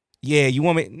 yeah, you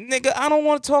want me? Nigga, I don't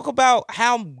want to talk about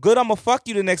how good I'm going to fuck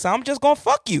you the next time. I'm just going to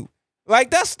fuck you.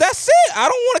 Like, that's it. I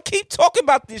don't want to keep talking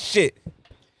about this shit.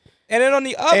 And then on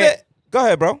the other... Go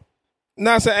ahead, bro.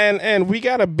 Nah, so, and we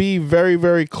got to be very,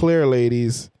 very clear,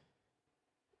 ladies.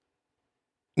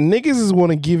 Niggas is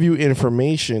want to give you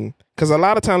information because a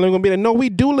lot of times they're going to be like, no, we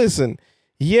do listen.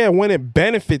 Yeah, when it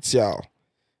benefits y'all.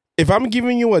 If I'm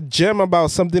giving you a gem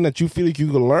about something that you feel like you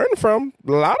can learn from,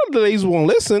 a lot of the ladies won't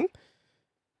listen.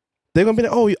 They're going to be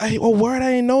like, oh, word,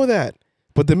 I didn't know that.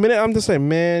 But the minute I'm just like,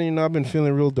 man, I've been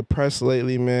feeling real depressed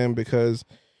lately, man, because,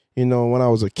 when I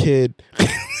was a kid...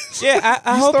 Yeah,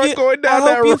 I hope you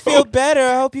feel better.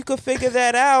 I hope you could figure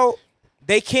that out.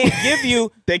 They can't give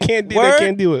you. They can't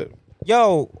do it.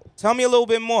 Yo, tell me a little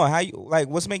bit more. How you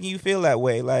what's making you feel that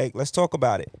way? Like, let's talk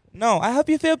about it. No, I hope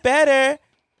you feel better.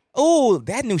 Ooh,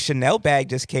 that new Chanel bag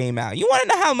just came out. You want to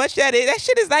know how much that is? That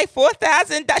shit is like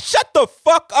 $4,000. Shut the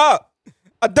fuck up.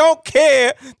 I don't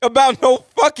care about no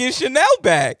fucking Chanel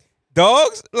bag,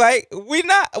 dogs. Like, we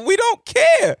don't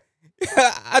care.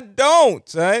 I don't,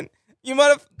 son. You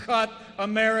mother cut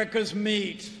America's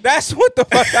meat. That's what the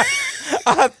fuck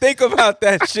I think about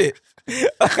that shit.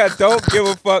 Like, I don't give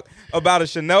a fuck about a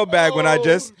Chanel bag when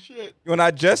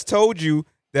I just told you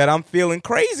that I'm feeling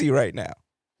crazy right now.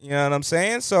 You know what I'm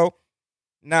saying? So,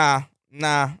 nah.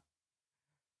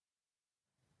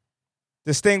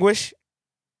 Distinguish,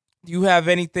 do you have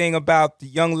anything about the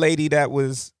young lady that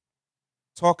was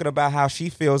talking about how she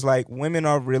feels like women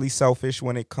are really selfish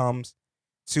when it comes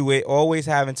to it always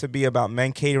having to be about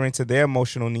men catering to their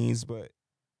emotional needs, but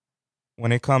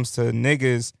when it comes to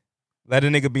niggas, let a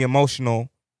nigga be emotional,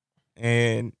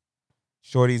 and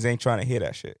shorties ain't trying to hear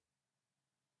that shit.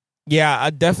 Yeah, I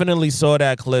definitely saw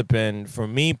that clip, and for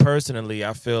me personally,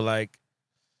 I feel like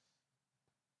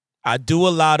I do a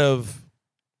lot of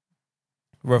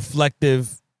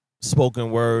reflective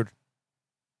spoken word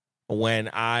when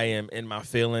I am in my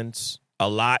feelings a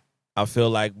lot. I feel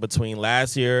like between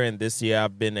last year and this year,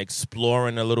 I've been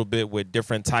exploring a little bit with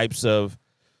different types of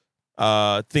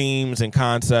themes and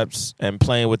concepts and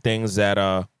playing with things that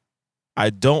I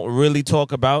don't really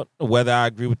talk about, whether I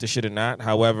agree with the shit or not.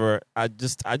 However, I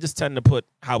just tend to put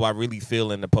how I really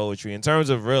feel in the poetry. In terms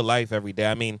of real life every day,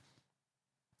 I mean,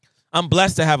 I'm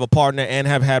blessed to have a partner and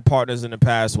have had partners in the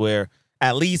past where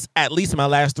at least my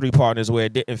last 3 partners where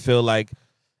it didn't feel like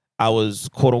I was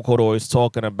quote unquote always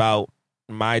talking about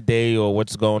my day or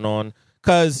what's going on.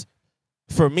 Because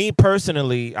for me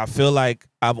personally, I feel like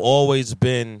I've always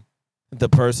been the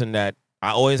person that I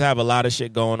always have a lot of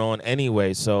shit going on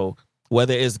anyway. So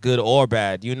whether it's good or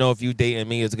bad, if you dating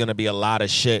me, it's going to be a lot of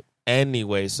shit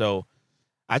anyway. So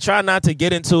I try not to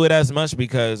get into it as much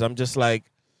because I'm just like,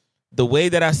 the way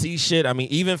that I see shit, I mean,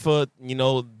 even for,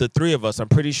 the three of us, I'm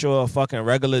pretty sure a fucking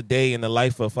regular day in the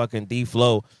life of fucking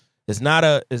D-Flow is not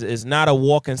a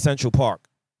walk in Central Park.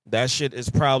 That shit is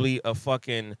probably a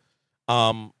fucking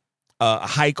a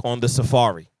hike on the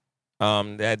safari.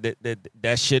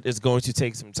 That shit is going to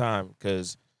take some time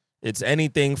because it's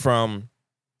anything from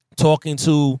talking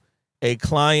to a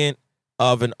client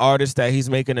of an artist that he's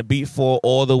making a beat for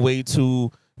all the way to,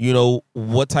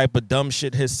 what type of dumb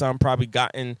shit his son probably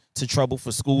got into trouble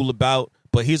for school about.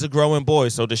 But he's a growing boy,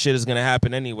 so the shit is going to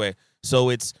happen anyway. So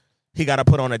he got to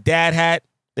put on a dad hat.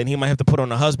 Then he might have to put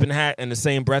on a husband hat. In the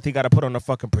same breath, he got to put on a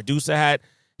fucking producer hat.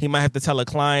 He might have to tell a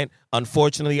client,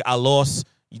 unfortunately, I lost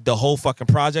the whole fucking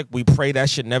project. We pray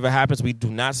that shit never happens. We do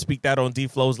not speak that on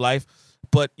D-Flow's life.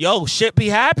 But, yo, shit be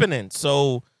happening.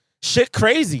 So shit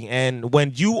crazy. And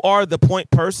when you are the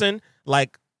point person,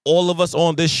 like all of us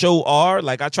on this show are,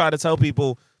 like I try to tell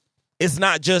people, it's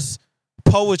not just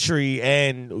poetry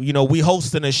and, we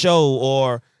hosting a show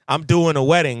or I'm doing a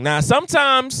wedding. Now,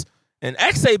 sometimes, and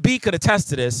XAB could attest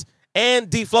to this, and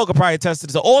D-Flow could probably attest to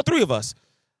this, all three of us,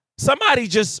 somebody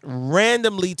just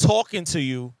randomly talking to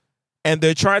you and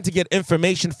they're trying to get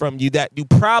information from you that you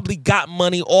probably got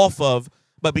money off of,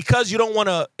 but because you don't want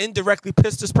to indirectly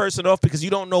piss this person off because you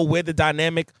don't know where the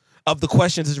dynamic of the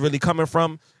questions is really coming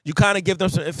from, you kind of give them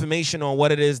some information on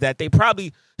what it is that they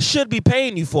probably should be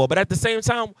paying you for. But at the same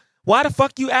time, why the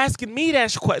fuck you asking me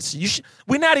that question?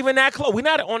 We're not even that close. We're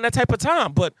not on that type of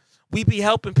time, but we be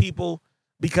helping people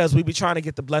because we be trying to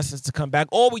get the blessings to come back,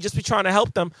 or we just be trying to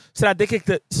help them so that they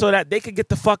could get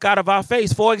the fuck out of our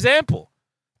face. For example,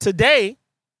 today,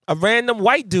 a random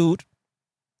white dude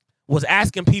was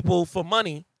asking people for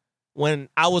money when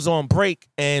I was on break,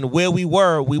 and where we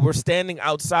were standing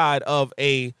outside of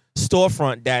a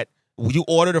storefront that you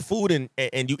order the food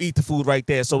and you eat the food right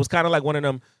there. So it's kind of like one of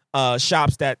them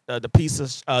shops that the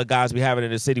pizza guys be having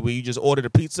in the city where you just order the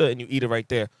pizza and you eat it right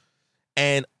there.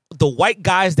 And the white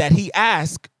guys that he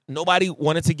asked, nobody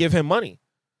wanted to give him money.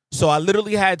 So I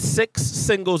literally had 6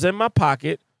 singles in my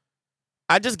pocket.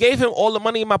 I just gave him all the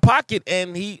money in my pocket,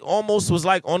 and he almost was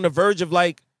like on the verge of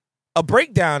like a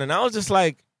breakdown. And I was just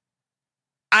like,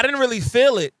 I didn't really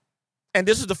feel it. And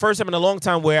this was the first time in a long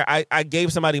time where I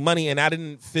gave somebody money and I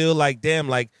didn't feel like, damn,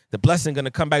 like the blessing going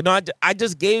to come back. No, I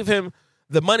just gave him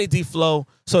the money, D-Flow,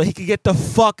 so he could get the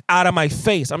fuck out of my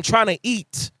face. I'm trying to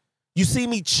eat. You see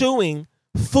me chewing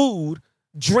food,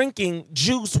 drinking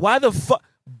juice. Why the fuck?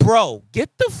 Bro, get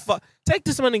the fuck. Take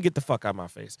this money and get the fuck out of my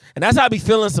face. And that's how I be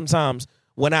feeling sometimes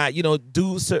when I,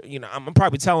 I'm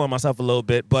probably telling myself a little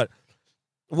bit, but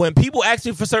when people ask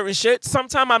me for certain shit,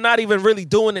 sometimes I'm not even really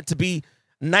doing it to be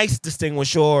nice,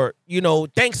 distinguished, or,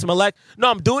 thanks, Malek.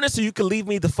 No, I'm doing it so you can leave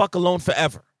me the fuck alone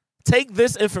forever. Take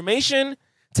this information,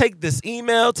 take this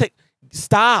email,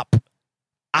 stop.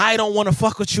 I don't want to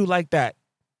fuck with you like that.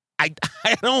 I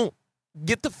don't.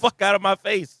 Get the fuck out of my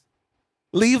face.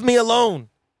 Leave me alone.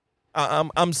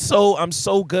 I'm so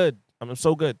good. I'm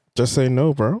so good. Just say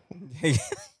no, bro.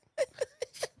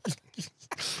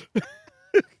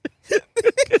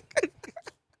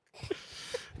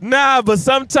 Nah, but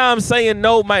sometimes saying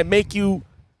no might make you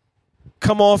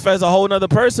come off as a whole nother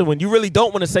person when you really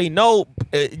don't want to say no,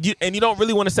 and you don't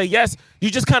really want to say yes.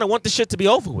 You just kind of want the shit to be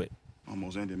over with.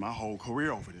 Almost ended my whole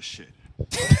career over this shit.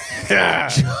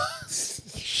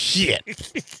 Shit.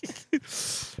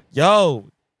 Yo,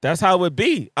 that's how it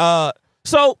be.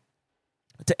 So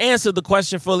to answer the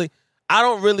question fully, I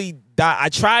don't really I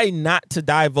try not to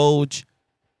divulge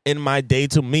in my day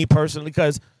to me personally,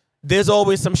 because there's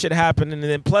always some shit happening, and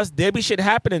then plus there be shit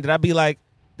happening that I'd be like,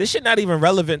 this shit not even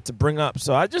relevant to bring up.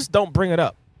 So I just don't bring it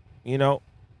up.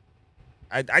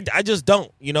 I just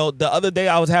don't. The other day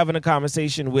I was having a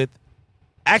conversation with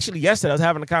yesterday I was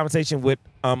having a conversation with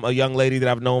a young lady that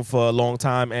I've known for a long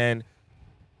time, and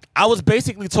I was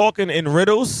basically talking in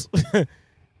riddles.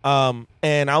 And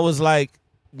I was like,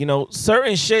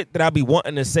 certain shit that I be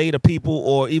wanting to say to people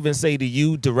or even say to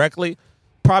you directly,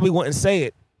 probably wouldn't say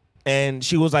it. And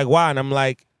she was like, why? And I'm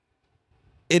like,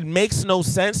 it makes no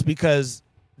sense, because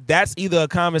that's either a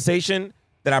conversation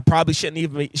that I probably shouldn't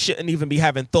even be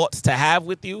having thoughts to have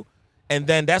with you, and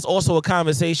then that's also a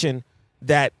conversation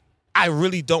that I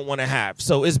really don't want to have.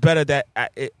 So it's better that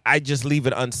I just leave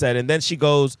it unsaid. And then she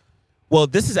goes, well,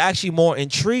 this is actually more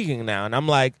intriguing now. And I'm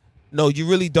like, no, you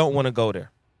really don't want to go there.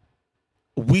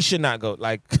 We should not go.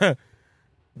 Like,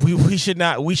 we should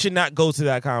not go to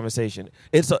that conversation.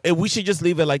 We should just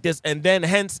leave it like this. And then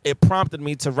hence it prompted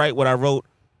me to write what I wrote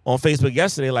on Facebook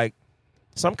yesterday. Like,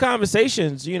 some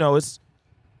conversations, you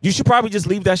should probably just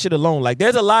leave that shit alone. Like,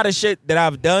 there's a lot of shit that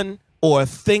I've done or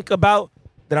think about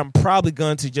then I'm probably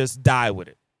going to just die with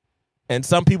it. And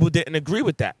some people didn't agree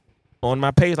with that on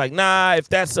my page. Like, nah, if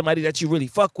that's somebody that you really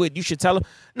fuck with, you should tell them.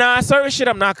 Nah, certain shit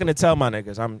I'm not going to tell my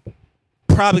niggas. I'm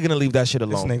probably going to leave that shit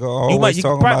alone. This nigga always you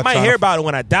talking might about hear about it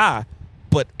when I die,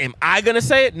 but am I going to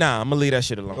say it? Nah, I'm going to leave that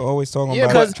shit alone. Always talking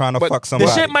about trying to fuck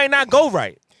somebody. The shit might not go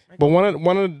right. But one of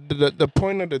the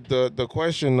point of the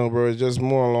question, though, bro, is just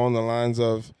more along the lines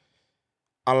of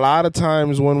a lot of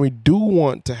times when we do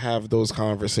want to have those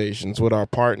conversations with our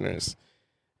partners,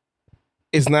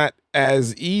 it's not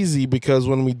as easy because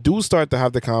when we do start to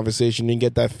have the conversation, you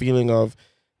get that feeling of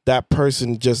that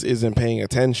person just isn't paying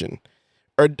attention.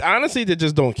 Or honestly, they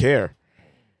just don't care.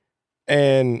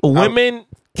 And women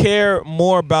care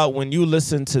more about when you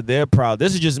listen to their problem.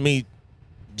 This is just me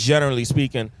generally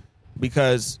speaking,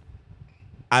 because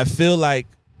I feel like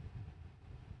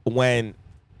when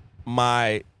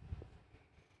I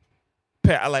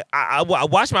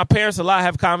watch my parents a lot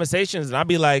have conversations, and I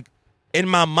be like, in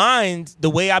my mind, the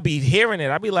way I be hearing it,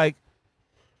 I be like,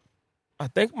 I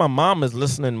think my mom is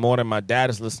listening more than my dad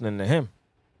is listening to him.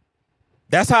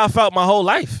 That's how I felt my whole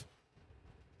life.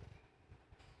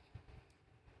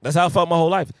 That's how I felt my whole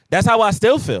life. That's how I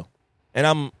still feel. And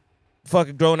I'm a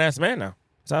fucking grown-ass man now.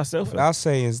 That's how I still feel. What I'll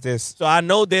say is this. So I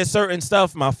know there's certain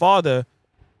stuff my father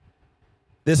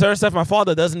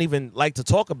doesn't even like to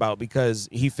talk about because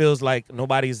he feels like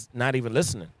nobody's not even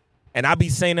listening. And I be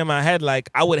saying in my head, like,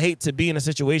 I would hate to be in a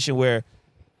situation where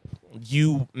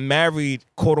you married,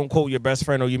 quote unquote, your best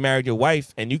friend, or you married your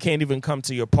wife, and you can't even come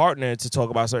to your partner to talk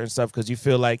about certain stuff because you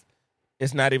feel like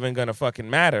it's not even going to fucking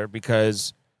matter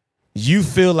because you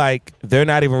feel like they're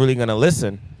not even really going to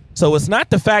listen. So it's not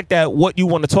the fact that what you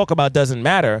want to talk about doesn't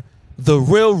matter. The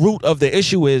real root of the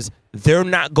issue is they're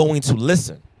not going to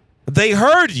listen. They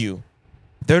heard you.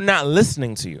 They're not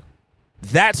listening to you.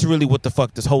 That's really what the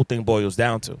fuck this whole thing boils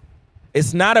down to.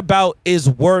 It's not about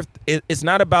it's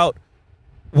not about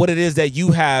what it is that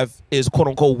you have is quote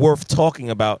unquote worth talking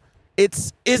about.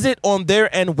 Is it on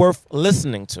their end worth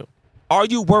listening to? Are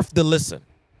you worth the listen?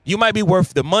 You might be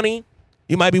worth the money.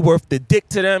 You might be worth the dick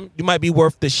to them. You might be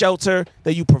worth the shelter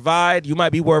that you provide. You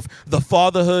might be worth the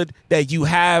fatherhood that you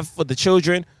have for the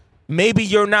children. Maybe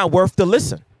you're not worth the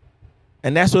listen.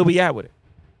 And that's where we at with it.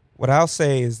 What I'll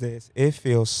say is this. It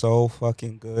feels so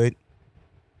fucking good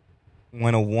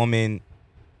when a woman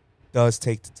does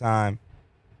take the time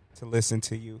to listen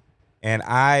to you. And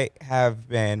I have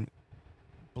been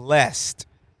blessed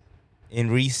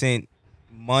in recent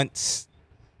months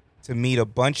to meet a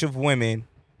bunch of women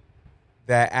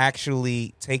that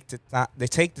actually take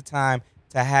the time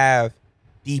to have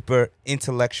deeper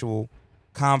intellectual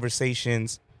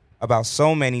conversations about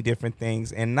so many different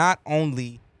things, and not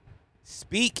only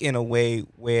speak in a way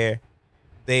where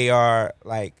they are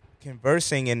like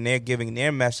conversing and they're giving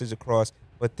their message across,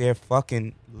 but they're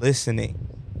fucking listening.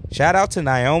 Shout out to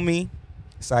Naomi,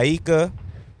 Saika,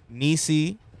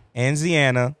 Nisi, and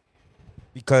Ziana,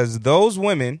 because those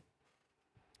women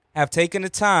have taken the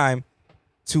time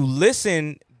to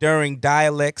listen during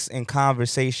dialects and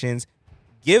conversations,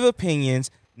 give opinions,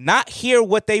 not hear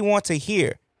what they want to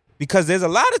hear. Because there's a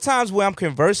lot of times where I'm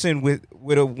conversing with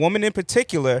a woman in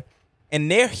particular, and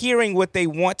they're hearing what they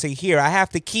want to hear. I have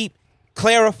to keep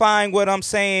clarifying what I'm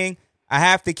saying. I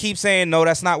have to keep saying, no,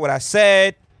 that's not what I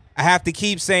said. I have to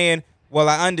keep saying, well,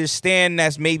 I understand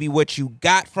that's maybe what you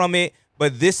got from it,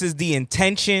 but this is the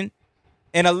intention.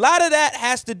 And a lot of that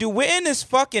has to do, we're in this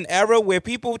fucking era where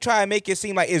people try to make it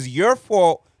seem like it's your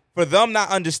fault for them not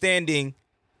understanding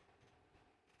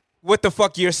what the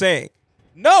fuck you're saying.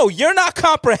 No, you're not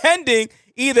comprehending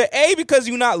either A, because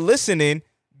you're not listening,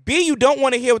 B, you don't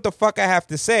want to hear what the fuck I have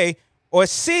to say, or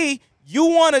C, you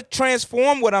want to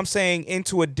transform what I'm saying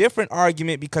into a different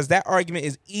argument because that argument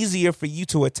is easier for you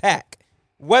to attack.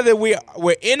 Whether we're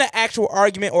in an actual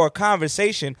argument or a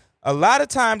conversation, a lot of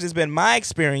times it's been my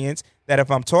experience that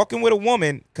if I'm talking with a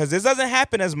woman, because this doesn't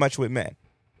happen as much with men.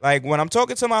 Like when I'm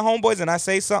talking to my homeboys and I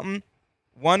say something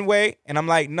one way and I'm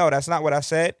like, no, that's not what I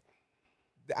said.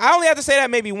 I only have to say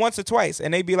that maybe once or twice,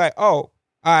 and they be like, "Oh, all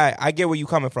right, I get where you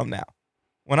coming from now."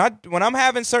 When I'm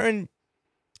having certain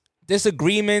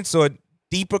disagreements or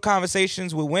deeper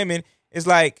conversations with women, it's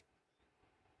like,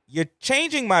 you're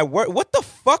changing my word. What the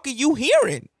fuck are you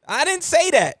hearing? I didn't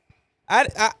say that.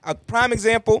 A prime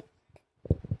example.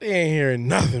 They ain't hearing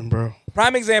nothing, bro.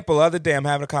 Prime example. The other day, I'm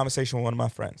having a conversation with one of my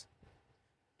friends,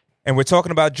 and we're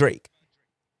talking about Drake,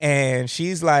 and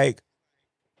she's like,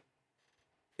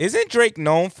 isn't Drake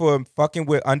known for fucking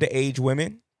with underage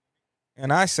women?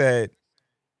 And I said,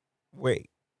 wait,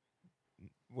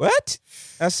 what?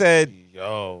 I said,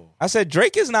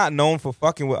 Drake is not known for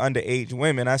fucking with underage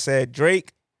women. I said,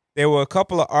 Drake there were a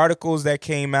couple of articles that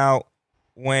came out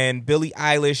when Billie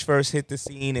Eilish first hit the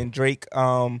scene, and Drake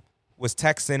was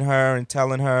texting her and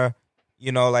telling her,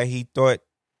 you know, like he thought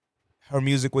her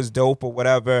music was dope or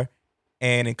whatever,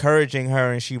 and encouraging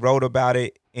her, and she wrote about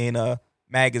it in a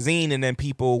magazine, and then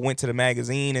people went to the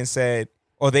magazine and said,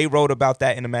 or they wrote about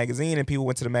that in the magazine, and people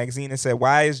went to the magazine and said,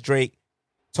 why is Drake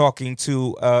talking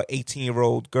to a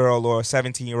 18-year-old girl or a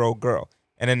 17-year-old girl?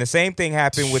 And then the same thing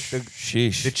happened with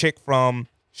the chick from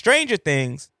Stranger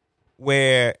Things,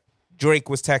 where Drake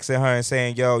was texting her and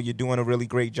saying, yo, you're doing a really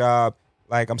great job.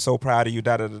 Like, I'm so proud of you,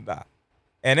 da-da-da-da.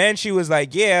 And then she was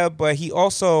like, yeah, but he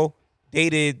also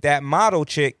dated that model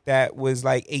chick that was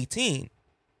like 18.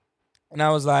 And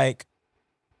I was like,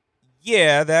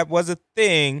 yeah, that was a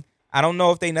thing. I don't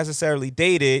know if they necessarily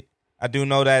dated. I do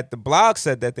know that the blog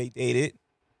said that they dated.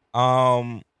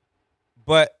 But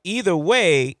either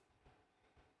way,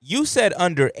 you said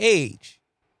underage.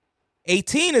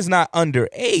 18 is not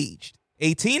underage.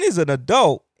 18 is an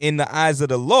adult in the eyes of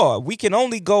the law. We can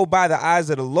only go by the eyes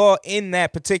of the law in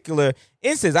that particular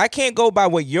instance. I can't go by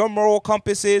what your moral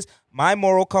compass is, my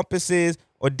moral compass is,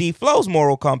 or D-Flow's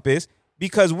moral compass,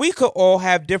 because we could all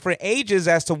have different ages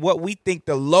as to what we think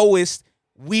the lowest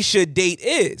we should date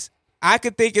is. I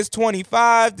could think it's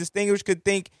 25. Distinguished could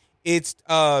think it's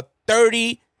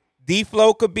 30.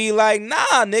 D-Flow could be like,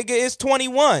 nah, nigga, it's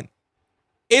 21.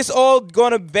 It's all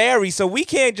going to vary. So we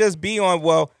can't just be on,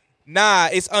 well, nah,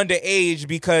 it's underage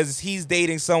because he's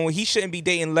dating someone. He shouldn't be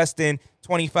dating less than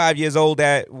 25 years old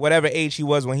at whatever age he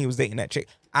was when he was dating that chick.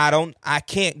 I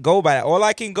can't go by that. All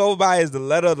I can go by is the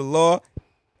letter of the law.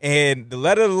 And the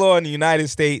letter of the law in the United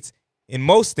States, in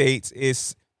most states,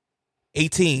 is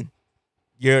 18.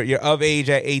 You're of age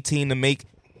at 18 to make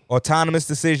autonomous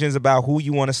decisions about who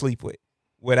you want to sleep with.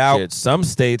 Without Shit, some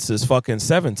states is fucking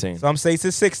 17. Some states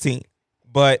is 16.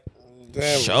 But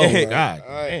damn, God.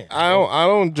 I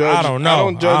don't judge. I don't know. I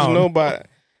don't judge nobody.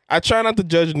 I try not to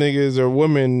judge niggas or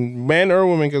women, men or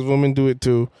women, because women do it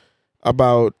too,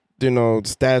 about, you know,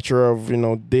 stature of, you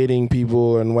know, dating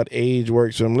people and what age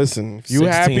works for them. Listen, if you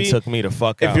 16 happy, took me the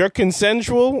fuck out. if you're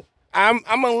consensual, I'm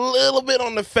a little bit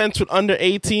on the fence with under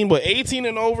 18, but 18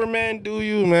 and over, man, do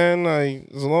you, man? Like,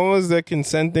 as long as they're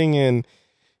consenting and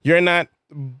you're not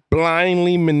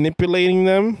blindly manipulating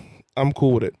them, I'm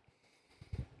cool with it.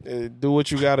 Do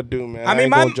what you got to do, man. I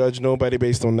ain't gonna judge nobody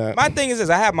based on that. My thing is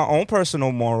I have my own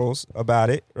personal morals about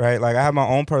it, right? Like, I have my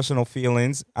own personal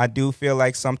feelings. I do feel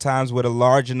like sometimes with a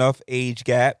large enough age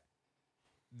gap,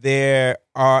 there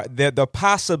the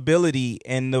possibility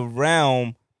in the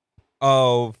realm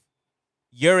of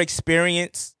your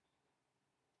experience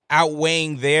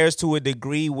outweighing theirs to a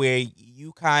degree where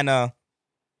you kind of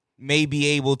may be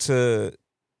able to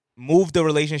move the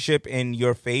relationship in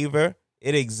your favor.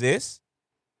 It exists.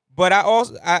 But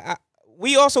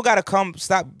we also got to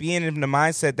stop being in the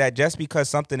mindset that just because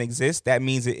something exists, that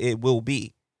means it will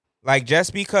be. Like,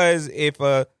 just because if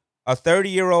a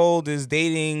 30-year-old is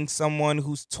dating someone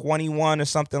who's 21 or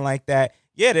something like that,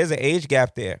 yeah, there's an age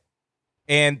gap there.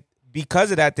 And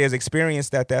because of that, there's experience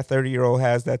that 30-year-old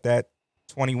has that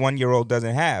 21-year-old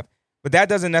doesn't have. But that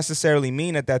doesn't necessarily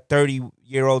mean that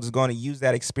 30-year-old is going to use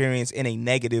that experience in a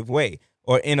negative way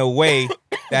or in a way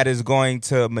that is going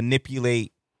to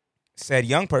manipulate said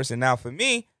young person. Now, for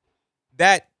me,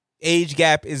 that age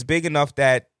gap is big enough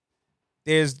that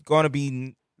there's going to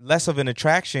be less of an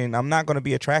attraction. I'm not going to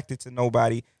be attracted to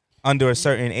nobody under a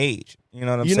certain age. You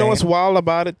know what I'm saying? You know what's wild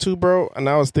about it too, bro? And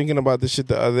I was thinking about this shit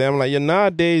the other day. I'm like,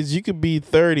 nowadays you could be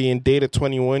 30 and date a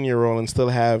 21-year-old and still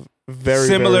have very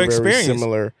similar experiences.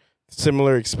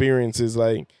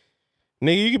 Like,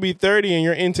 nigga, you could be 30 and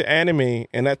you're into anime,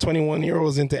 and that 21-year-old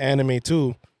is into anime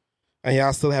too, and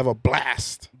y'all still have a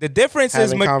blast. The difference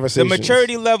is the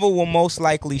maturity level will most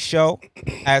likely show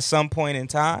at some point in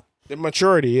time. The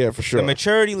maturity, yeah, for sure. The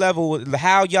maturity level,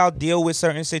 how y'all deal with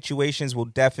certain situations will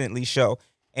definitely show.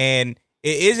 And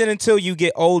it isn't until you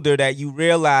get older that you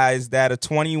realize that a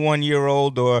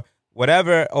 21-year-old or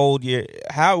whatever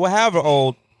however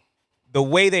old, the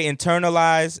way they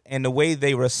internalize and the way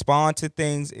they respond to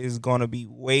things is going to be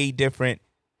way different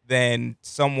than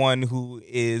someone who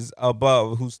is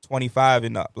above, who's 25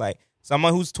 and up. Like,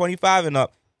 someone who's 25 and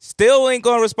up still ain't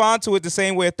going to respond to it the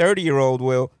same way a 30-year-old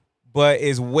will, but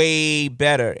is way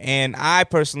better. And I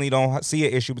personally don't see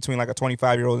an issue between like a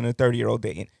 25-year-old and a 30-year-old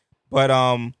dating. But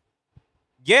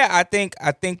yeah, I think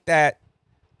that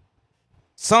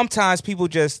sometimes people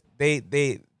just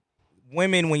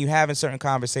women, when you having certain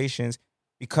conversations,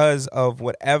 because of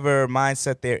whatever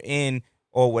mindset they're in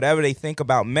or whatever they think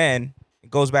about men, it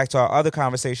goes back to our other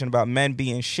conversation about men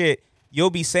being shit.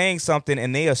 You'll be saying something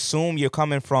and they assume you're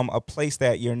coming from a place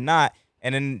that you're not,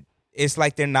 and then it's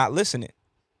like they're not listening.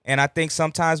 And I think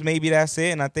sometimes maybe that's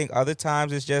it, and I think other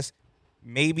times it's just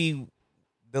maybe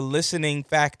the listening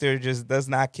factor just does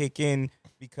not kick in,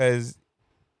 because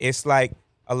it's like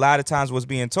a lot of times what's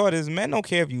being taught is men don't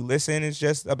care if you listen. It's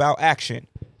just about action.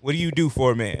 What do you do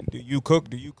for a man? Do you cook?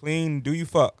 Do you clean? Do you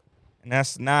fuck? And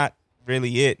that's not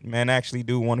really it. Men actually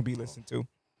do want to be listened to.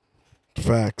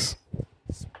 Facts.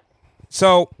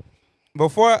 So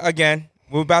before, again,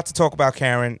 we're about to talk about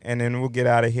Karen, and then we'll get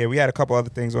out of here. We had a couple other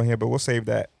things on here, but we'll save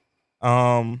that.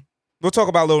 We'll talk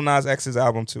about Lil Nas X's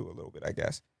album too a little bit, I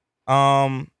guess.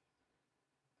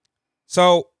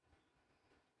 So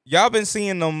y'all been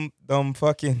seeing them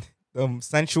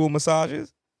sensual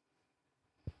massages?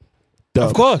 Dub.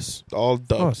 Of course. All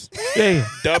dubs. Yeah.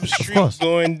 Dub Street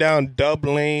going down Dub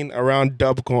Lane around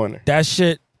Dub Corner. That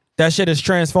shit is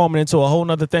transforming into a whole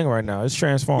nother thing right now. It's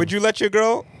transforming. Would you let your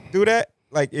girl do that?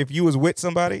 Like, if you was with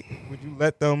somebody,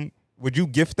 would you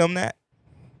gift them that?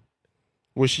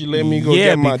 Would she let me go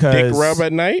get my dick rub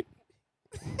at night?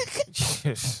 What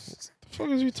the fuck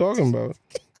is we talking about?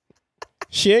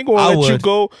 She ain't gonna let you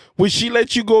go. Would she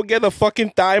let you go get a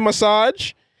fucking thigh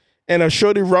massage and a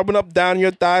shorty rubbing up down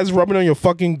your thighs, rubbing on your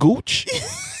fucking gooch?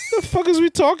 What the fuck is we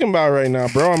talking about right now,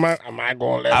 bro? Am I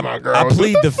gonna let my girl? I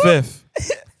plead the fifth.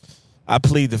 I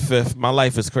plead the fifth. My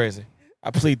life is crazy.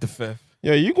 I plead the fifth.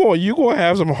 Yeah, you gonna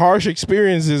have some harsh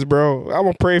experiences, bro. I'm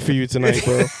gonna pray for you tonight,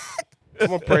 bro. I'm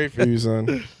gonna pray for you,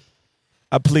 son.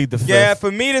 I plead the fifth. Yeah,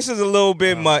 for me, this is a little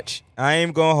bit much. I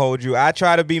ain't gonna hold you. I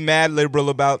try to be mad liberal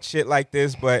about shit like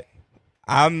this, but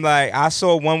I'm like, I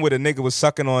saw one where the nigga was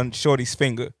sucking on Shorty's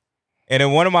finger. And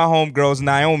then one of my homegirls,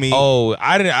 Naomi. Oh,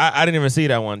 I didn't even see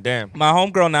that one. Damn. My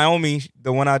homegirl, Naomi,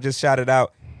 the one I just shouted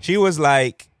out, she was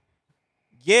like,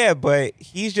 yeah, but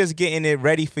he's just getting it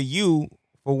ready for you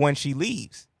for when she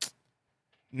leaves.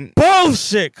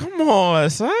 Bullshit. Come on,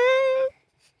 son.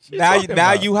 She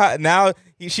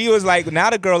was like, now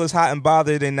the girl is hot and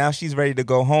bothered, and now she's ready to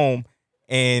go home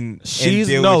and she's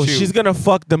gonna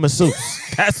fuck the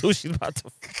masseuse. That's who she's about to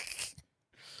fuck.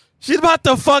 She's about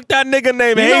to fuck that nigga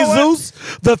named Jesus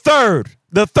the third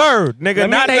nigga,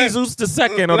 not Jesus the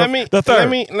second or the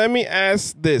third. Let me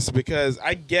ask this, because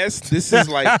I guess this is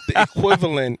like the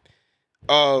equivalent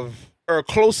of, or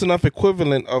close enough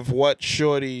equivalent of what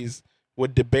shorties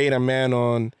would debate a man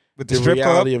on, with the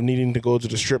reality of needing to go to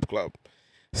the strip club.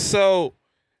 So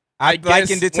I guess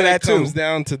likened it to that too. It comes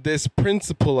down to this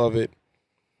principle of it.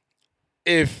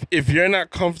 If you're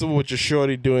not comfortable with your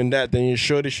shorty doing that, then your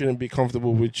shorty shouldn't be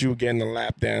comfortable with you getting a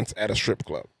lap dance at a strip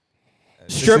club.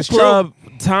 Strip club,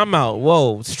 timeout.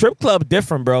 Whoa, strip club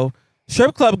different, bro.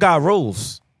 Strip club got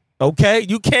rules. Okay,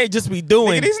 you can't just be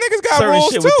doing these niggas got certain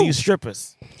rules shit too. with these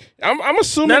strippers. I'm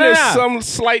assuming there's some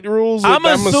slight rules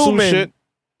with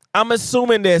I'm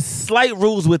assuming there's slight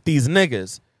rules with these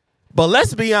niggas. But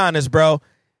let's be honest, bro.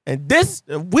 And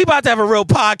we about to have a real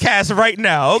podcast right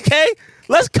now, okay?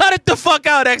 Let's cut it the fuck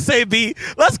out, XAB.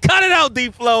 Let's cut it out,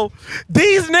 D-Flow.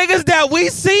 These niggas that we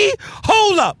see,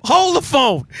 hold the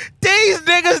phone. These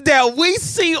niggas that we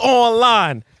see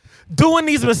online doing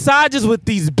these massages with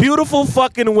these beautiful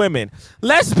fucking women.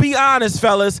 Let's be honest,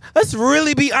 fellas. Let's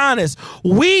really be honest.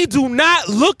 We do not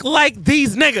look like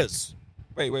these niggas.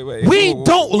 Wait. We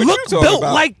don't look built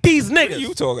like these niggas. What are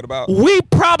you talking about? We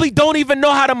probably don't even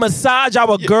know how to massage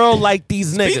our girl like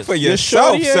these niggas. Speak for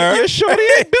yourself, sir. Your shorty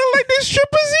ain't built like these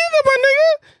strippers either, my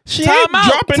nigga. She ain't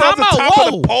dropping off the top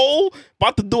of the pole,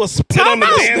 about to do a spin on the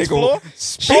dance floor.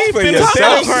 She ain't finna set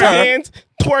up her hands,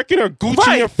 twerking her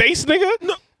Gucci in your face, nigga.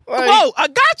 No. Whoa, I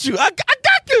got you. I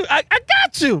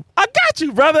got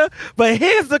you, brother. But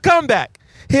here's the comeback.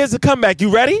 You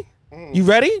ready? You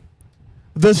ready?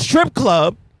 The strip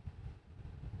club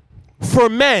for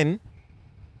men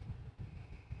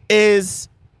is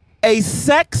a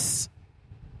sex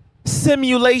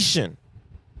simulation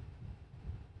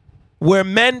where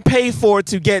men pay for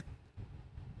to get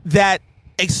that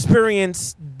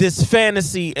experience, this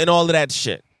fantasy, and all of that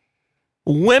shit.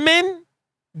 Women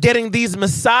getting these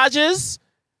massages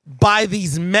by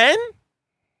these men,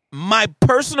 my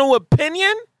personal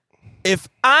opinion, if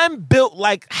I'm built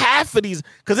like half of these,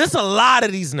 because it's a lot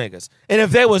of these niggas, and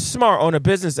if they were smart on the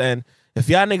business end, if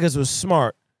y'all niggas was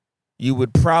smart, you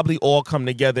would probably all come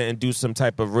together and do some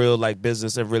type of real like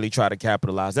business and really try to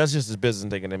capitalize. That's just as business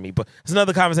thinking than me, but it's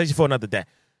another conversation for another day.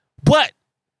 But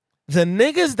the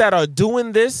niggas that are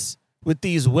doing this with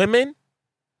these women,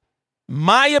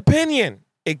 my opinion,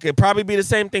 it could probably be the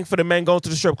same thing for the men going to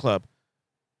the strip club.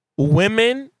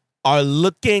 Women are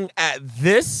looking at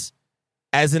this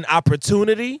as an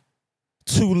opportunity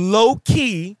to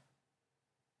low-key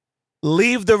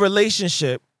leave the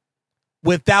relationship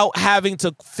without having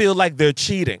to feel like they're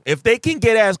cheating. If they can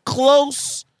get as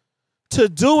close to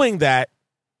doing that,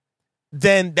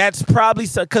 then that's probably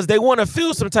because they want to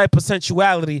feel some type of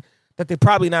sensuality that they're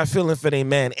probably not feeling for their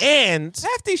man. And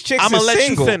half these chicks I'm gonna is let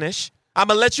single. you finish. I'm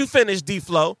gonna let you finish,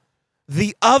 D-Flow.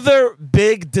 The other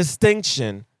big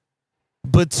distinction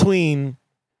between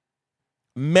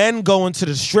men going to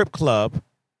the strip club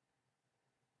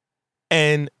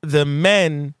and the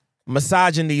men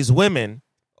massaging these women,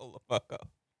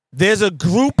 there's a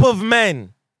group of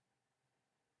men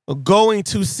going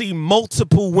to see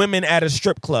multiple women at a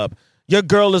strip club. Your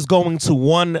girl is going to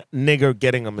one nigger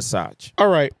getting a massage. All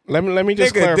right, let me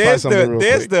just Nigga, clarify something real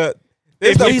quick.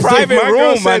 There's the private my girl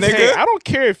room, my says, nigga. "Hey, I don't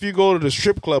care if you go to the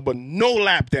strip club, but no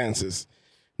lap dances,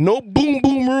 no boom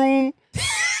boom room,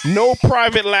 no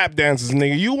private lap dances,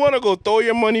 nigga. You want to go throw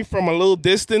your money from a little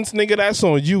distance, nigga? That's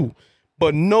on you,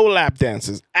 but no lap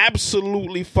dances.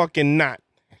 Absolutely fucking not.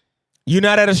 You're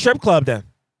not at a strip club then.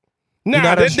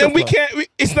 Nah, then we can't.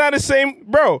 It's not the same,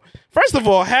 bro. First of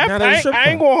all, I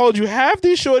ain't gonna hold you. Half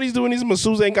these shorties doing these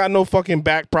masseuses ain't got no fucking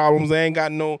back problems. They ain't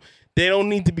got no. They don't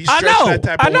need to be stretched that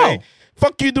type of way.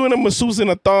 Fuck you doing a masseuse in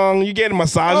a thong. You getting a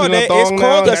massage in a thong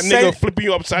now. That nigga flipping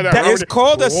you upside down. It's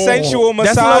called a sensual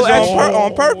massage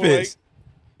on purpose.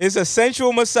 It's a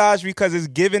sensual massage because it's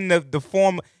giving the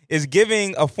form is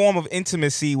giving a form of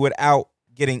intimacy without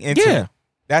getting intimate. Yeah.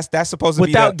 That's supposed to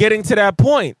without be getting to that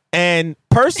point. And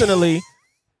personally,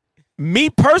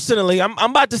 I'm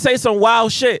about to say some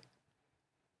wild shit.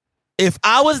 If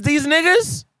I was these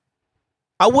niggas,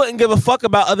 I wouldn't give a fuck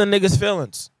about other niggas'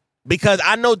 feelings. Because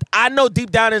I know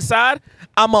deep down inside,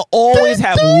 I'ma always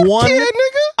have one.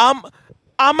 I'm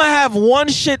I'ma have one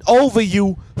shit over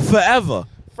you forever.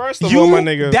 First of all, my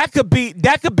nigga, that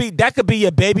could be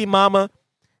your baby mama.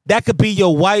 That could be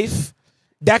your wife.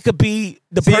 That could be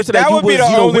the person that would be the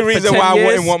only reason why I years.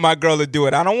 wouldn't want my girl to do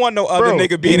it. I don't want no other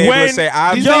nigga being able to say,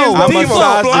 "I'm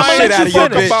massage the shit out of your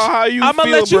bitch." I'm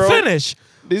gonna let you finish.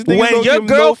 When your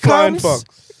girl comes,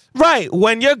 right?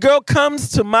 When your girl comes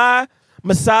to my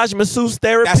masseuse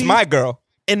therapy, that's my girl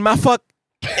in my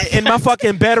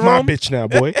fucking bedroom. My bitch now,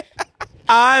 boy.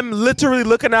 I'm literally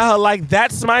looking at her like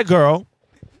that's my girl.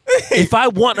 If I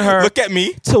want her, look at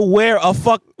me to wear a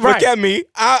fuck. Right. Look at me.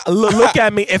 Look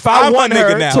at me. If I want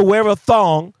her to wear a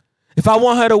thong, if I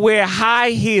want her to wear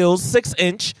high heels,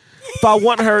 6-inch, if I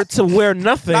want her to wear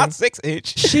nothing, not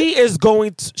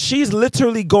 6-inch, she's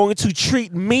literally going to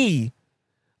treat me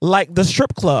like the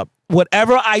strip club.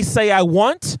 Whatever I say I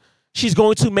want, she's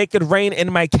going to make it rain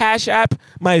in my Cash App,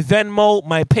 my Venmo,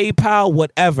 my PayPal,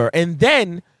 whatever. And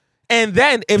then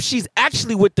if she's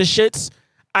actually with the shits,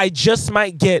 I just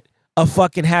might get a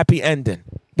fucking happy ending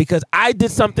because I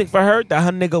did something for her that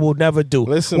her nigga will never do.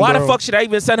 Listen, why bro, the fuck should I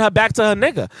even send her back to her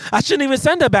nigga? I shouldn't even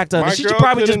send her back to her. My She should girl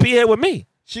probably just couldn't- be here with me.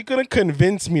 She couldn't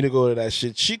convince me to go to that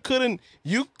shit. You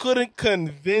couldn't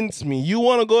convince me. You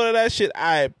want to go to that shit?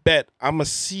 I bet I'ma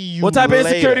see you. What type later. of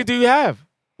insecurity do you have?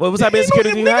 What type of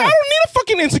insecurity do you Nigga, I have? don't need a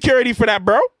fucking insecurity for that,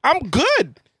 bro. I'm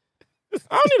good.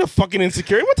 I don't need a fucking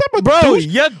insecurity. What type of douche?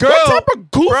 Your girl, what type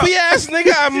of goofy ass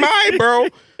nigga am I, bro?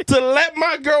 To let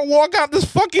my girl walk out this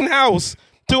fucking house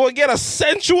to get a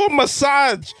sensual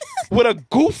massage with a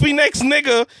goofy next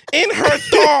nigga in her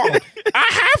thong. I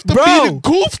have to be the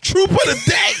goof troop of the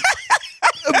day.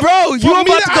 Bro, you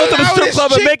about to go to the strip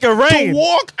club and make it rain. To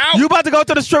walk out. You about to go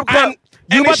to the strip club.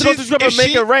 You about to go to the strip club and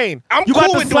make it rain. You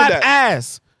about to slap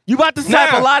ass. You about to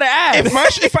slap a lot of ass.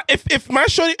 If my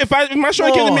shorty came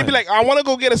to me and be like, I want to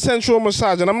go get a sensual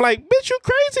massage, and I'm like, bitch, you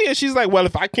crazy? And she's like, well,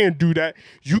 if I can't do that,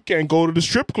 you can't go to the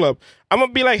strip club. I'm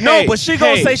gonna be like, hey, no, but she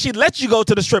gonna say she let you go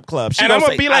to the strip club. And I'm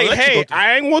gonna be like, hey,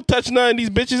 I ain't gonna touch none of these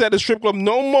bitches at the strip club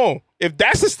no more. If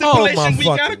that's the stipulation we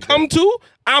gotta come to,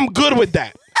 I'm good with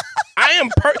that. I am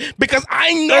because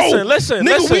I know. Listen,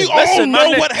 we all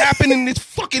know what happened in this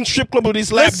fucking strip club with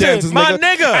these lap dances, my nigga.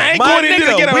 nigga. I ain't going in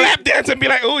there to get a lap dance and be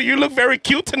like, oh, you look very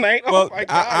cute tonight. Well, oh my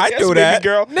God, I do that,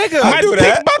 girl. Nigga, my I do dick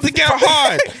that. about to get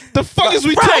hard. The fuck is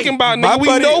we talking about, nigga? We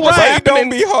buddy, know what's my happening don't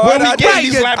be hard. when we get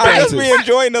these lap I just dances. be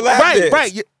enjoying the lap dance.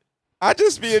 Right. I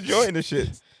just be enjoying the shit.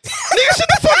 Nigga, shut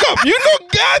the fuck up. You know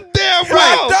goddamn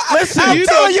well. Listen, you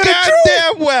know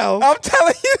goddamn well. I'm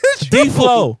telling you the truth.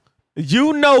 D-Flow,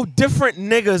 you know different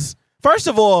niggas. First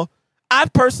of all, I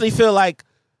personally feel like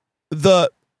the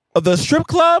strip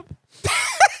club,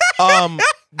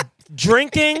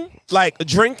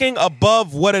 drinking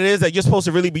above what it is that you're supposed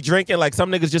to really be drinking. Like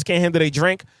some niggas just can't handle their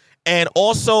drink, and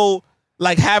also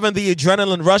like having the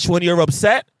adrenaline rush when you're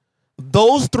upset.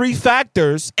 Those three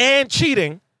factors and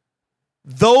cheating,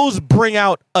 those bring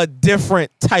out a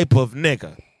different type of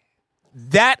nigga.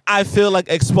 That I feel like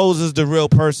exposes the real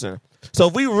person. So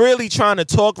if we really trying to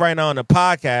talk right now on the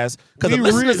podcast, because the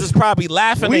listeners is probably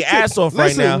laughing their ass off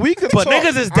right now. But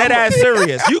niggas is dead ass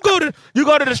serious. You go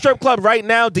to the strip club right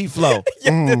now, D-Flow.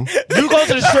 You go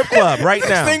to the strip club right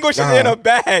now. Extinguish is in a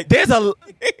bag. There's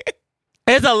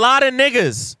a lot of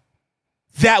niggas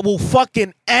that will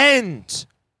fucking end.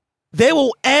 They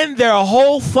will end their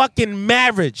whole fucking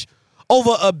marriage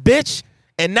over a bitch,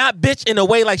 and not bitch in a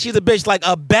way like she's a bitch, like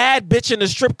a bad bitch in the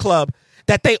strip club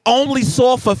that they only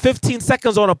saw for 15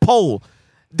 seconds on a pole.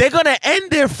 They're going to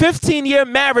end their 15-year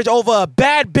marriage over a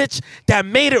bad bitch that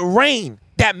made it rain,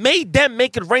 that made them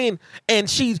make it rain, and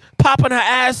she's popping her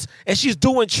ass and she's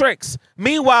doing tricks.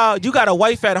 Meanwhile, you got a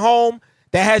wife at home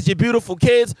that has your beautiful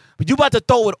kids, but you about to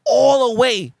throw it all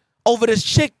away over this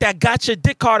chick that got your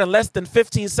dick hard in less than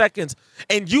 15 seconds.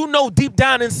 And you know deep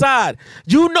down inside,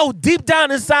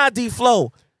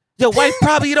 D-Flow, your wife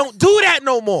probably don't do that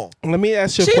no more. Let me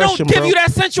ask you a question, bro. She don't give you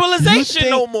that sensualization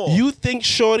no more. You think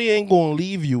Shorty ain't gonna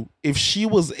leave you if she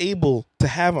was able to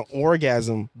have an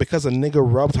orgasm because a nigga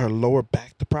rubbed her lower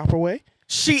back the proper way?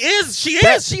 She is. She's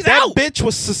that out. That bitch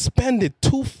was suspended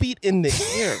 2 feet in the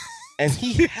air. And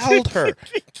he held her,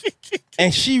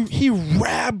 and he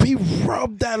rubbed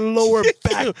that lower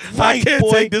back right, I can't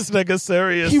boy. take this nigga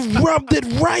serious. He rubbed it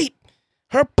right.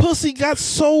 Her pussy got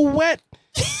so wet.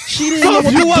 She didn't know So what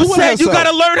if to you do with upset, you herself.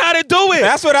 gotta learn how to do it.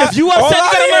 That's what if you upset, you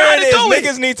gotta learn how to do it.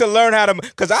 Niggas need to learn how to,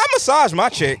 because I massage my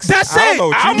chicks. That's I it. don't know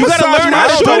what You gotta learn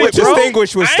how to do it, bro.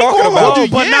 Distinguish was I ain't talking gonna about. hold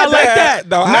you. But not like that.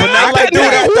 No, Not I like could do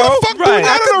that, Who though. the fuck do Right.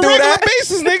 that I could on a do regular that.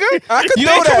 basis, nigga? I could You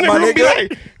do ain't that, coming my in the room and be nigga.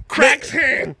 like, Crack's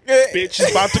hand. Bitch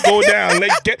is about to go down.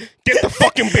 Get the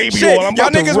fucking baby Shit, on. I'm y'all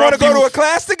about niggas to want to rub go you. to a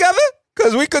class together?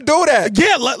 Because we could do that.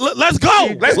 Yeah, let's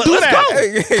go. Let's do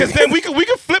that. Because then we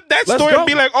could flip that Let's story go. and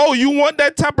be like, oh, you want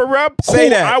that type of rub? Say Cool.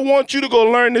 that. I want you to go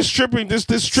learn this stripping, this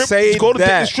strip. Say go to take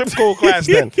that. the strip school class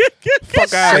then.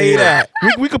 Fuck out of Say here. that.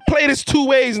 We could play this 2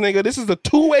 ways, nigga. This is the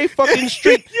 2-way fucking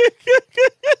street.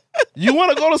 You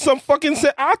want to go to some fucking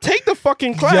set? I'll take the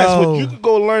fucking class, Yo. but you could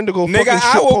go learn to go Nigga, fucking I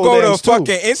strip will pole go to dance too.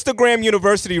 fucking Instagram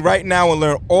University right now and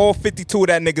learn all 52 of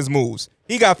that nigga's moves.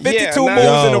 He got 52 nah,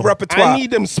 moves in the Yo. repertoire. I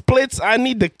need them splits. I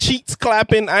need the cheeks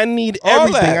clapping. I need All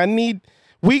everything. that. I need.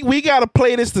 We gotta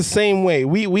play this the same way.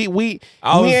 We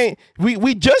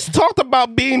just talked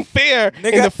about being fair in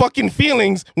Nigga. the fucking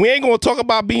feelings. We ain't gonna talk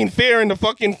about being fair in the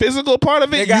fucking physical part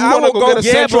of it. Nigga, You I wanna will go get a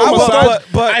yeah, sensual but I will massage? go-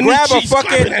 but I need grab a cheeks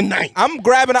clapping fucking. at night. I'm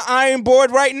grabbing an iron board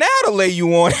right now to lay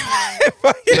you on.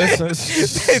 Listen,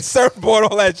 Surfboard,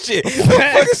 all that shit. What the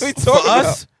fuck is we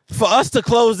talking for us to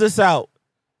close this out,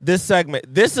 this segment,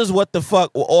 this is what the fuck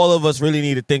all of us really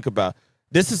need to think about.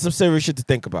 This is some serious shit to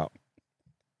think about.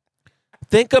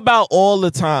 Think about all the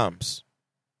times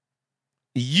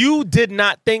you did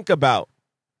not think about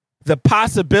the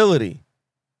possibility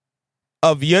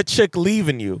of your chick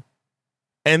leaving you,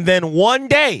 and then one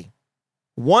day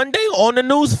on the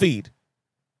news feed,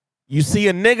 you see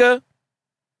a nigga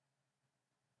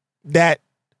that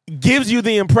gives you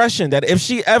the impression that if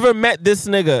she ever met this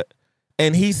nigga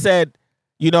and he said,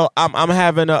 you know, I'm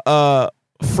having a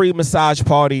free massage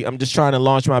party, I'm just trying to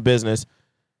launch my business,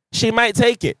 she might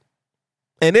take it.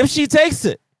 And if she takes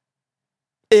it,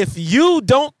 if you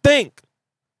don't think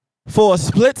for a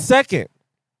split second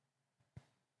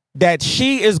that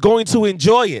she is going to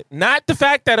enjoy it, not the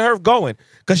fact that her going,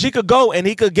 because she could go and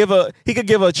he could give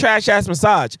a trash ass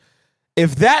massage.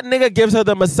 If that nigga gives her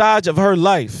the massage of her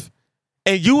life,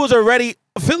 and you was already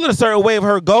feeling a certain way of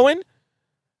her going,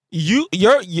 your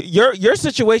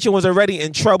situation was already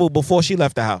in trouble before she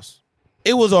left the house.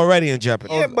 It was already in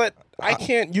jeopardy. Yeah, but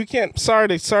you can't, sorry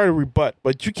to rebut,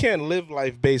 but you can't live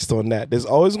life based on that. There's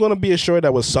always going to be a shorty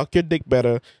that will suck your dick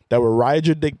better, that will ride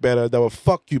your dick better, that will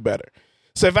fuck you better.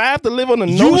 So if I have to live on the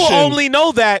notion... You will only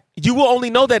know that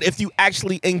if you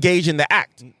actually engage in the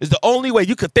act. It's the only way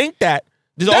you could think that.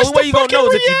 The only way you're going to know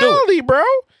is if you do it. Reality, bro.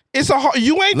 It's a hard,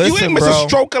 you ain't Listen, Mr. bro.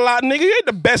 Stroke a lot, nigga. You ain't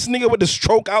the best nigga with the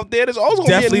stroke out there. There's always gonna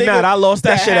Definitely be a nigga not. I lost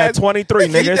that shit at 23,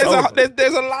 nigga. It's over.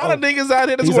 There's a lot of niggas out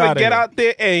there that's He's gonna outta get here. out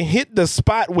there and hit the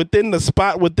spot within the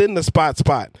spot within the spot.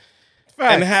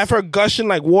 And have her gushing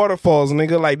like waterfalls,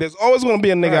 nigga. Like there's always gonna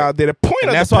be a nigga out there. The point And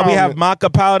of that's the why we have problem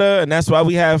maca powder, and that's why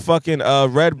we have fucking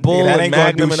Red Bull that and ain't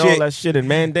gonna do Magnum and all shit. that shit and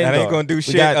Mandingo. That ain't gonna do We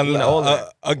shit got, all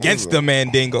that. against the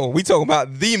Mandingo. We talking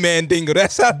about the Mandingo.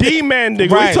 That's how the man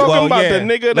nigga. Right, We talking well, about yeah. the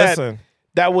nigga Listen.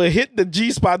 that will hit the G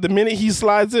spot the minute he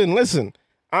slides in. Listen,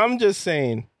 I'm just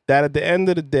saying that at the end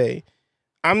of the day,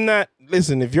 I'm not.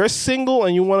 Listen, if you're single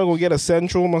and you want to go get a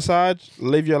sensual massage,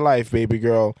 live your life, baby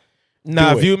girl.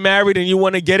 Nah, Do if it. you married and you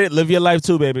want to get it, live your life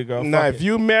too, baby girl. Nah, Fuck if it.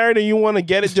 you married and you want to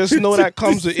get it, just know that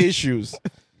comes with issues.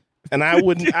 And I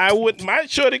would, my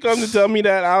shorty comes to tell me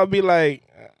that, I'll be like,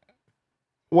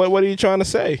 What are you trying to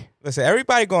say? Listen,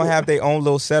 everybody gonna have their own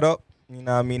little setup, you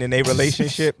know what I mean, in their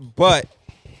relationship. But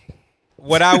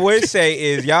what I would say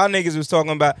is y'all niggas was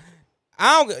talking about,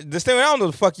 I don't know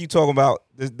the fuck you talking about.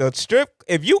 The strip,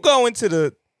 if you go into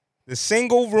the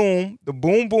single room, the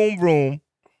boom boom room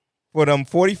for them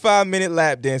 45-minute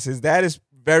lap dances, that is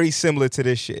very similar to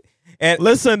this shit. And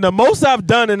listen, the most I've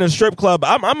done in a strip club,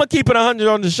 I'm gonna keep it 100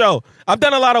 on the show. I've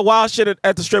done a lot of wild shit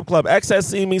at the strip club. X has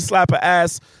seen me slap her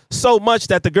ass so much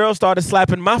that the girl started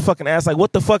slapping my fucking ass. Like,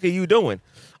 what the fuck are you doing?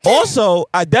 Also,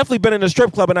 I definitely been in a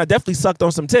strip club and I definitely sucked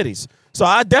on some titties. So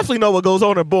I definitely know what goes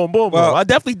on in boom boom. Well, I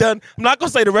definitely done. I'm not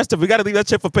gonna say the rest of it. We got to leave that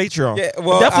shit for Patreon. Yeah,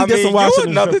 well, definitely did some wild shit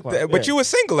in the strip club. But you were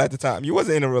single at the time. You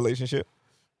wasn't in a relationship.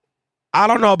 I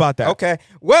don't know about that. Okay.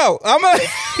 Well, I'm gonna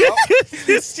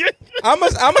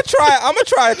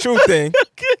try a true thing.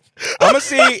 I'm gonna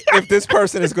see if this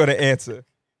person is gonna answer.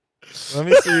 Let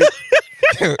me see.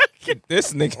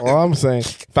 This nigga. All I'm saying,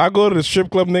 if I go to the strip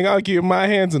club, nigga, I'll keep my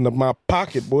hands in my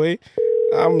pocket, boy.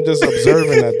 I'm just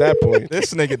observing at that point.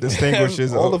 This nigga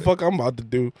distinguishes all the fuck I'm about to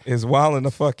do is wilding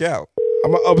the fuck out.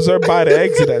 I'm gonna observe by the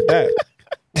exit at that.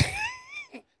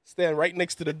 Stand right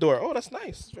next to the door. Oh, that's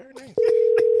nice. It's very nice.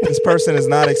 This person is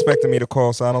not expecting me to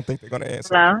call, so I don't think they're going to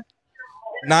answer. Hello?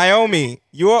 Naomi,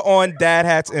 you're on Dad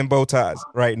Hats and Bow Ties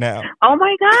right now. Oh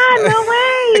my God, no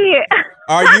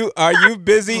way. Are you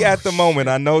busy at the moment?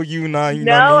 I know you now.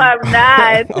 No, I'm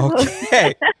not.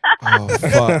 Okay. Oh,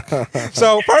 fuck.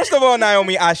 So, first of all,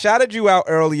 Naomi, I shouted you out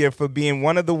earlier for being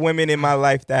one of the women in my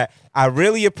life that I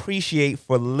really appreciate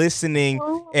for listening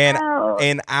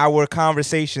and our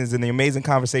conversations and the amazing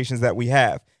conversations that we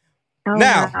have. Oh,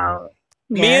 now, wow.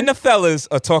 Me and the fellas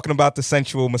are talking about the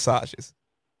sensual massages.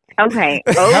 Okay.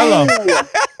 Hello.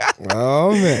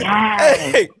 Oh, man.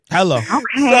 Yes. Hey. Hello.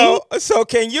 Okay. So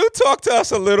can you talk to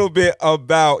us a little bit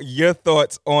about your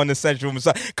thoughts on the sensual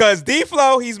massage? Because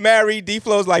D-Flow, he's married.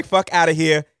 D-Flow's like, fuck out of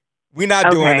here. We're not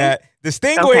doing that.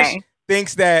 Distinguished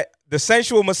thinks that the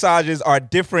sensual massages are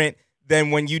different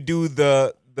than when you do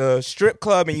the strip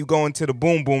club and you go into the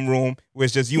boom boom room where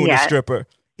it's just you and the stripper.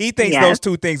 He thinks those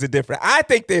two things are different. I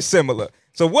think they're similar.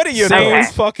 So what are your same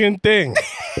thoughts? fucking thing?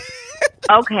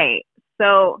 Okay,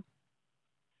 so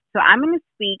I'm going to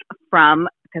speak from,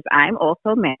 because I'm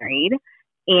also married,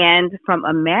 and from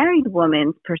a married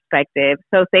woman's perspective.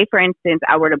 So say, for instance,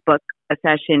 I were to book a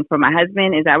session for my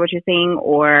husband. Is that what you're saying?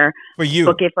 Or for you?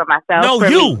 Book it for myself? No, for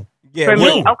you. Me? Yeah, for you.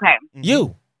 me? Okay.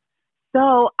 You.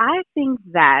 So I think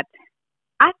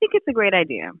it's a great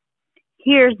idea.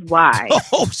 Here's why.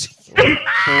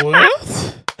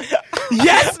 What?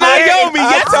 Yes, Naomi.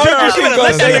 Yes, I told you she was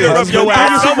gonna say rub this. your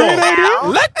ass. Come Now,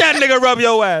 on. Let that nigga rub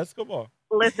your ass. Come on.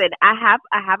 Listen, I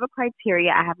have a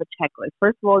criteria. I have a checklist.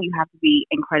 First of all, you have to be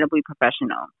incredibly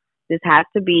professional. This has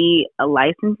to be a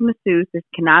licensed masseuse. This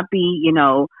cannot be,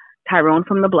 Tyrone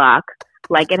from the block.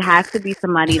 Like, it has to be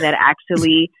somebody that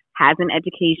actually has an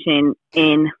education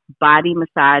in body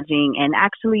massaging and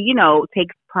actually,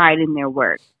 takes pride in their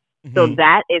work. Mm-hmm. So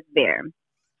that is there.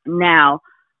 Now,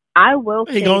 I will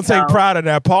say, he gonna take pride in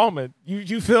that Palmer.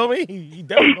 You feel me? He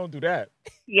definitely gonna do that.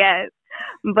 Yes.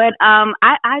 But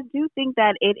I do think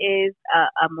that it is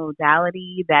a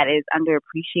modality that is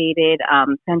underappreciated,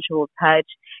 sensual touch.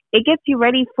 It gets you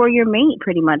ready for your mate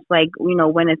pretty much. Like,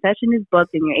 when a session is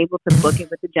booked and you're able to book it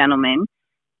with a gentleman,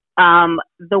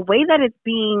 the way that it's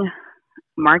being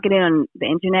marketed on the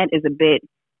internet is a bit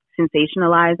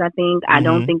sensationalized, I think. Mm-hmm. I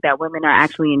don't think that women are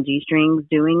actually in G-strings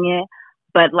doing it.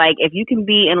 But, like, if you can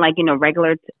be in, like,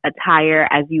 regular attire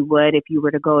as you would if you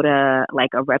were to go to,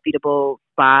 like, a reputable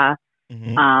spa,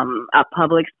 mm-hmm. A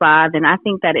public spa, then I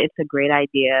think that it's a great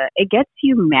idea. It gets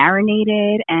you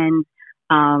marinated and,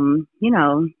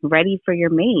 ready for your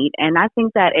mate. And I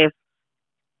think that if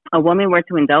a woman were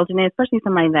to indulge in it, especially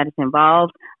somebody that is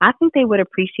involved, I think they would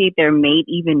appreciate their mate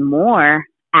even more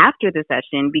after the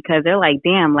session because they're like,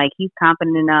 damn, like, he's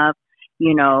confident enough,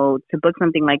 to book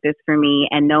something like this for me,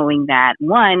 and knowing that,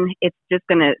 one, it's just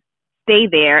going to stay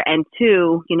there, and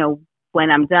two,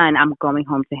 when I'm done, I'm going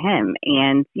home to him.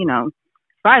 And, as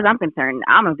far as I'm concerned,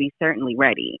 I'm going to be certainly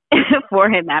ready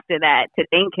for him after that to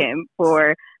thank him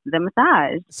for the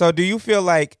massage. So do you feel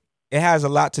like it has a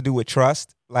lot to do with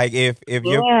trust? Like if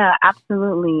you're... Yeah,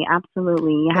 absolutely.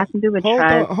 It has to do with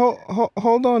trust.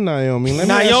 Hold on, Naomi. Let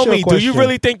me ask Naomi, you a question. do you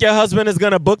really think your husband is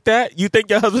going to book that? You think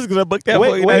your husband's going to book that?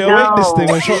 Wait,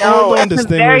 distinguish. Hold on,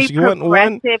 distinguish.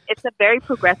 It's a very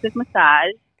progressive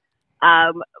massage.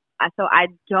 So I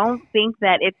don't think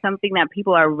that it's something that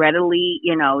people are readily,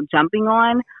 jumping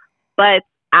on. But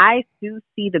I do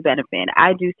see the benefit.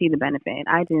 I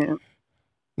do.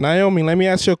 Naomi, let me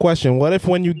ask you a question. What if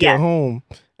when you get home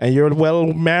and you're well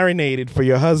marinated for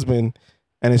your husband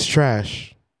and it's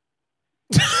trash.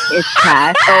 It's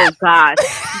trash. Oh God.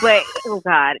 But oh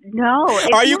God, no.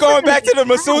 Are you going back to the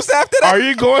masseuse after that? Are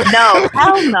you going? No,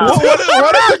 hell no.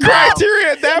 What is the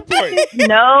criteria at that point?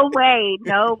 No way.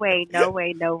 No way. No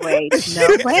way. No way.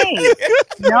 No way.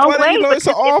 No Well, way. you know, it's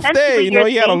an off day. You know,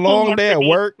 he had a long day at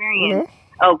work. You know?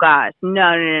 Oh gosh,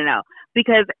 no.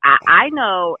 Because I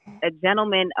know a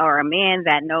gentleman or a man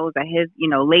that knows that his,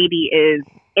 lady is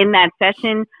in that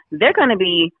session. They're going to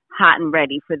be hot and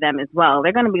ready for them as well.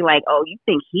 They're going to be like, oh, you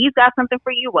think he's got something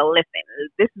for you? Well, listen,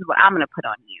 this is what I'm going to put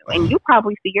on you. And you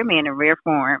probably see your man in rare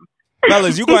form.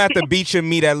 Fellas, you're going to have to beat your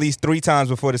meat at least 3 times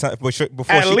before she come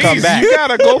back. You got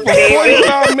to go for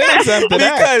 45 minutes after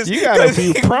that. You got to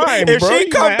be primed, if bro. she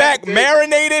come back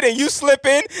marinated and you slip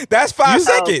in, that's 5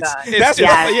 seconds. That's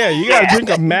yeah, you got to drink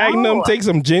a Magnum, take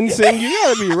some ginseng. You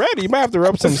got to be ready. You might have to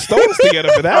rub some stones together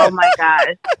for that. Oh, my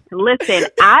gosh. Listen,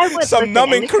 I would... Some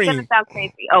numbing cream. Sound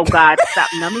crazy. Oh, God. Stop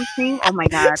numbing cream? Oh, my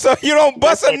God. So you don't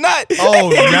bust a nut. Oh,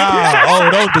 nah.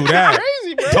 Oh, don't do that.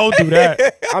 Crazy, bro. Don't do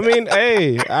that. I mean,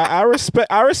 hey, I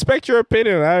respect your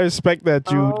opinion. I respect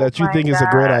that you think it's a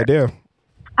great idea.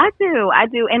 I do,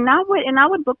 and I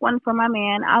would book one for my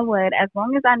man. I would, as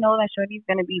long as I know that Shorty's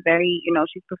going to be very,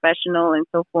 she's professional and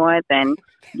so forth. And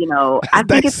I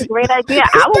think it's a great idea.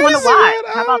 I would want to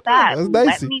watch. How about that?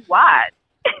 Let me watch.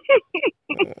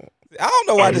 I don't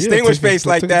know why distinguished face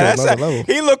like that.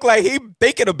 He looked like he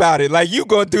thinking about it. Like you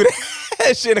going to do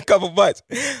that shit in a couple months.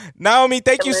 Naomi,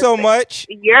 thank you so much.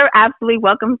 You're absolutely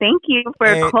welcome. Thank you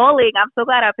for calling. I'm so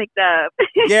glad I picked up.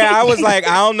 Yeah, I was like,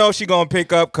 I don't know if she's going to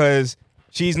pick up because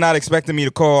she's not expecting me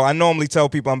to call. I normally tell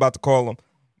people I'm about to call them.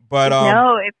 But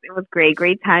no, it was great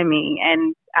timing.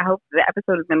 And I hope the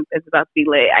episode is about to be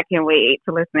lit. I can't wait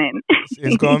to listen.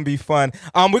 It's going to be fun.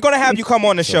 We're going to have you come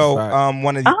on the show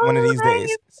one of these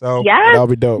days. So yes, that'll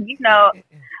be dope.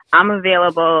 I'm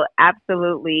available.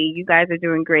 Absolutely. You guys are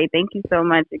doing great. Thank you so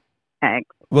much.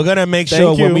 We're going to make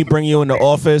sure when we bring you in the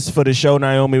office for the show,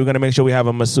 Naomi, we're going to make sure we have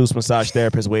a massage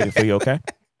therapist waiting for you, okay?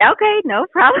 Okay, no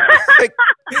problem.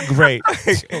 Great.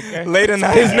 Okay. Later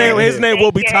night. His name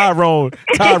will be Tyrone.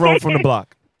 Tyrone from the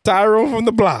block. Tyrone from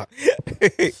the block.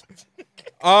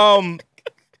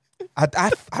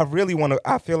 I really want to.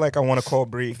 I feel like I want to call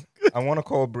Bree. I want to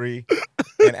call Bree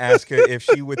and ask her if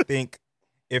she would think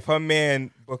if her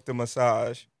man booked a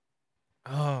massage.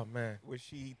 Oh man, would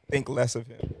she think less of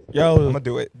him? Yo, I'm gonna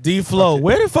do it. D-Flow,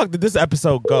 where the fuck did this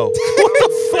episode go? What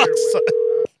the fuck? Son?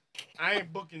 I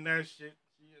ain't booking that shit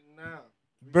now.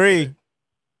 Bree,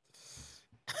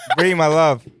 my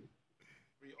love.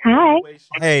 Hi.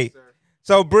 Hey,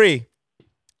 so Bree,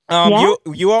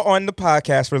 you are on the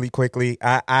podcast really quickly.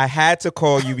 I had to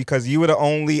call you because you were the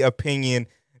only opinion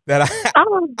that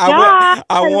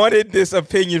I wanted this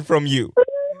opinion from you.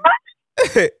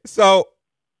 So,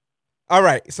 all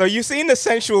right. So you've seen the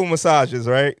sensual massages,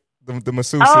 right? The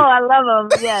masseuse. Oh, I love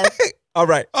them. Yes. All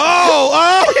right.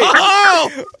 Oh.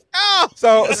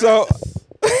 So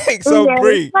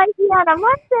Bree.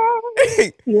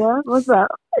 Yeah, what's up?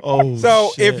 Oh,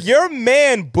 so shit. If your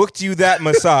man booked you that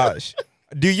massage,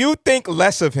 do you think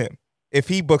less of him if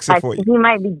he books it for you? He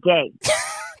might be gay.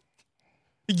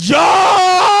 Yo!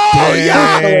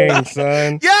 Dang,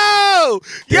 son. Yo!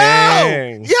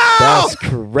 Dang. Yo! That's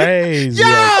crazy. Yo!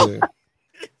 Right there.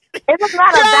 Is it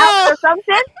not about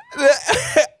assumption?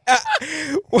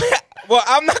 Well,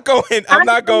 I'm not going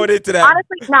into that.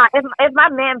 Honestly, nah. If my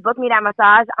man booked me that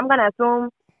massage, I'm gonna assume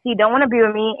he don't want to be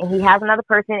with me, and he has another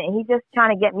person, and he's just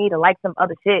trying to get me to like some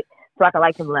other shit, so I can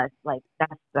like him less. Like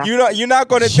that's you're not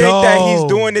gonna think that he's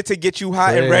doing it to get you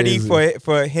hot and ready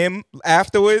for him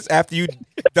afterwards. After you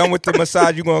done with the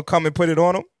massage, you gonna come and put it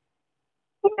on him?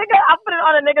 Nigga, I put it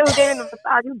on a nigga who gave me the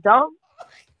massage. You dumb?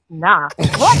 Nah.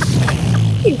 What?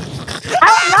 I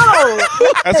don't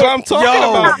know. That's what I'm talking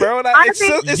about, bro. Honestly,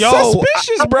 it's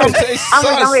suspicious, bro.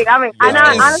 Honestly, I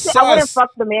wouldn't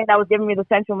fuck the man that was giving me the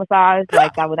sensual massage.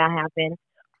 Like that would not happen.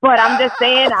 But I'm just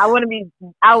saying, I wouldn't be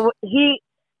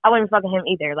fucking him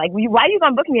either. Like, why are you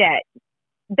gonna book me that?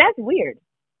 That's weird.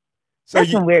 So that's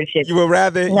some weird shit. You would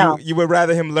rather you would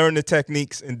rather him learn the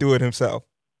techniques and do it himself.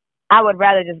 I would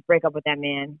rather just break up with that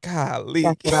man. Golly,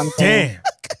 that's what I'm saying. Damn.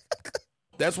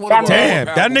 That's one of damn,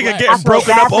 that nigga getting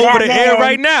broken up over the air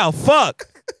right now. Fuck.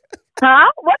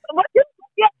 Huh? What you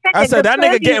I said that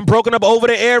nigga getting broken up over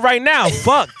the air right now.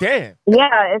 Fuck. Damn.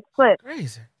 Yeah, it's split.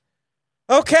 Crazy.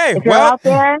 Okay. If you're out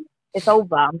there, it's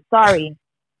over. I'm sorry.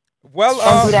 Well,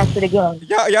 don't do that shit again.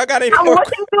 Y'all got any more?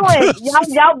 What you doing?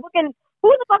 y'all booking?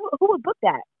 Who would book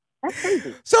that? That's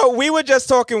crazy. So we were just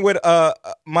talking with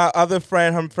my other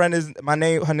friend. Her friend is her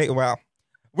name. Wow.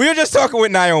 We were just talking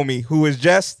with Naomi, who was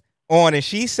just on, and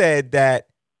she said that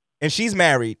and she's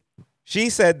married. She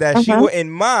said that she wouldn't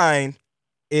mind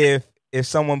if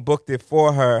someone booked it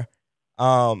for her,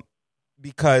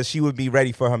 because she would be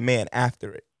ready for her man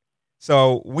after it.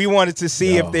 So we wanted to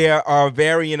see if there are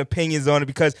varying opinions on it,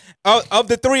 because of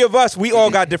the three of us, we all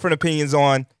got different opinions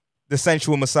on the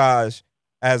sensual massage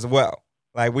as well.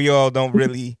 Like, we all don't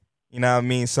really, you know what I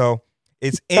mean? So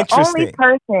it's interesting. The only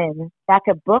person that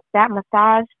could book that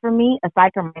massage for me,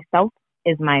 aside from myself,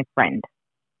 is my friend.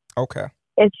 Okay.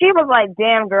 If she was like,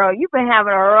 damn, girl, you've been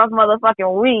having a rough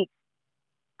motherfucking week,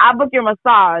 I booked your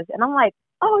massage. And I'm like,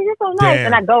 oh, you're so nice. Damn.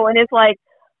 And I go, and it's like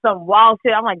some wild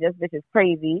shit. I'm like, this bitch is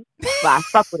crazy. But I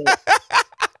fuck with it.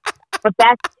 But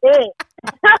that's it.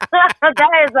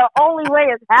 That is the only way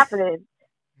it's happening.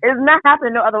 It's not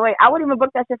happening no other way. I wouldn't even book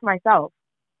that shit for myself.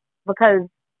 Because,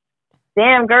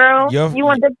 damn, girl, you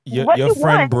want to... Your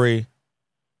friend, Bree.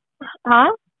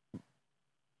 Huh?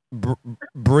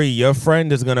 Bree, your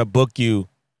friend is going to book you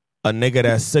a nigga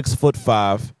that's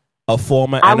 6'5", a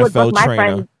former NFL trainer.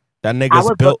 Friend.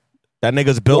 That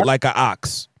nigga's built like an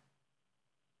ox.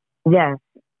 Yes.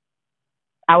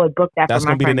 I would book that That's for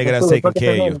my gonna be the friend. nigga that's taking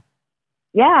care of you.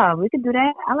 Yeah, we could do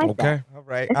that. I like that. Okay. All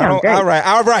right.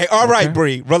 That All right,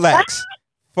 Bree. Relax.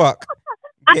 Fuck.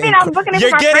 I mean, I'm booking it for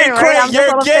my friend, right?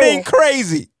 You're getting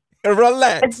crazy.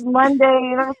 Relax. It's Monday,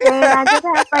 you know what I'm saying? I just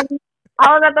had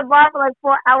I was at the bar for like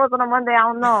 4 hours on a Monday. I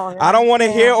don't know. I don't want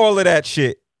to hear all of that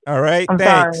shit. All right? I'm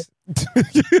Thanks.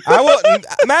 I will.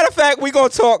 Matter of fact, we gonna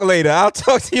talk later. I'll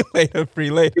talk to you later, Free.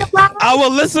 Later. Our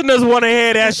listeners want to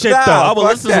hear that shit, though. Our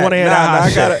listeners want to hear that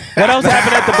hot shit. What else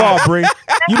happened at the bar, Bree?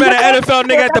 You met an NFL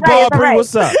nigga at the bar, Bree.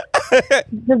 What's up?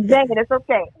 Just dang it. It's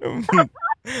okay.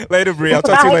 Later, Bree. I'll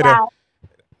talk to you later.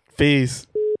 Peace.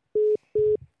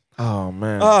 Oh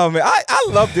man. I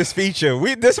love this feature.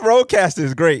 This roadcaster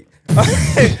is great. All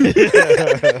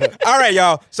right,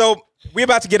 y'all. So we're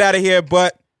about to get out of here,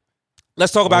 but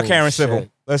let's talk about Karen Civil.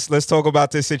 Let's talk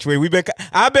about this situation.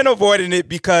 I've been avoiding it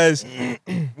because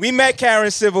we met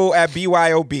Karen Civil at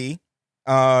BYOB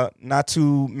not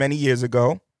too many years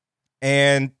ago,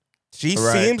 and she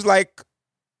seems like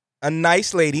a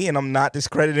nice lady. And I'm not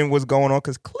discrediting what's going on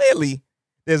because clearly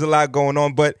there's a lot going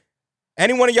on. But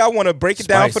any one of y'all want to break it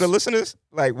down for the listeners,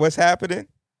 like what's happening?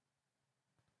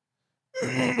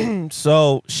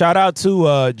 So shout out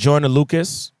to Joyner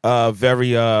Lucas.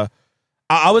 Very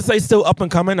I would say still up and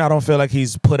coming. I don't feel like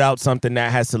he's put out something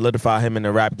that has solidified him in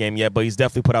the rap game yet, but he's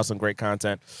definitely put out some great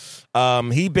content.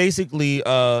 He basically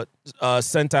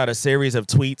sent out a series of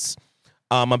tweets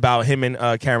about him and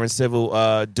Karen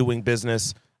Civil doing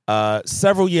business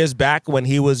several years back when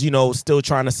he was, still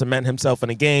trying to cement himself in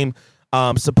the game.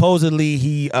 Supposedly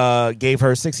he gave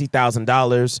her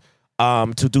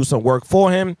 $60,000 to do some work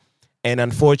for him. And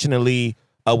unfortunately,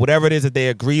 whatever it is that they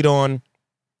agreed on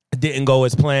didn't go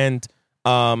as planned.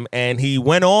 And he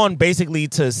went on basically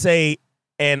to say,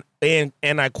 and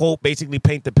I quote, basically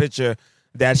paint the picture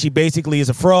that she basically is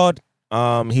a fraud.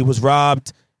 He was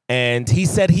robbed, and he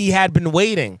said he had been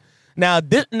waiting. Now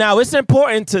it's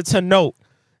important to note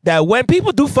that when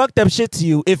people do fucked up shit to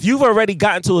you, if you've already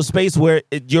gotten to a space where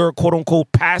you're quote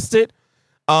unquote past it,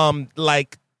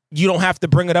 like you don't have to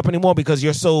bring it up anymore because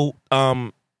you're so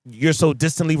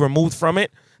distantly removed from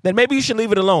it, then maybe you should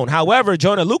leave it alone. However,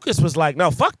 Joyner Lucas was like,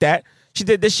 no, fuck that. She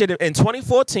did this shit in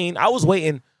 2014. I was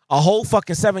waiting a whole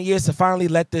fucking 7 years to finally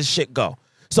let this shit go.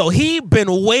 So he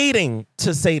been waiting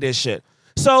to say this shit.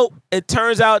 So it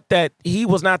turns out that he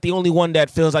was not the only one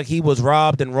that feels like he was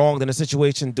robbed and wronged in a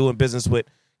situation doing business with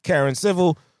Karen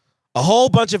Civil. A whole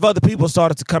bunch of other people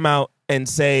started to come out and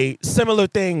say similar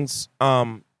things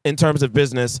in terms of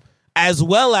business, as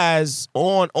well as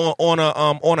on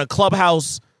a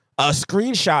Clubhouse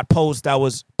screenshot post that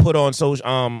was put on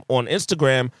on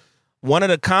Instagram. One of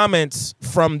the comments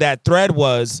from that thread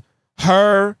was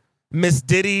her, Miss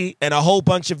Diddy, and a whole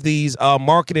bunch of these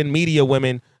marketing media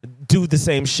women do the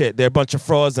same shit. They're a bunch of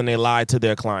frauds and they lie to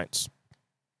their clients.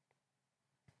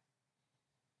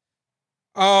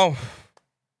 Oh,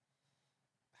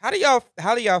 how do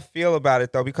y'all feel about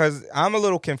it though? Because I'm a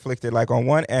little conflicted. Like on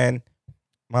one end,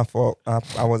 my fault,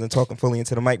 I wasn't talking fully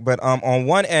into the mic, but on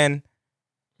one end,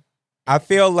 I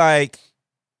feel like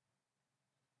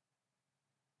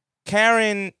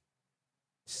Karen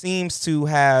seems to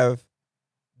have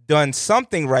done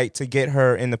something right to get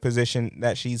her in the position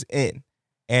that she's in.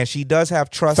 And she does have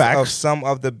trust of some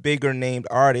of the bigger named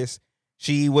artists.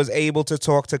 She was able to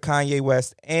talk to Kanye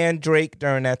West and Drake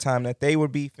during that time that they were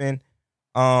beefing,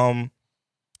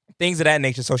 things of that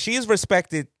nature. So she is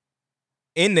respected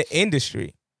in the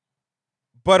industry.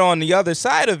 But on the other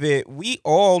side of it, we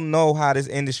all know how this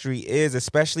industry is,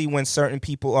 especially when certain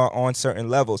people are on certain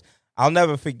levels. I'll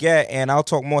never forget, and I'll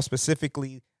talk more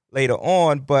specifically later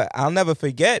on, but I'll never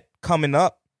forget coming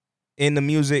up in the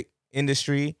music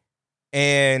industry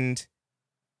and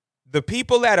the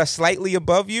people that are slightly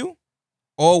above you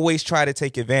always try to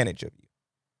take advantage of you.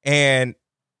 And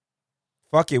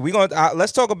fuck it,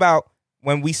 let's talk about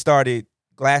when we started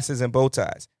Glasses and Bow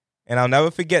Ties. And I'll never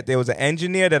forget, there was an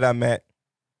engineer that I met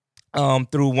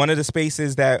through one of the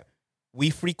spaces that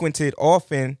we frequented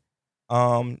often.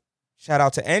 Shout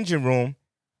out to Engine Room.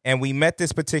 And we met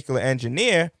this particular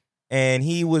engineer, and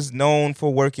he was known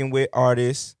for working with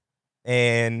artists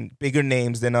and bigger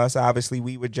names than us. Obviously,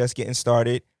 we were just getting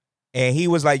started. And he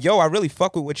was like, yo, I really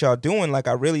fuck with what y'all doing. Like,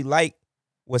 I really like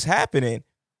what's happening.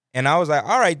 And I was like,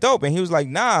 all right, dope. And he was like,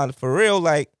 nah, for real,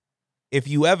 like, if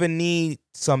you ever need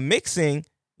some mixing,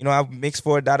 you know, I've mixed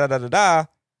for da-da-da-da-da,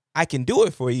 I can do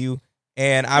it for you.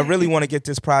 And I really want to get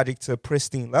this project to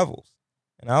pristine levels.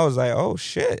 And I was like, oh,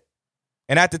 shit.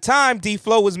 And at the time,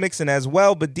 D-Flow was mixing as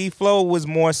well, but D-Flow was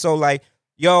more so like,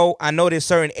 yo, I know there's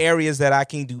certain areas that I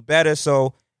can do better,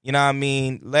 so, you know what I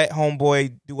mean, let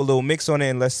homeboy do a little mix on it,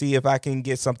 and let's see if I can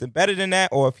get something better than that,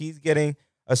 or if he's getting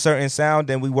a certain sound,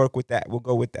 then we work with that. We'll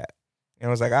go with that. And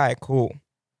I was like, all right, cool.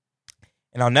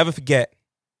 And I'll never forget,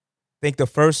 I think the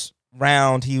first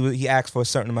round, he asked for a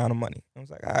certain amount of money. I was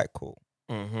like, all right, cool.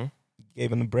 Mm-hmm.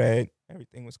 Gave him the bread.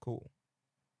 Everything was cool.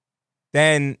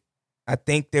 Then I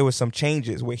think there was some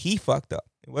changes where he fucked up.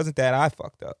 It wasn't that I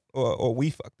fucked up or we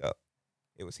fucked up.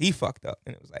 It was he fucked up.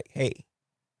 And it was like, hey,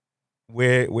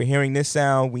 we're hearing this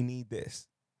sound. We need this.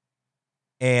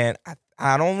 And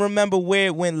I don't remember where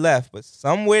it went left, but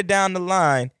somewhere down the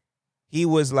line, he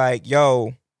was like,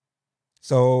 yo,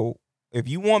 so if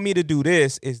you want me to do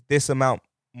this, it's this amount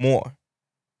more.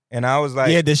 And I was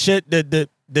like, yeah, the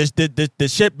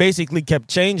shit basically kept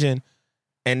changing,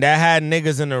 and that had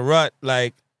niggas in a rut.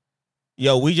 Like,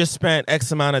 yo, we just spent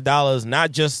X amount of dollars,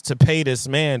 not just to pay this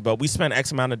man, but we spent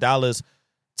X amount of dollars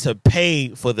to pay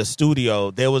for the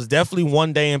studio. There was definitely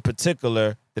one day in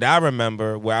particular that I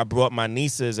remember where I brought my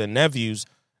nieces and nephews,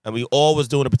 and we all was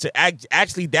doing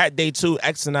actually that day too,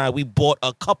 X and I, we bought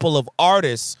a couple of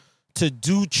artists to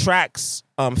do tracks,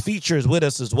 features with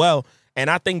us as well. And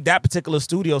I think that particular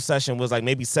studio session was like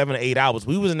maybe 7 or 8 hours.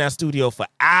 We was in that studio for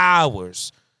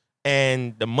hours,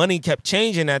 and the money kept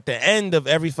changing at the end of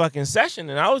every fucking session.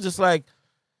 And I was just like,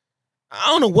 I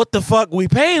don't know what the fuck we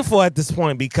paying for at this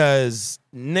point, because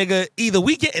nigga, either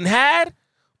we getting had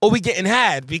or we getting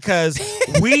had, because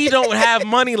we don't have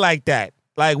money like that.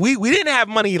 Like, we didn't have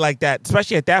money like that,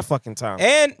 especially at that fucking time.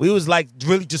 And we was like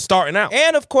really just starting out.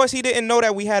 And of course, he didn't know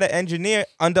that we had an engineer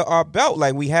under our belt.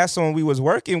 Like, we had someone we was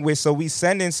working with, so we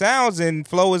send in sounds, and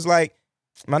Flo was like,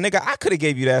 my nigga, I could have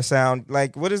gave you that sound.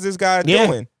 Like, what is this guy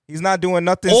doing? He's not doing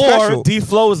nothing special. Or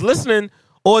D-Flow's listening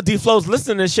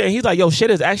to shit, and he's like, yo,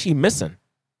 shit is actually missing.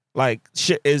 Like,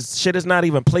 shit is not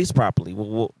even placed properly.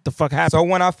 What the fuck happened? So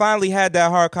when I finally had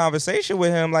that hard conversation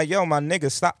with him, like, yo, my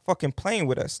nigga, stop fucking playing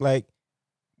with us. Like,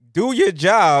 do your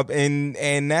job, and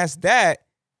that's that.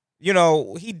 You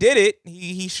know, he did it.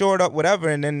 He shored up whatever,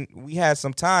 and then we had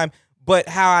some time. But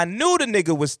how I knew the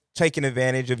nigga was taking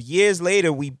advantage of, years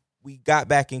later, we got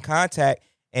back in contact,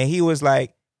 and he was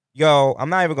like, yo, I'm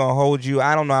not even going to hold you.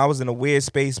 I don't know. I was in a weird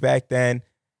space back then.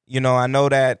 You know, I know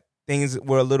that things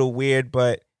were a little weird,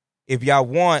 but if y'all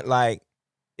want, like,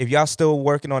 if y'all still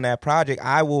working on that project,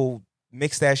 I will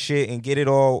mix that shit and get it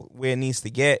all where it needs to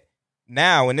get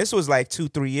now. And this was like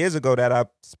 2-3 years ago that I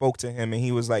spoke to him, and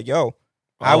he was like, yo,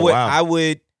 I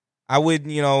would,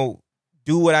 you know,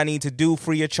 do what I need to do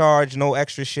free of charge, no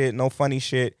extra shit, no funny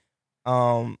shit.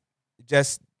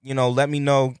 Just, you know, let me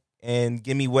know and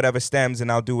give me whatever stems,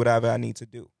 and I'll do whatever I need to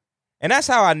do. And that's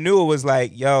how I knew it was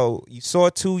like, yo, you saw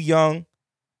two young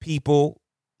people,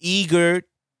 eager,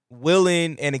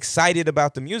 willing, and excited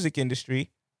about the music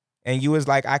industry, and you was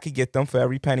like, I could get them for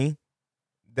every penny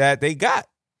that they got.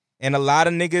 And a lot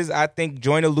of niggas, I think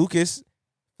Joyner Lucas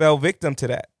fell victim to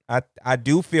that. I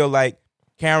do feel like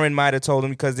Karen might have told him,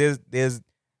 because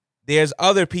there's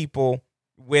other people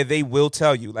where they will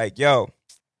tell you, like, yo,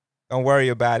 don't worry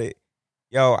about it.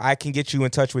 Yo, I can get you in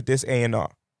touch with this A&R.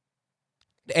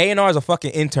 The A&R is a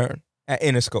fucking intern at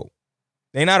Interscope.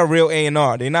 They're not a real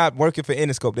A&R. They're not working for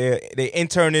Interscope. They're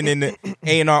interning in the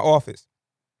A&R office.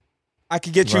 I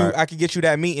could get you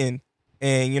that meeting,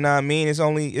 and you know what I mean?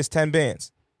 It's 10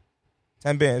 bands.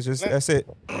 10 bands. That's it.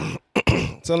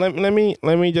 So let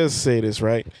me just say this,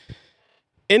 right?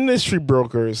 Industry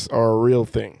brokers are a real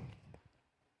thing.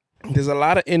 There's a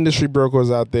lot of industry brokers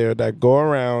out there that go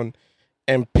around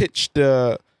and pitch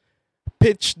the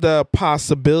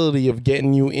possibility of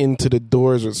getting you into the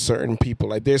doors with certain people.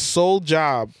 Like, their sole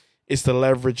job is to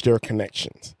leverage their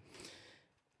connections.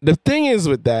 The thing is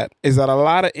with that is that a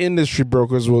lot of industry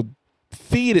brokers will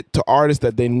feed it to artists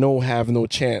that they know have no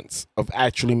chance of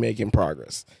actually making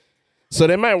progress. So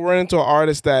they might run into an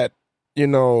artist that, you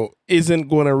know, isn't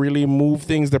going to really move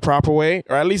things the proper way,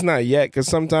 or at least not yet, because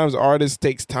sometimes artists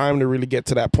takes time to really get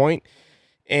to that point,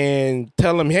 and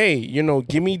tell them, hey, you know,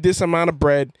 give me this amount of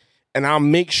bread and I'll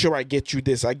make sure I get you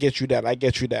this, I get you that, I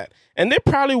get you that. And they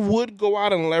probably would go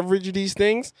out and leverage these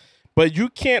things, but you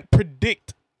can't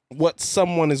predict what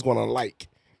someone is going to like.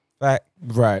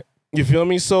 Right. You feel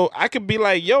me? So I could be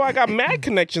like, yo, I got mad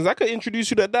connections. I could introduce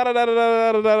you to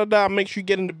da-da-da-da-da-da-da-da-da, make sure you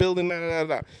get in the building,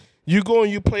 da-da-da-da. You go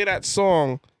and you play that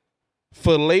song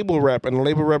for label rep, and the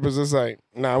label rep is just like,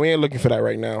 nah, we ain't looking for that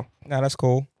right now. Nah, that's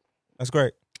cool. That's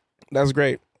great. That's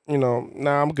great. You know,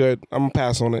 nah, I'm good. I'm going to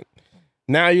pass on it.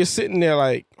 Now you're sitting there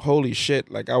like, holy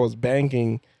shit, like I was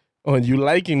banking on you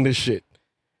liking this shit.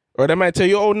 Or they might tell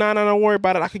you, oh, no, don't worry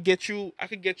about it. I could get you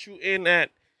in at,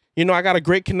 you know, I got a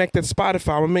great connect at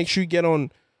Spotify. I'm going to make sure you get on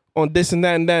this and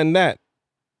that and that and that.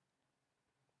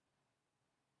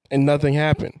 And nothing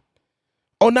happened.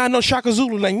 Oh, no, Shaka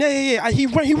Zulu. Like, yeah. He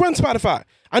runs Spotify.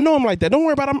 I know him like that. Don't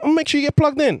worry about it. I'm going to make sure you get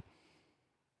plugged in.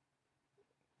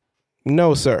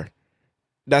 No, sir.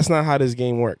 That's not how this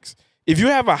game works. If you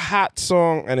have a hot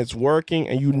song and it's working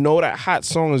and you know that hot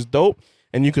song is dope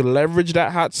and you can leverage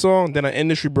that hot song, then an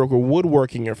industry broker would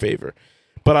work in your favor.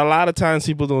 But a lot of times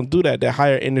people don't do that. They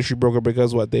hire an industry broker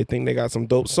because what? They think they got some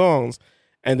dope songs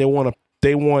and they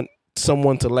want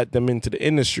someone to let them into the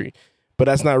industry. But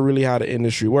that's not really how the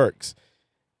industry works.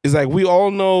 It's like we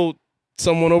all know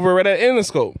someone over at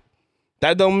Interscope.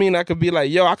 That don't mean I could be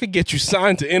like, yo, I could get you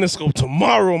signed to Interscope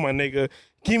tomorrow, my nigga.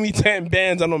 Give me 10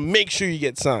 bands. I'm going to make sure you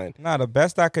get signed. Nah, the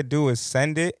best I could do is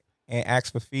send it and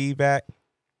ask for feedback.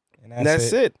 And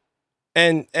that's it.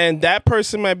 And that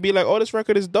person might be like, oh, this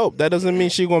record is dope. That doesn't mean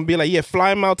she's going to be like, yeah,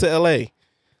 fly him out to L.A.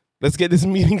 Let's get this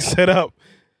meeting set up.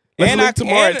 Let's link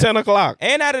tomorrow at 10 o'clock.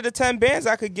 And out of the 10 bands,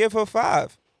 I could give her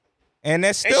 5. And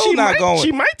that's still not going.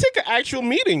 She might take an actual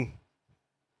meeting.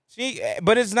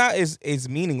 But it's not. It's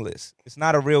meaningless. It's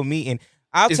not a real meeting.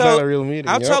 Not a real meeting.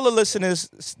 I'll tell the listeners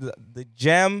the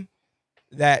gem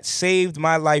that saved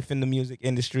my life in the music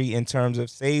industry in terms of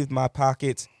saved my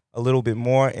pockets a little bit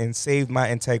more and saved my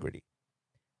integrity.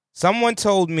 Someone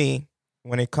told me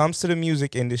when it comes to the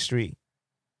music industry,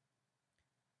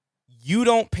 you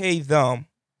don't pay them,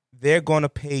 they're going to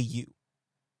pay you.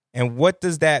 And what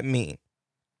does that mean?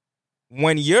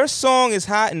 When your song is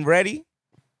hot and ready,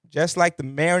 just like the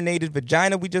marinated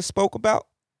vagina we just spoke about,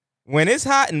 when it's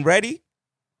hot and ready,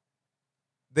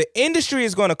 the industry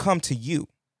is going to come to you.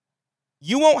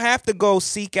 You won't have to go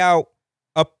seek out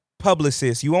a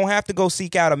publicist. You won't have to go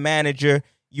seek out a manager.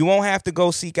 You won't have to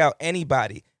go seek out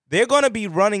anybody. They're going to be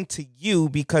running to you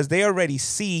because they already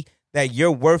see that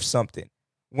you're worth something.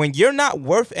 When you're not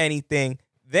worth anything,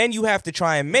 then you have to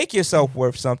try and make yourself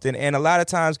worth something. And a lot of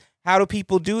times, how do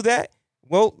people do that?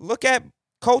 Well, look at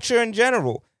culture in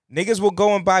general. Niggas will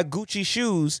go and buy Gucci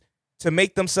shoes to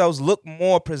make themselves look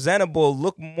more presentable,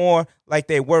 look more like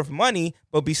they're worth money,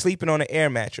 but be sleeping on an air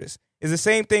mattress. It's the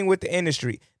same thing with the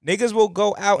industry. Niggas will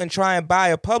go out and try and buy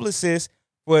a publicist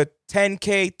for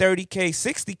 $10K, $30K,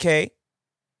 $60K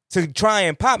to try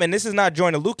and pop. And this is not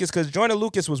Joyner Lucas, because Joyner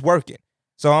Lucas was working.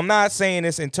 So I'm not saying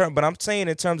this but I'm saying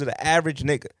in terms of the average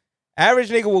nigga. Average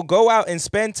nigga will go out and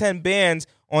spend 10 bands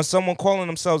on someone calling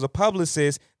themselves a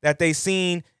publicist that they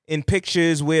seen in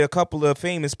pictures with a couple of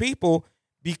famous people,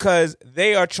 because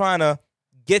they are trying to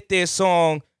get their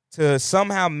song to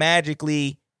somehow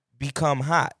magically become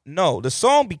hot. No, the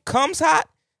song becomes hot,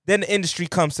 then the industry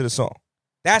comes to the song.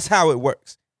 That's how it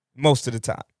works most of the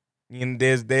time. And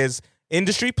there's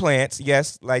industry plants,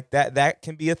 yes, like that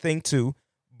can be a thing too.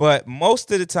 But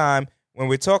most of the time, when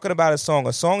we're talking about a song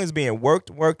is being worked,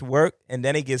 and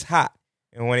then it gets hot.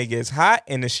 And when it gets hot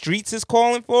and the streets is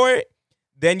calling for it,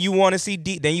 then you're going to see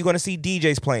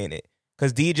DJs playing it.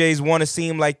 Because DJs want to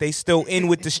seem like they still in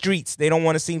with the streets. They don't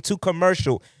want to seem too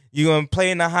commercial. You're going to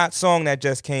play in the hot song that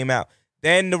just came out.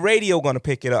 Then the radio going to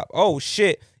pick it up. Oh,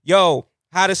 shit. Yo,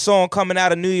 hottest song coming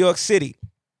out of New York City.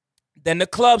 Then the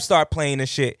clubs start playing the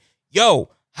shit. Yo,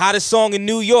 hottest song in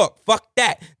New York. Fuck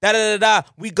that. Da-da-da-da.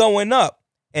 We going up.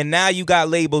 And now you got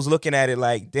labels looking at it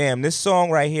like, damn, this song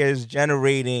right here is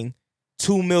generating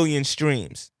 2 million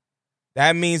streams.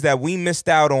 That means that we missed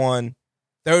out on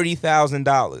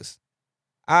 $30,000.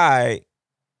 All right,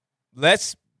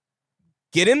 let's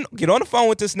get on the phone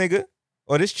with this nigga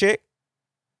or this chick.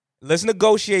 Let's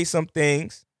negotiate some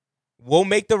things. We'll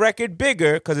make the record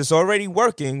bigger because it's already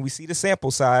working. We see the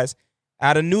sample size.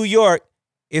 Out of New York,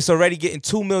 it's already getting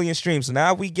 2 million streams. So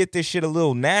now we get this shit a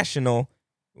little national.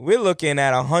 we're looking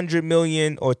at 100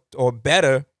 million or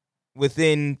better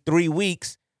within 3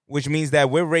 weeks, which means that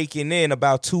we're raking in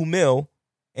about 2 mil,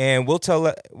 and we'll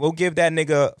give that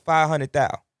nigga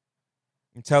 500,000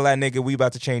 and tell that nigga we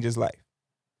about to change his life.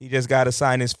 He just got to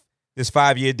sign this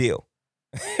 5-year deal,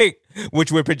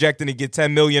 which we're projecting to get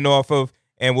 10 million off of,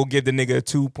 and we'll give the nigga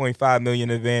 2.5 million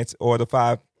advance or the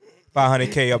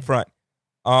 500K up front.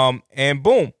 And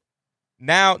boom,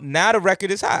 now the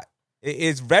record is hot.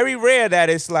 It's very rare that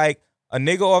it's like a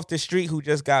nigga off the street who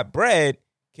just got bread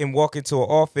can walk into an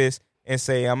office and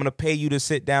say, I'm going to pay you to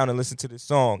sit down and listen to this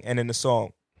song, and then the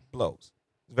song blows.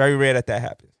 It's very rare that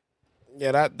happens.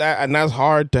 Yeah, that's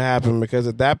hard to happen, because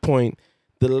at that point,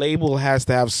 the label has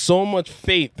to have so much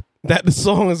faith that the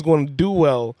song is going to do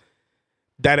well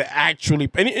that it actually...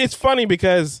 And it's funny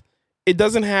because it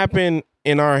doesn't happen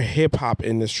in our hip-hop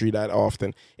industry that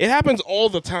often. It happens all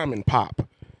the time in pop.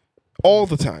 All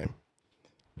the time.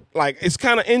 Like, it's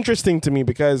kind of interesting to me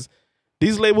because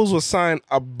these labels will sign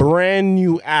a brand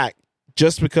new act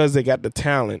just because they got the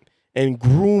talent and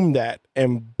groom that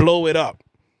and blow it up.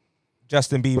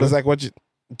 Justin Bieber. But it's like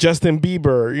Justin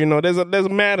Bieber, you know, there's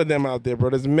mad of them out there, bro.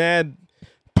 There's mad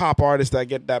pop artists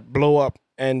that blow up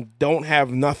and don't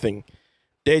have nothing.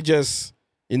 They just,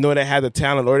 you know, they had the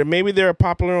talent, or maybe they're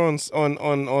popular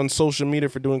on social media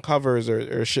for doing covers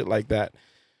or shit like that.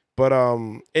 But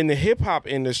in the hip hop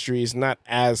industry, it's not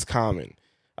as common.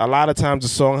 A lot of times the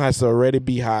song has to already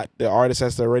be hot. The artist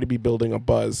has to already be building a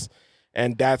buzz.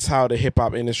 And that's how the hip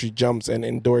hop industry jumps and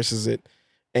endorses it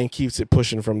and keeps it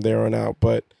pushing from there on out.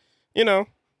 But, you know,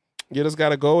 you just got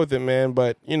to go with it, man.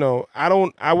 But, you know,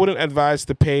 I wouldn't advise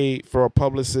to pay for a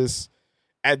publicist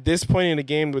at this point in the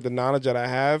game with the knowledge that I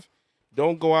have.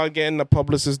 Don't go out getting a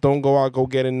publicist. Don't go out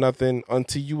getting nothing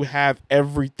until you have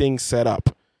everything set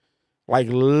up. Like,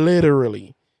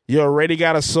 literally. You already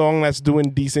got a song that's doing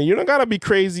decent. You don't got to be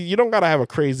crazy. You don't got to have a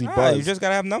crazy buzz. You just got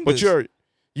to have numbers. But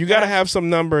you got to have some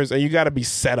numbers, and you got to be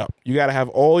set up. You got to have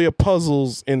all your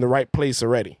puzzles in the right place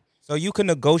already. So you can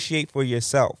negotiate for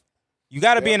yourself. You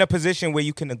got to be in a position where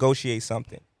you can negotiate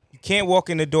something. You can't walk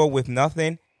in the door with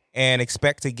nothing and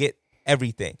expect to get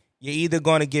everything. You're either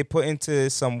going to get put into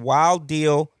some wild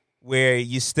deal where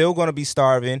you're still going to be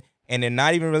starving, and they're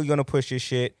not even really going to push your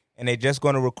shit, and they're just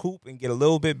going to recoup and get a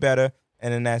little bit better,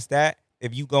 and then that's that.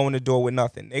 If you go in the door with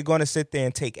nothing, they're going to sit there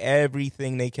and take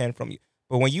everything they can from you.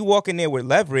 But when you walk in there with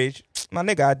leverage, my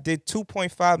nigga, I did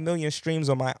 2.5 million streams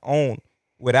on my own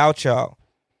without y'all.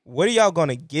 What are y'all going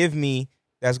to give me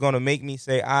that's going to make me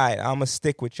say, all right, I'm going to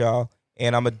stick with y'all,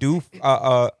 and I'm going to do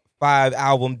a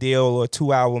 5-album deal or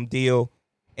 2-album deal,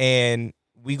 and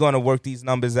we're going to work these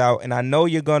numbers out, and I know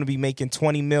you're going to be making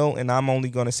 20 mil, and I'm only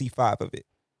going to see 5 of it.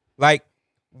 Like,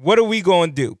 what are we going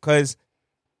to do? Because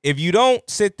if you don't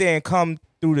sit there and come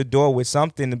through the door with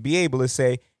something to be able to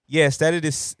say, yeah, instead of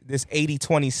this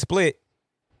 80-20 split,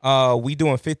 we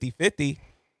doing 50-50,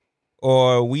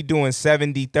 or we doing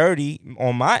 70-30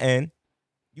 on my end,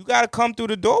 you got to come through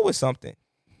the door with something.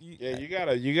 Yeah, you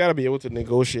gotta be able to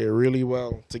negotiate really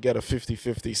well to get a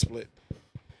 50-50 split.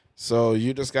 So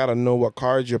you just gotta know what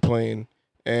cards you're playing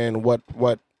and what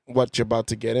you're about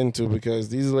to get into, because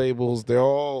these labels, they're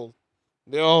all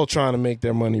trying to make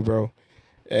their money, bro.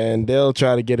 And they'll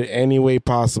try to get it any way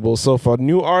possible. So for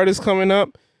new artists coming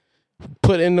up,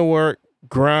 put in the work,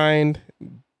 grind,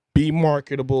 be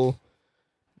marketable,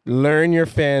 learn your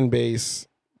fan base,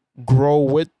 grow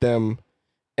with them.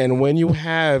 And when you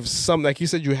have something, like you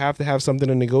said, you have to have something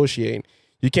to negotiate.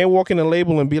 You can't walk in a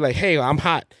label and be like, hey, I'm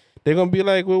hot. They're going to be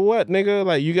like, well, what, nigga?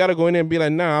 Like, you got to go in there and be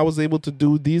like, nah, I was able to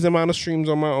do these amount of streams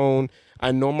on my own.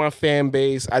 I know my fan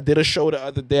base. I did a show the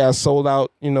other day. I sold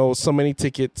out, so many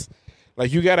tickets.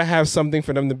 Like, you got to have something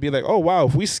for them to be like, oh, wow,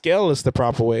 if we scale this the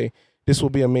proper way, this will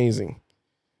be amazing.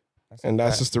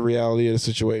 That's just the reality of the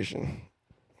situation.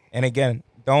 And again,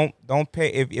 don't pay.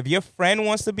 If your friend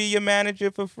wants to be your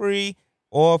manager for free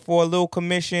or for a little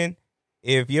commission,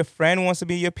 if your friend wants to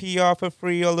be your PR for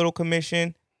free or a little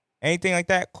commission, anything like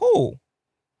that, cool.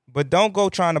 But don't go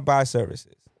trying to buy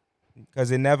services,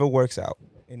 because it never works out.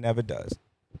 It never does.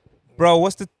 Bro,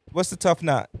 what's the tough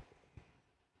knot?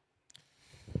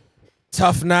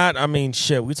 Tough knot. I mean,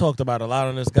 shit. We talked about a lot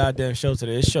on this goddamn show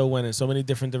today. This show went in so many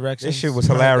different directions. This shit was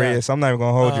hilarious. I'm not even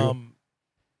gonna hold you.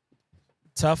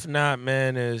 Tough knot,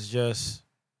 man, is just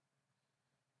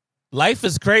life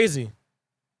is crazy.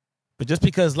 But just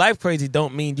because life crazy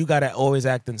don't mean you gotta always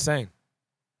act insane.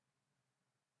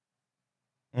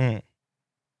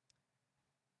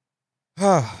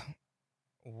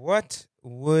 What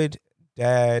would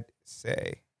Dad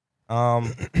say?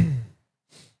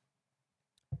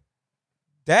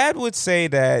 Dad would say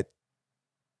that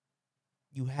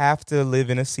you have to live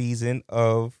in a season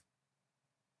of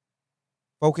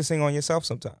focusing on yourself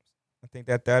sometimes. I think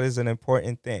that is an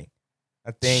important thing.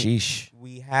 I think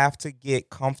we have to get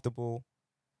comfortable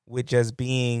with just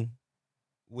being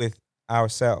with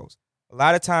ourselves. A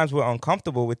lot of times we're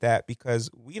uncomfortable with that because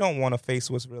we don't want to face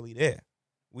what's really there.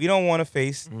 We don't want to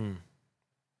face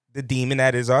the demon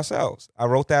that is ourselves. I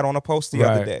wrote that on a post the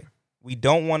other day. We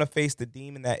don't want to face the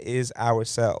demon that is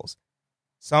ourselves.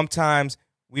 Sometimes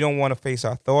we don't want to face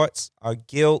our thoughts, our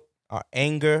guilt, our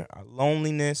anger, our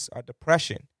loneliness, our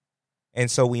depression. And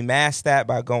so we mask that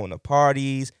by going to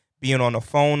parties, being on the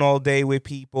phone all day with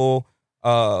people,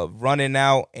 running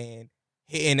out and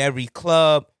hitting every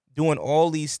club, doing all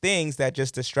these things that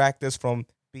just distract us from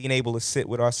being able to sit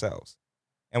with ourselves.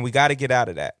 And we got to get out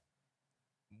of that.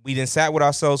 We done sat with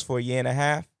ourselves for a year and a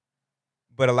half,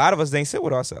 but a lot of us didn't sit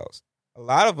with ourselves. A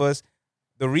lot of us,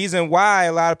 the reason why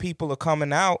a lot of people are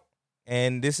coming out,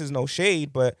 and this is no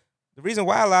shade, but the reason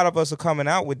why a lot of us are coming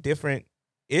out with different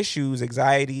issues,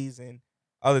 anxieties, and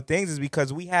other things is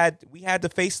because we had to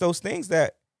face those things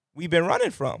that we've been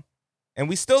running from, and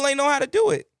we still ain't know how to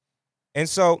do it. And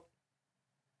so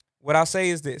what I'll say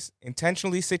is this: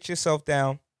 intentionally sit yourself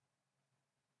down,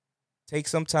 take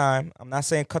some time. I'm not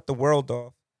saying cut the world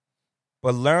off,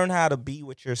 but learn how to be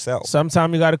with yourself.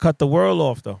 Sometimes you got to cut the world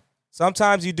off, though.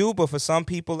 Sometimes you do, but for some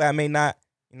people that may not,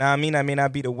 you know what I mean? That may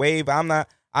not be the wave. I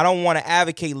don't want to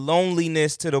advocate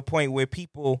loneliness to the point where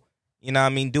people, you know what I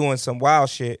mean, doing some wild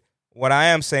shit. What I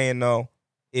am saying, though,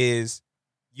 is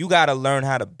you got to learn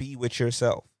how to be with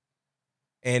yourself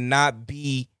and not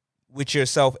be with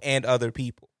yourself and other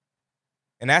people.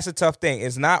 And that's a tough thing.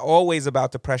 It's not always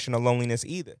about depression or loneliness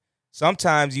either.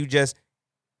 Sometimes you just,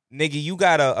 nigga, you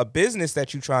got a business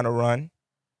that you trying to run,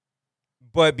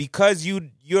 but because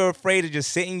you're afraid of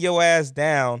just sitting your ass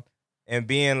down and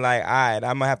being like, all right, I'm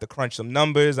going to have to crunch some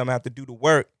numbers, I'm going to have to do the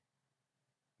work.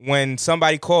 When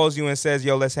somebody calls you and says,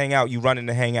 yo, let's hang out, you running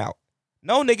to hang out.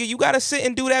 No, nigga, you got to sit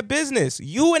and do that business.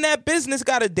 You and that business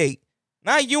got a date.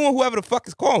 Not you and whoever the fuck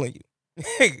is calling you.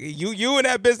 you and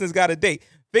that business got a date.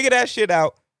 Figure that shit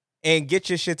out and get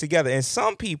your shit together. And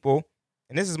some people,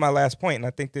 and this is my last point, and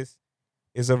I think this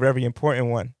is a very important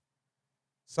one.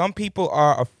 Some people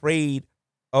are afraid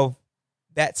of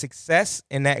that success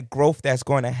and that growth that's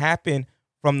going to happen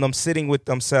from them sitting with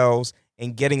themselves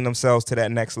and getting themselves to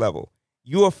that next level.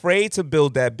 You're afraid to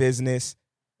build that business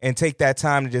and take that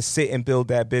time to just sit and build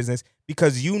that business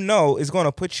because you know it's going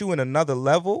to put you in another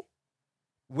level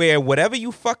where whatever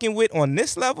you fucking with on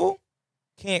this level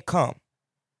can't come.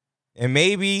 And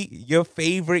maybe your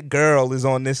favorite girl is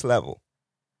on this level.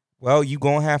 Well, you're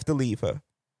going to have to leave her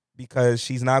because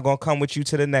she's not going to come with you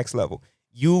to the next level.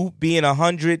 You being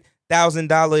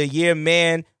 $100,000 a year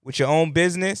man with your own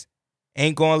business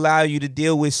ain't going to allow you to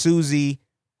deal with Susie,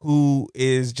 who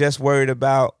is just worried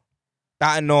about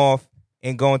starting off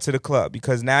and going to the club,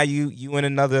 because now you in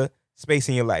another space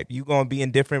in your life. You're going to be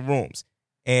in different rooms.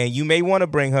 And you may want to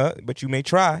bring her, but you may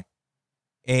try.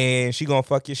 And she going to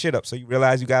fuck your shit up. So you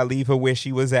realize you got to leave her where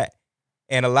she was at.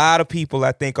 And a lot of people,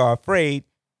 I think, are afraid.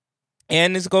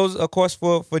 And this goes, of course,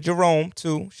 for Jerome,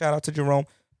 too. Shout out to Jerome.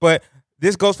 But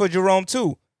this goes for Jerome,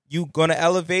 too. You going to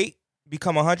elevate,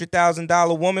 become a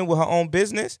 $100,000 woman with her own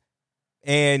business.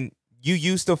 And you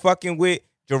used to fucking with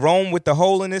Jerome with the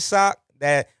hole in his sock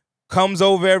that comes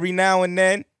over every now and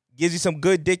then, gives you some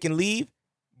good dick and leave.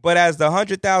 But as the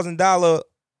 $100,000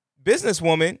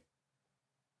 businesswoman,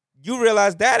 you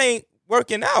realize that ain't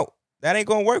working out. That ain't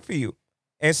going to work for you.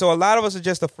 And so a lot of us are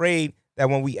just afraid that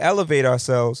when we elevate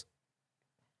ourselves,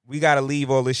 we got to leave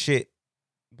all this shit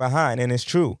behind. And it's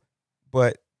true.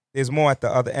 But there's more at the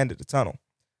other end of the tunnel.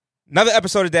 Another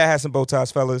episode of Dad Has Some Bow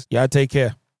Ties, fellas. Y'all take care.